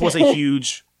 This was a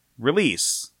huge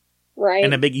release. Right.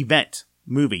 And a big event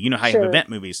movie. You know how you have event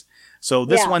movies. So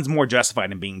this one's more justified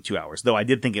in being 2 hours, though I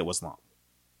did think it was long.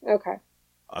 Okay.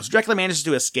 So Dracula manages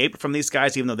to escape from these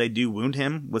guys, even though they do wound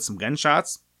him with some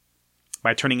gunshots,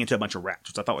 by turning into a bunch of rats,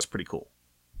 which I thought was pretty cool.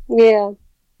 Yeah.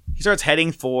 He starts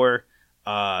heading for...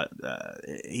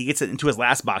 he gets into his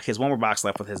last box. He has one more box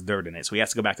left with his dirt in it, so he has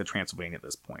to go back to Transylvania at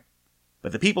this point.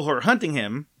 But the people who are hunting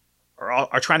him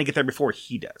are trying to get there before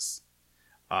he does.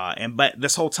 But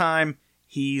this whole time,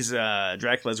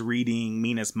 Dracula's reading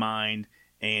Mina's mind,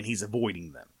 and he's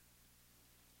avoiding them.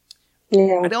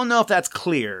 Yeah. I don't know if that's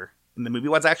clear in the movie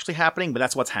what's actually happening, but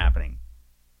that's what's happening.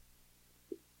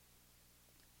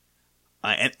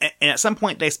 And at some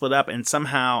point they split up, and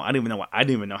somehow I don't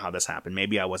even know how this happened.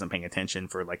 Maybe I wasn't paying attention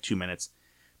for like 2 minutes,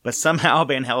 but somehow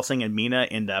Van Helsing and Mina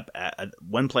end up at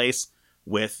one place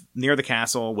near the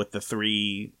castle with the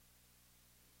 3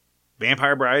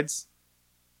 vampire brides.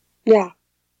 Yeah.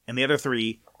 And the other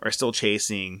 3 are still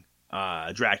chasing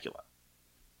Dracula.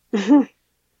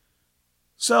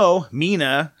 So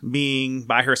Mina, being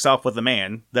by herself with the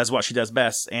man, does what she does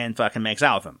best and fucking makes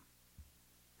out with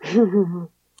him.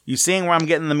 You seeing where I'm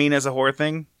getting the Mina as a whore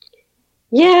thing?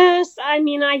 Yes, I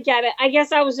mean, I get it. I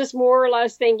guess I was just more or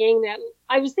less thinking that...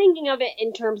 I was thinking of it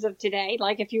in terms of today.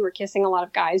 Like, if you were kissing a lot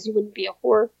of guys, you wouldn't be a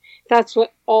whore. That's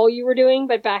what all you were doing.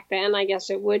 But back then, I guess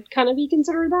it would kind of be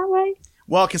considered that way.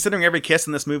 Well, considering every kiss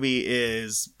in this movie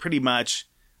is pretty much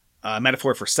a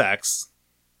metaphor for sex.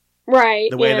 Right.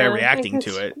 The way they're reacting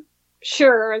to it.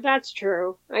 Sure, that's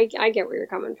true. I get where you're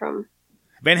coming from.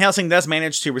 Van Helsing does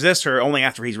manage to resist her only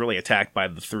after he's really attacked by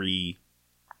the 3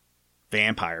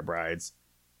 vampire brides,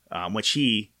 which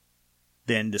he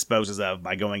then disposes of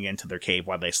by going into their cave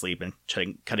while they sleep and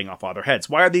cutting off all their heads.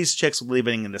 Why are these chicks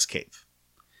living in this cave?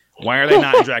 Why are they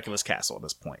not in Dracula's castle at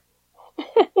this point?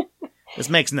 This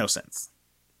makes no sense.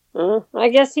 I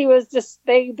guess he was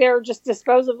they're just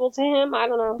disposable to him. I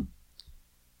don't know.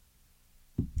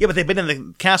 Yeah, but they've been in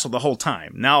the castle the whole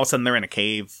time. Now all of a sudden they're in a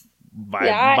cave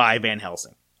by Van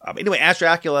Helsing. Anyway, as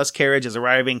Dracula's carriage is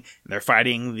arriving, they're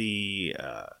fighting they're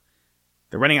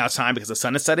running out of time because the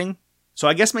sun is setting. So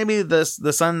I guess maybe the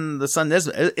sun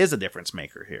is a difference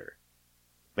maker here.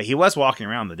 But he was walking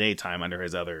around in the daytime under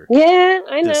his other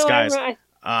disguise.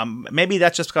 Maybe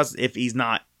that's just because if he's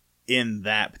not in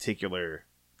that particular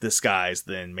disguise,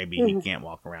 then maybe he can't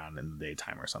walk around in the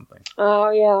daytime or something. Oh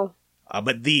yeah.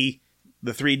 But the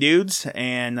 3 dudes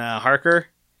and Harker,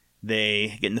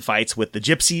 they get into fights with the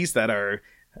gypsies that are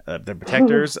the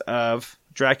protectors of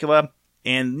Dracula,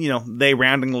 and they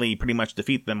roundingly pretty much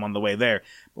defeat them on the way there.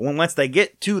 But once they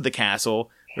get to the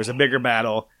castle, there's a bigger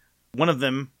battle. One of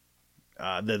them,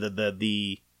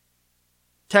 the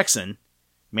Texan,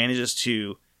 manages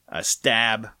to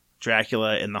stab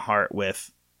Dracula in the heart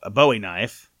with a Bowie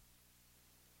knife.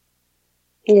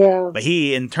 Yeah. But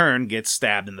he, in turn, gets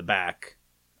stabbed in the back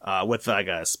with like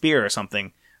a spear or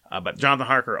something. But Jonathan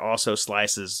Harker also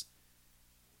slices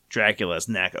Dracula's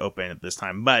neck open at this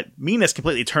time. But Mina's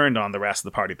completely turned on the rest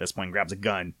of the party at this point, grabs a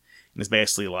gun, and is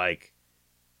basically like,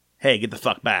 hey, get the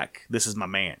fuck back. This is my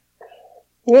man.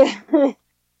 Yeah.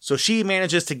 So she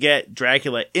manages to get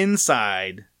Dracula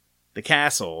inside the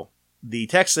castle. The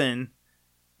Texan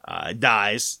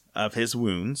dies of his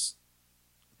wounds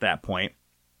at that point.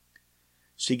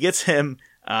 She gets him,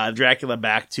 Dracula,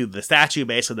 back to the statue,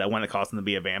 basically, that one that caused him to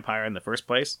be a vampire in the first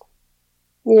place.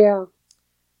 Yeah.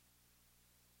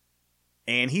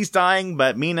 And he's dying,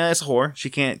 but Mina is a whore. She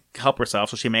can't help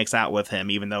herself, so she makes out with him,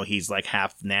 even though he's like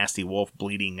half nasty wolf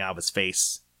bleeding out of his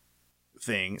face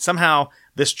thing. Somehow,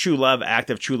 this act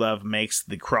of true love makes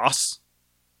the cross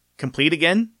complete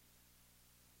again.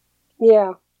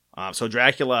 Yeah. So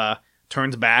Dracula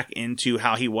turns back into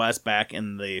how he was back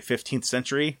in the 15th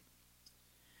century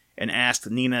and asks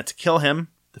Nina to kill him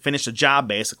to finish the job,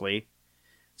 basically.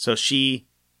 So she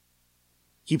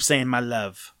keeps saying, my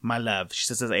love, my love. She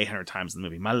says this 800 times in the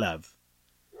movie, my love.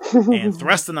 And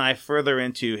thrusts the knife further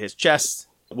into his chest,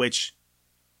 which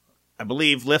I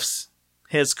believe lifts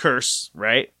his curse,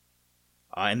 right?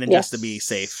 And then just to be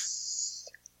safe.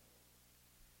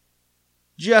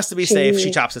 Just to be safe, she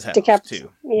chops his head off,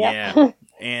 too. Yeah.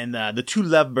 And the 2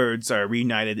 lovebirds are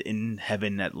reunited in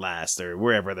heaven at last, or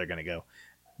wherever they're going to go.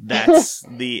 That's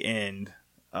the end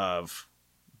of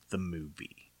the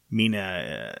movie.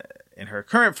 Mina, in her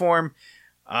current form,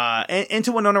 and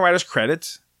to Winona Ryder's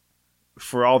credit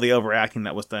for all the overacting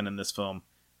that was done in this film,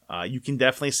 you can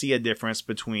definitely see a difference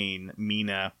between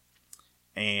Mina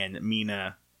and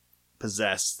Mina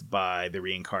possessed by the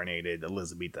reincarnated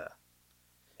Elizabetha,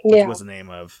 Yeah. which was the name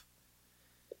of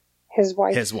his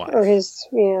wife. His wife. Or his,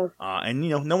 yeah. And,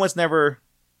 no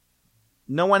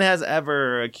one has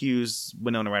ever accused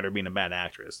Winona Ryder of being a bad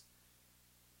actress.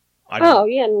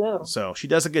 Yeah, no. So she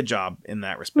does a good job in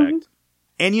that respect. Mm-hmm.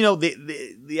 And,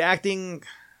 the acting,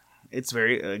 it's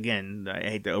very, again, I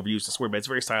hate to overuse this word, but it's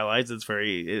very stylized.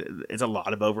 It's a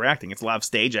lot of overacting. It's a lot of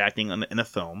stage acting in a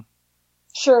film.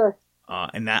 Sure.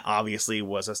 And that obviously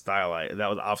was that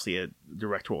was obviously a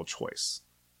directorial choice.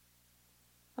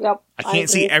 Yep. I can't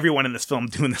see everyone in this film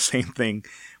doing the same thing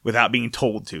without being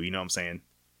told to, you know what I'm saying?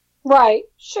 Right,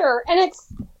 sure. And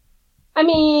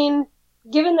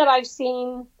given that I've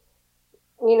seen,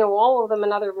 all of them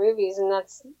in other movies, and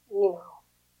that's,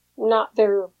 not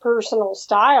their personal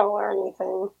style or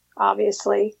anything,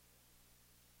 obviously.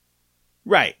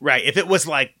 Right. If it was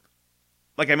like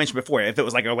I mentioned before, if it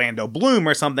was like Orlando Bloom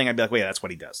or something, I'd be like, wait, that's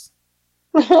what he does.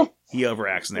 He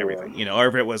overacts and everything, or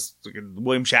if it was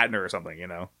William Shatner or something,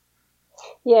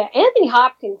 Yeah, Anthony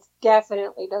Hopkins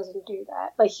definitely doesn't do that.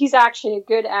 Like, he's actually a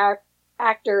good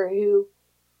actor who,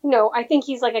 I think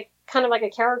he's like a kind of like a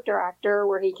character actor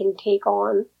where he can take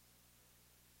on.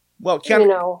 Well,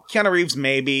 Keanu Reeves,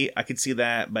 maybe I could see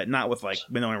that, but not with like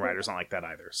Winona Ryder's not like that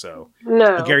either. So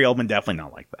no, Gary Oldman definitely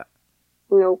not like that.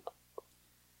 Nope.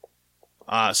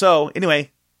 So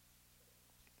anyway,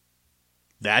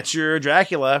 that's your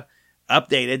Dracula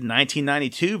updated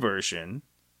 1992 version.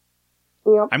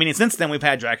 Yep. Since then we've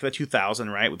had Dracula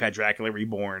 2000, right? We've had Dracula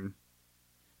Reborn,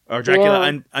 or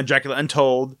Dracula Dracula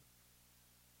Untold.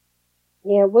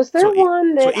 Yeah, was there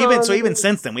one that... So even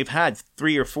since then, we've had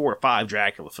 3 or 4 or 5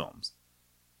 Dracula films.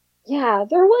 Yeah,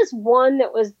 there was one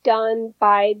that was done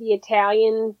by the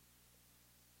Italian...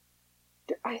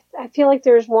 I feel like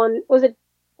there's one... Was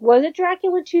it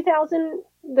Dracula 2000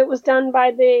 that was done by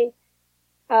the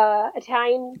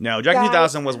Italian No, Dracula guy?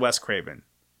 2000 was Wes Craven.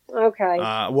 Okay.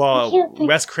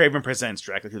 Wes Craven presents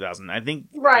Dracula 2000. I think...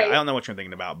 Right. I don't know what you're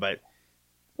thinking about, but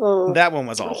that one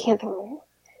was awful. I can't think of it.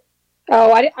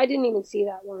 Oh, I didn't even see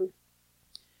that one.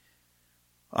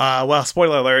 Well,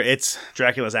 spoiler alert,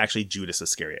 Dracula's actually Judas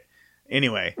Iscariot.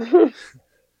 Anyway. It's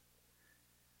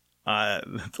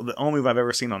the only movie I've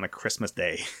ever seen on a Christmas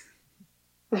day.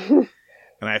 And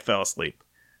I fell asleep.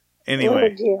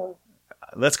 Anyway.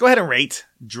 Let's go ahead and rate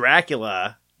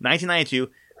Dracula, 1992,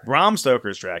 Bram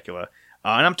Stoker's Dracula.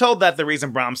 And I'm told that the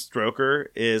reason Bram Stoker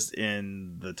is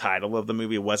in the title of the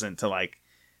movie wasn't to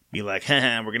be like,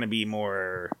 we're going to be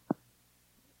more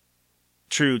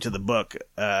true to the book,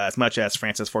 as much as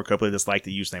Francis Ford Coppola disliked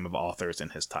the use name of authors in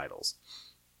his titles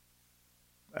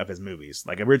of his movies.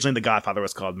 Like, originally The Godfather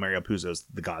was called Mario Puzo's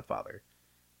The Godfather.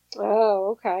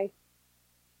 Oh, okay.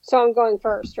 So I'm going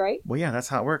first, right? Well, yeah, that's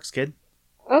how it works, kid.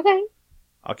 Okay.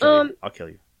 I'll kill you. I'll kill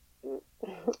you.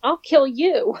 I'll kill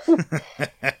you.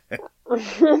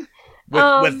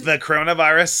 with the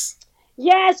coronavirus?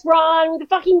 Yes, Ron, with the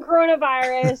fucking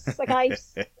coronavirus. Like, I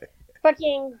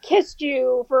fucking kissed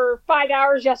you for 5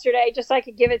 hours yesterday just so I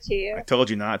could give it to you. I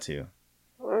told you not to.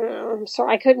 I'm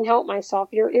sorry, I couldn't help myself.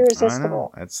 You're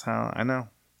irresistible. I know. That's how I know.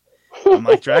 I'm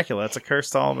like Dracula. It's a curse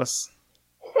to all of us.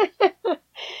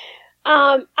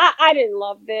 I didn't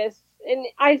love this, and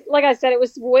like I said, it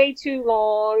was way too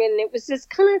long, and it was just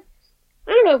kind of,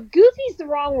 I don't know, goofy's the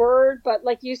wrong word, but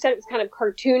like you said, it was kind of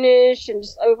cartoonish and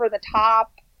just over the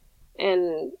top,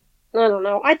 and I don't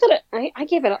know. I thought I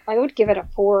would give it a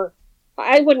 4.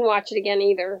 I wouldn't watch it again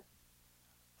either.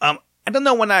 I don't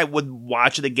know when I would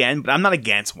watch it again, but I'm not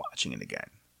against watching it again.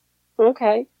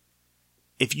 Okay.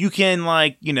 If you can,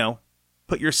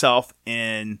 put yourself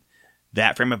in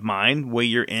that frame of mind where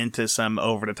you're into some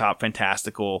over-the-top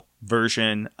fantastical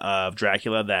version of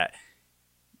Dracula that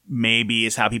maybe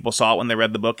is how people saw it when they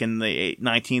read the book in the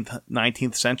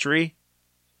 19th century.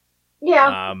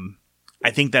 Yeah.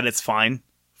 I think that it's fine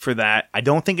for that. I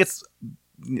don't think it's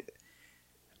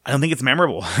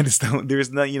memorable. I just don't.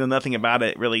 There's no, nothing about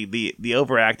it really. The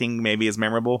overacting maybe is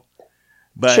memorable,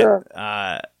 but sure.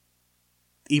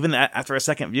 Even after a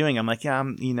second viewing, I'm like,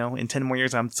 in 10 more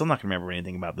years, I'm still not gonna remember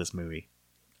anything about this movie.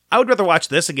 I would rather watch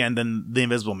this again than The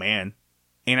Invisible Man,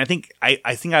 and I think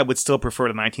I would still prefer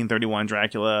the 1931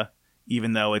 Dracula,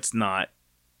 even though it's not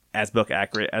as book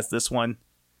accurate as this one.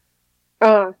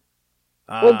 With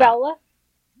Bella.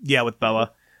 Yeah, with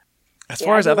Bella. As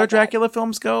far as other Dracula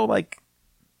films go, I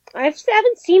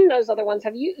haven't seen those other ones.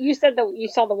 Have you? You said that you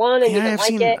saw the one and you didn't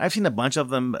like it. I've seen a bunch of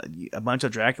them, a bunch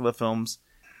of Dracula films.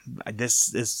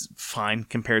 This is fine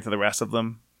compared to the rest of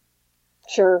them.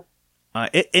 Sure.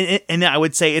 And I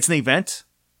would say it's an event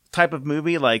type of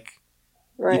movie. Like,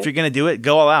 right. If you're going to do it,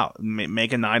 go all out.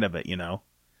 Make a night of it,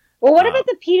 Well, what about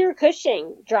the Peter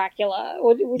Cushing Dracula?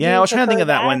 Would yeah, you I was trying to think of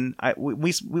that prefer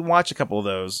one. We watched a couple of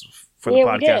those for the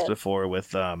podcast before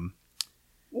with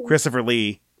Christopher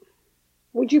Lee.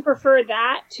 Would you prefer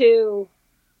that to?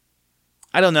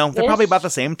 I don't know. They're probably about the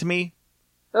same to me.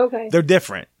 Okay. They're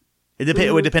different.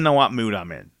 It would depend on what mood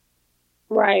I'm in.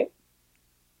 Right.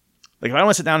 Like if I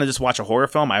want to sit down and just watch a horror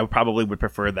film, I probably would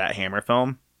prefer that Hammer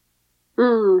film.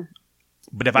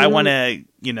 But if I want to,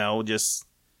 just...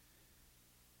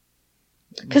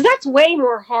 Because that's way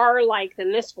more horror-like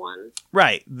than this one.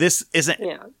 Right. This isn't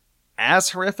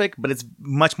as horrific, but it's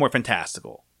much more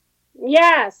fantastical.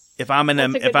 Yes. If I'm in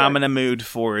a mood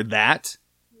for that,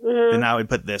 then I would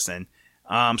put this in.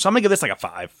 So I'm gonna give this like a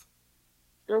 5.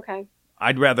 Okay.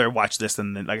 I'd rather watch this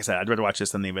than, like I said, I'd rather watch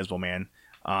this than The Invisible Man.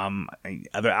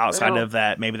 Other outside of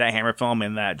that, maybe that Hammer film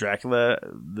and that Dracula,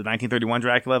 the 1931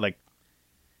 Dracula, like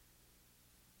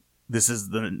this is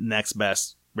the next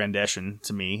best rendition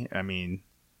to me. I mean,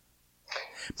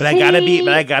 but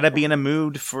I gotta be in a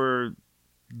mood for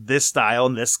this style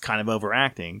and this kind of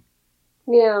overacting.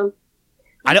 Yeah.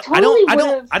 I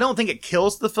don't think it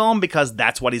kills the film because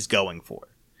that's what he's going for.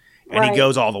 And he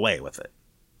goes all the way with it.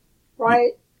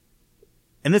 Right.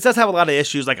 And this does have a lot of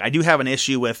issues. Like, I do have an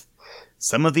issue with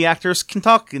some of the actors can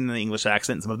talk in the English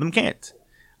accent, some of them can't.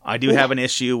 I do have an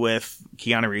issue with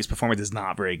Keanu Reeves' performance is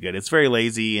not very good. It's very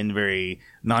lazy and very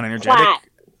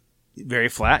non-energetic. Very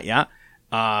flat, yeah.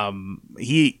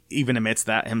 He even admits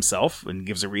that himself and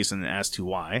gives a reason as to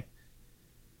why.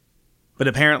 But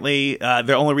apparently,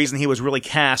 the only reason he was really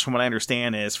cast, from what I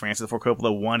understand, is Francis Ford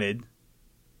Coppola wanted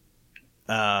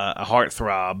a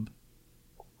heartthrob.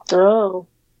 Oh.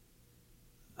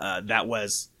 That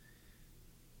was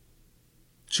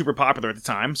super popular at the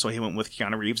time, so he went with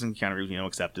Keanu Reeves, and Keanu Reeves,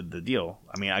 accepted the deal.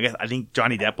 I mean, I think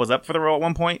Johnny Depp was up for the role at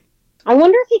one point. I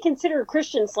wonder if he considered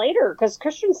Christian Slater, because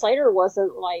Christian Slater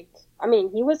wasn't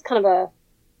he was kind of a...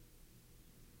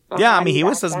 Yeah, I mean, he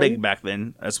was as big back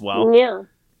then as well. Yeah.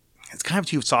 It's kind of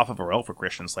too soft of a role for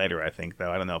Christian Slater, I think,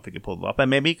 though. I don't know if he could pull it off, but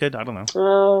maybe he could. I don't know.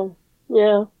 Oh,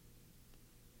 yeah.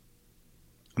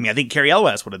 I mean, I think Carrie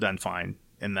Elwes would have done fine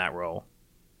in that role.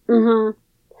 Mm-hmm.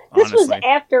 This was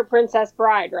after Princess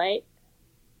Bride, right?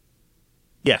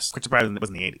 Yes, Princess Bride was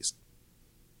in the 80s.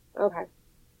 Okay.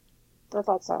 I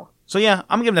thought so. So yeah,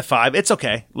 I'm giving it a 5. It's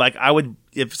okay. Like, I would,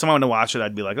 if someone wanted to watch it,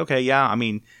 I'd be like, okay, yeah, I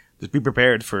mean, just be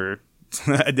prepared for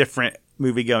a different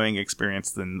movie-going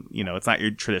experience than, it's not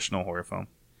your traditional horror film.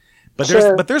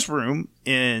 But there's room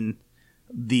in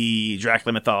the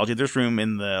Dracula mythology. There's room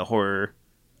in the horror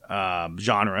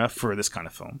genre for this kind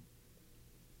of film.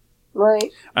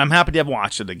 Right. I'm happy to have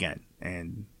watched it again.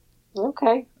 And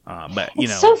okay. But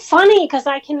it's so funny because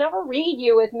I can never read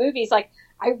you with movies. Like,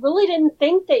 I really didn't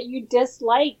think that you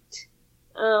disliked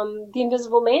The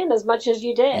Invisible Man as much as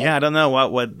you did. Yeah, I don't know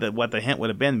what the hint would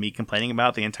have been. Me complaining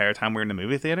about the entire time we were in the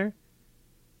movie theater.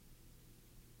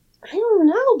 I don't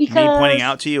know, because me pointing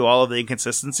out to you all of the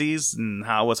inconsistencies and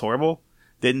how it was horrible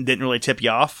didn't really tip you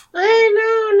off. No,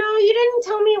 you didn't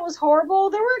tell me it was horrible.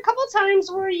 There were a couple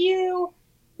times where you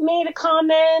made a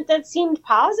comment that seemed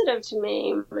positive to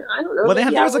me. I don't know. Well,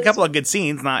 there was a couple of good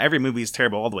scenes. Not every movie is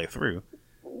terrible all the way through.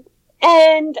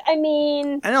 And, I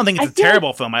mean... I don't think it's a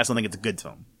terrible film. I just don't think it's a good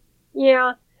film.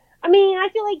 Yeah. I mean, I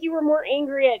feel like you were more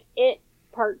angry at it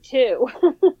Part 2.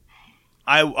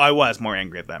 I was more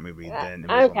angry at that movie than...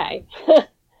 Okay.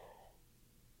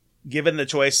 Given the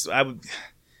choice, I'd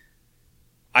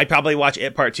probably watch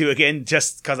It Part 2 again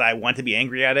just because I want to be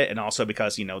angry at it, and also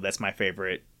because, that's my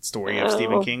favorite story of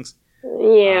Stephen King's.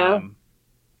 Yeah.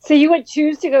 So you would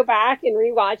choose to go back and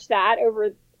rewatch that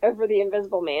over The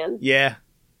Invisible Man? Yeah.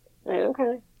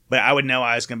 Okay. But I would know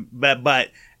I was going to...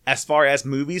 But as far as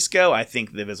movies go, I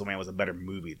think The Invisible Man was a better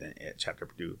movie than It, Chapter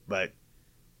 2. But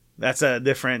that's a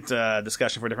different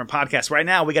discussion for a different podcast. Right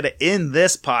now, we got to end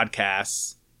this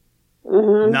podcast.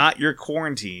 Mm-hmm. Not your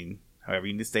quarantine. However,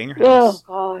 you need to stay in your house.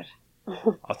 Oh,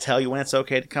 God. I'll tell you when it's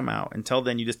okay to come out. Until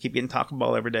then, you just keep getting Taco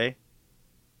Bell every day.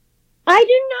 I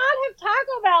do not have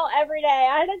Taco Bell every day.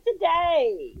 I had it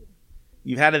today.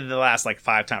 You've had it the last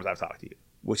 5 times I've talked to you,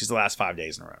 which is the last 5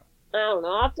 days in a row. I don't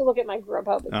know. I'll have to look at my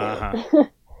Grubhub again.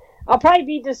 I'll probably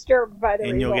be disturbed by the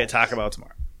results. You'll get Taco Bell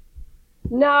tomorrow.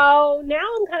 No, now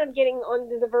I'm kind of getting on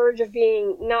the verge of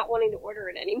not wanting to order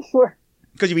it anymore.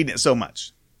 Because you've eaten it so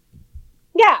much.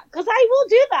 Yeah, because I will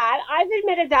do that. I've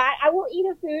admitted that. I will eat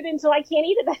a food until I can't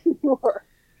eat it anymore.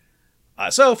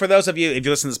 So for those of you, if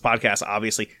you listen to this podcast,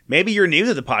 obviously, maybe you're new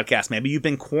to the podcast. Maybe you've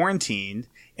been quarantined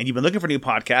and you've been looking for new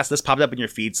podcasts. This popped up in your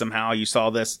feed somehow. You saw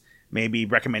this maybe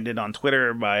recommended on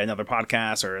Twitter by another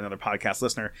podcast or another podcast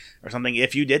listener or something.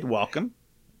 If you did, welcome.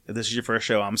 If this is your first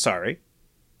show, I'm sorry.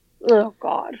 Oh,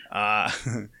 God.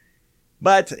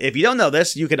 But if you don't know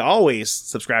this, you could always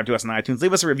subscribe to us on iTunes.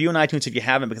 Leave us a review on iTunes if you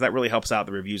haven't, because that really helps out.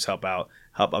 The reviews help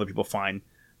other people find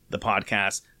the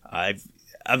podcast.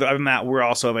 Other than that, we're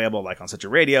also available like on Stitcher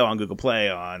Radio, on Google Play,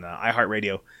 on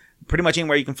iHeartRadio, pretty much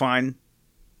anywhere you can find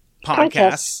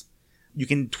podcasts. You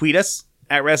can tweet us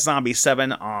at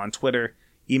ResZombie7 on Twitter.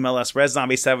 Email us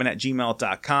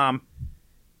reszombie7@gmail.com.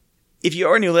 If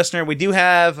you're a new listener, we do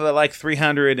have like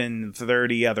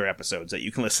 330 other episodes that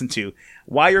you can listen to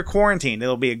while you're quarantined.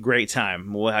 It'll be a great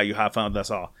time. We'll have you have fun with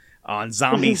us all on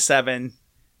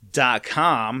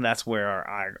zombie7.com. That's where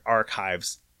our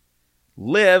archives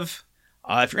live.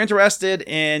 If you're interested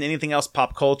in anything else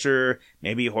pop culture,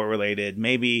 maybe horror related,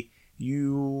 maybe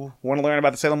you want to learn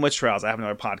about the Salem Witch Trials, I have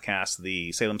another podcast,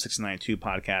 the Salem 692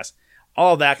 podcast.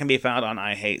 All of that can be found on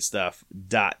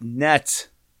ihatestuff.net.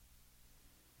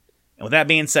 And with that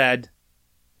being said,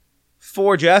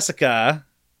 for Jessica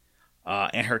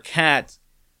and her cat,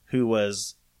 who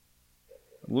was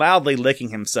loudly licking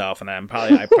himself, and I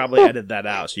probably edited that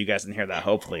out so you guys didn't hear that,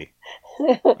 hopefully.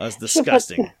 It was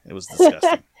disgusting. It was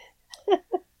disgusting.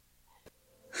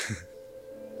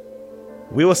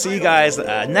 We will see you guys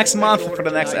next month for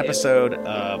the next episode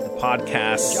of the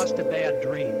podcast. Just a bad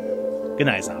dream. Good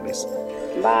night, zombies.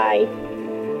 Bye.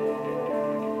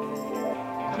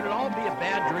 Could it all be a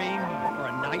bad dream or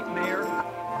a nightmare?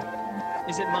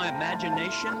 Is it my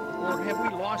imagination, or have we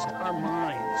lost our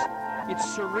minds? It's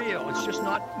surreal. It's just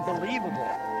not believable.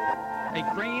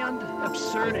 A grand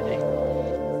absurdity.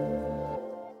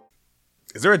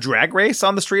 Is there a drag race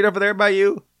on the street over there by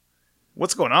you?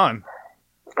 What's going on?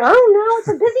 I don't know. It's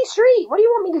a busy street. What do you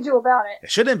want me to do about it? It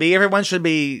shouldn't be. Everyone should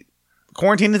be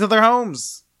quarantined into their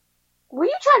homes. Were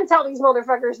you trying to tell these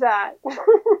motherfuckers that?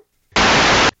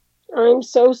 I'm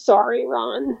so sorry,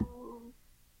 Ron.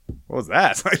 What was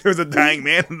that? Like there was a dying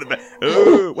man in the back.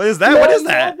 Ooh, what is that? What is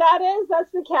that?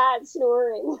 That's the cat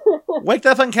snoring. Wake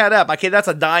that fucking cat up. Okay, that's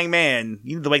a dying man.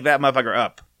 You need to wake that motherfucker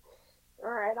up.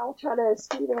 Alright, I'll try to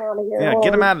scoot him out of here. Yeah,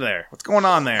 get him out of there. What's going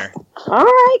on there?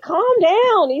 Alright, calm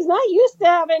down. He's not used to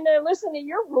having to listen to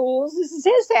your rules. This is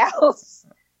his house.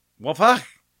 Well, fuck.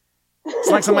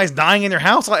 It's like somebody's dying in your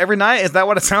house every night. Is that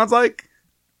what it sounds like?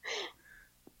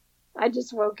 I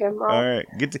just woke him up. Alright,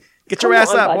 get your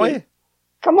ass up, buddy. boy.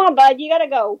 Come on, bud. You gotta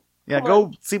go. Yeah, Come go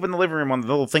on. sleep in the living room on the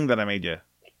little thing that I made you.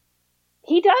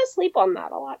 He does sleep on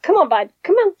that a lot. Come on, bud.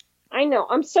 Come on. I know.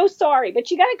 I'm so sorry, but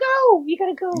you gotta go. You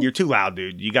gotta go. You're too loud,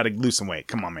 dude. You gotta lose some weight.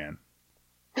 Come on, man.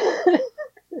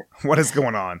 What is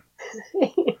going on?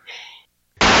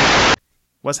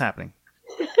 What's happening?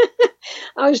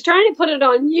 I was trying to put it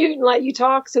on mute and let you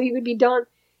talk so he would be done.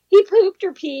 He pooped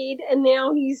or peed, and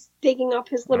now he's digging up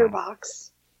his litter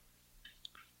box.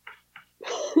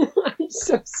 I'm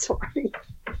so sorry.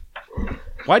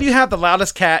 Why do you have the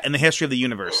loudest cat in the history of the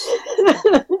universe?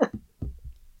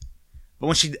 But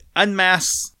when she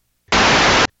unmasks,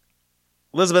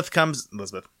 Elizabeth,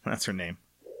 that's her name.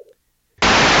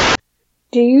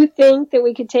 Do you think that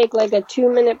we could take like a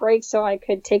 2-minute break so I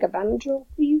could take a Benadryl,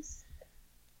 please?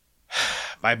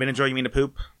 By Benadryl, you mean to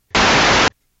poop?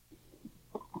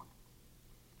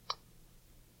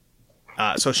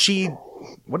 So she,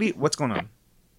 what's going on?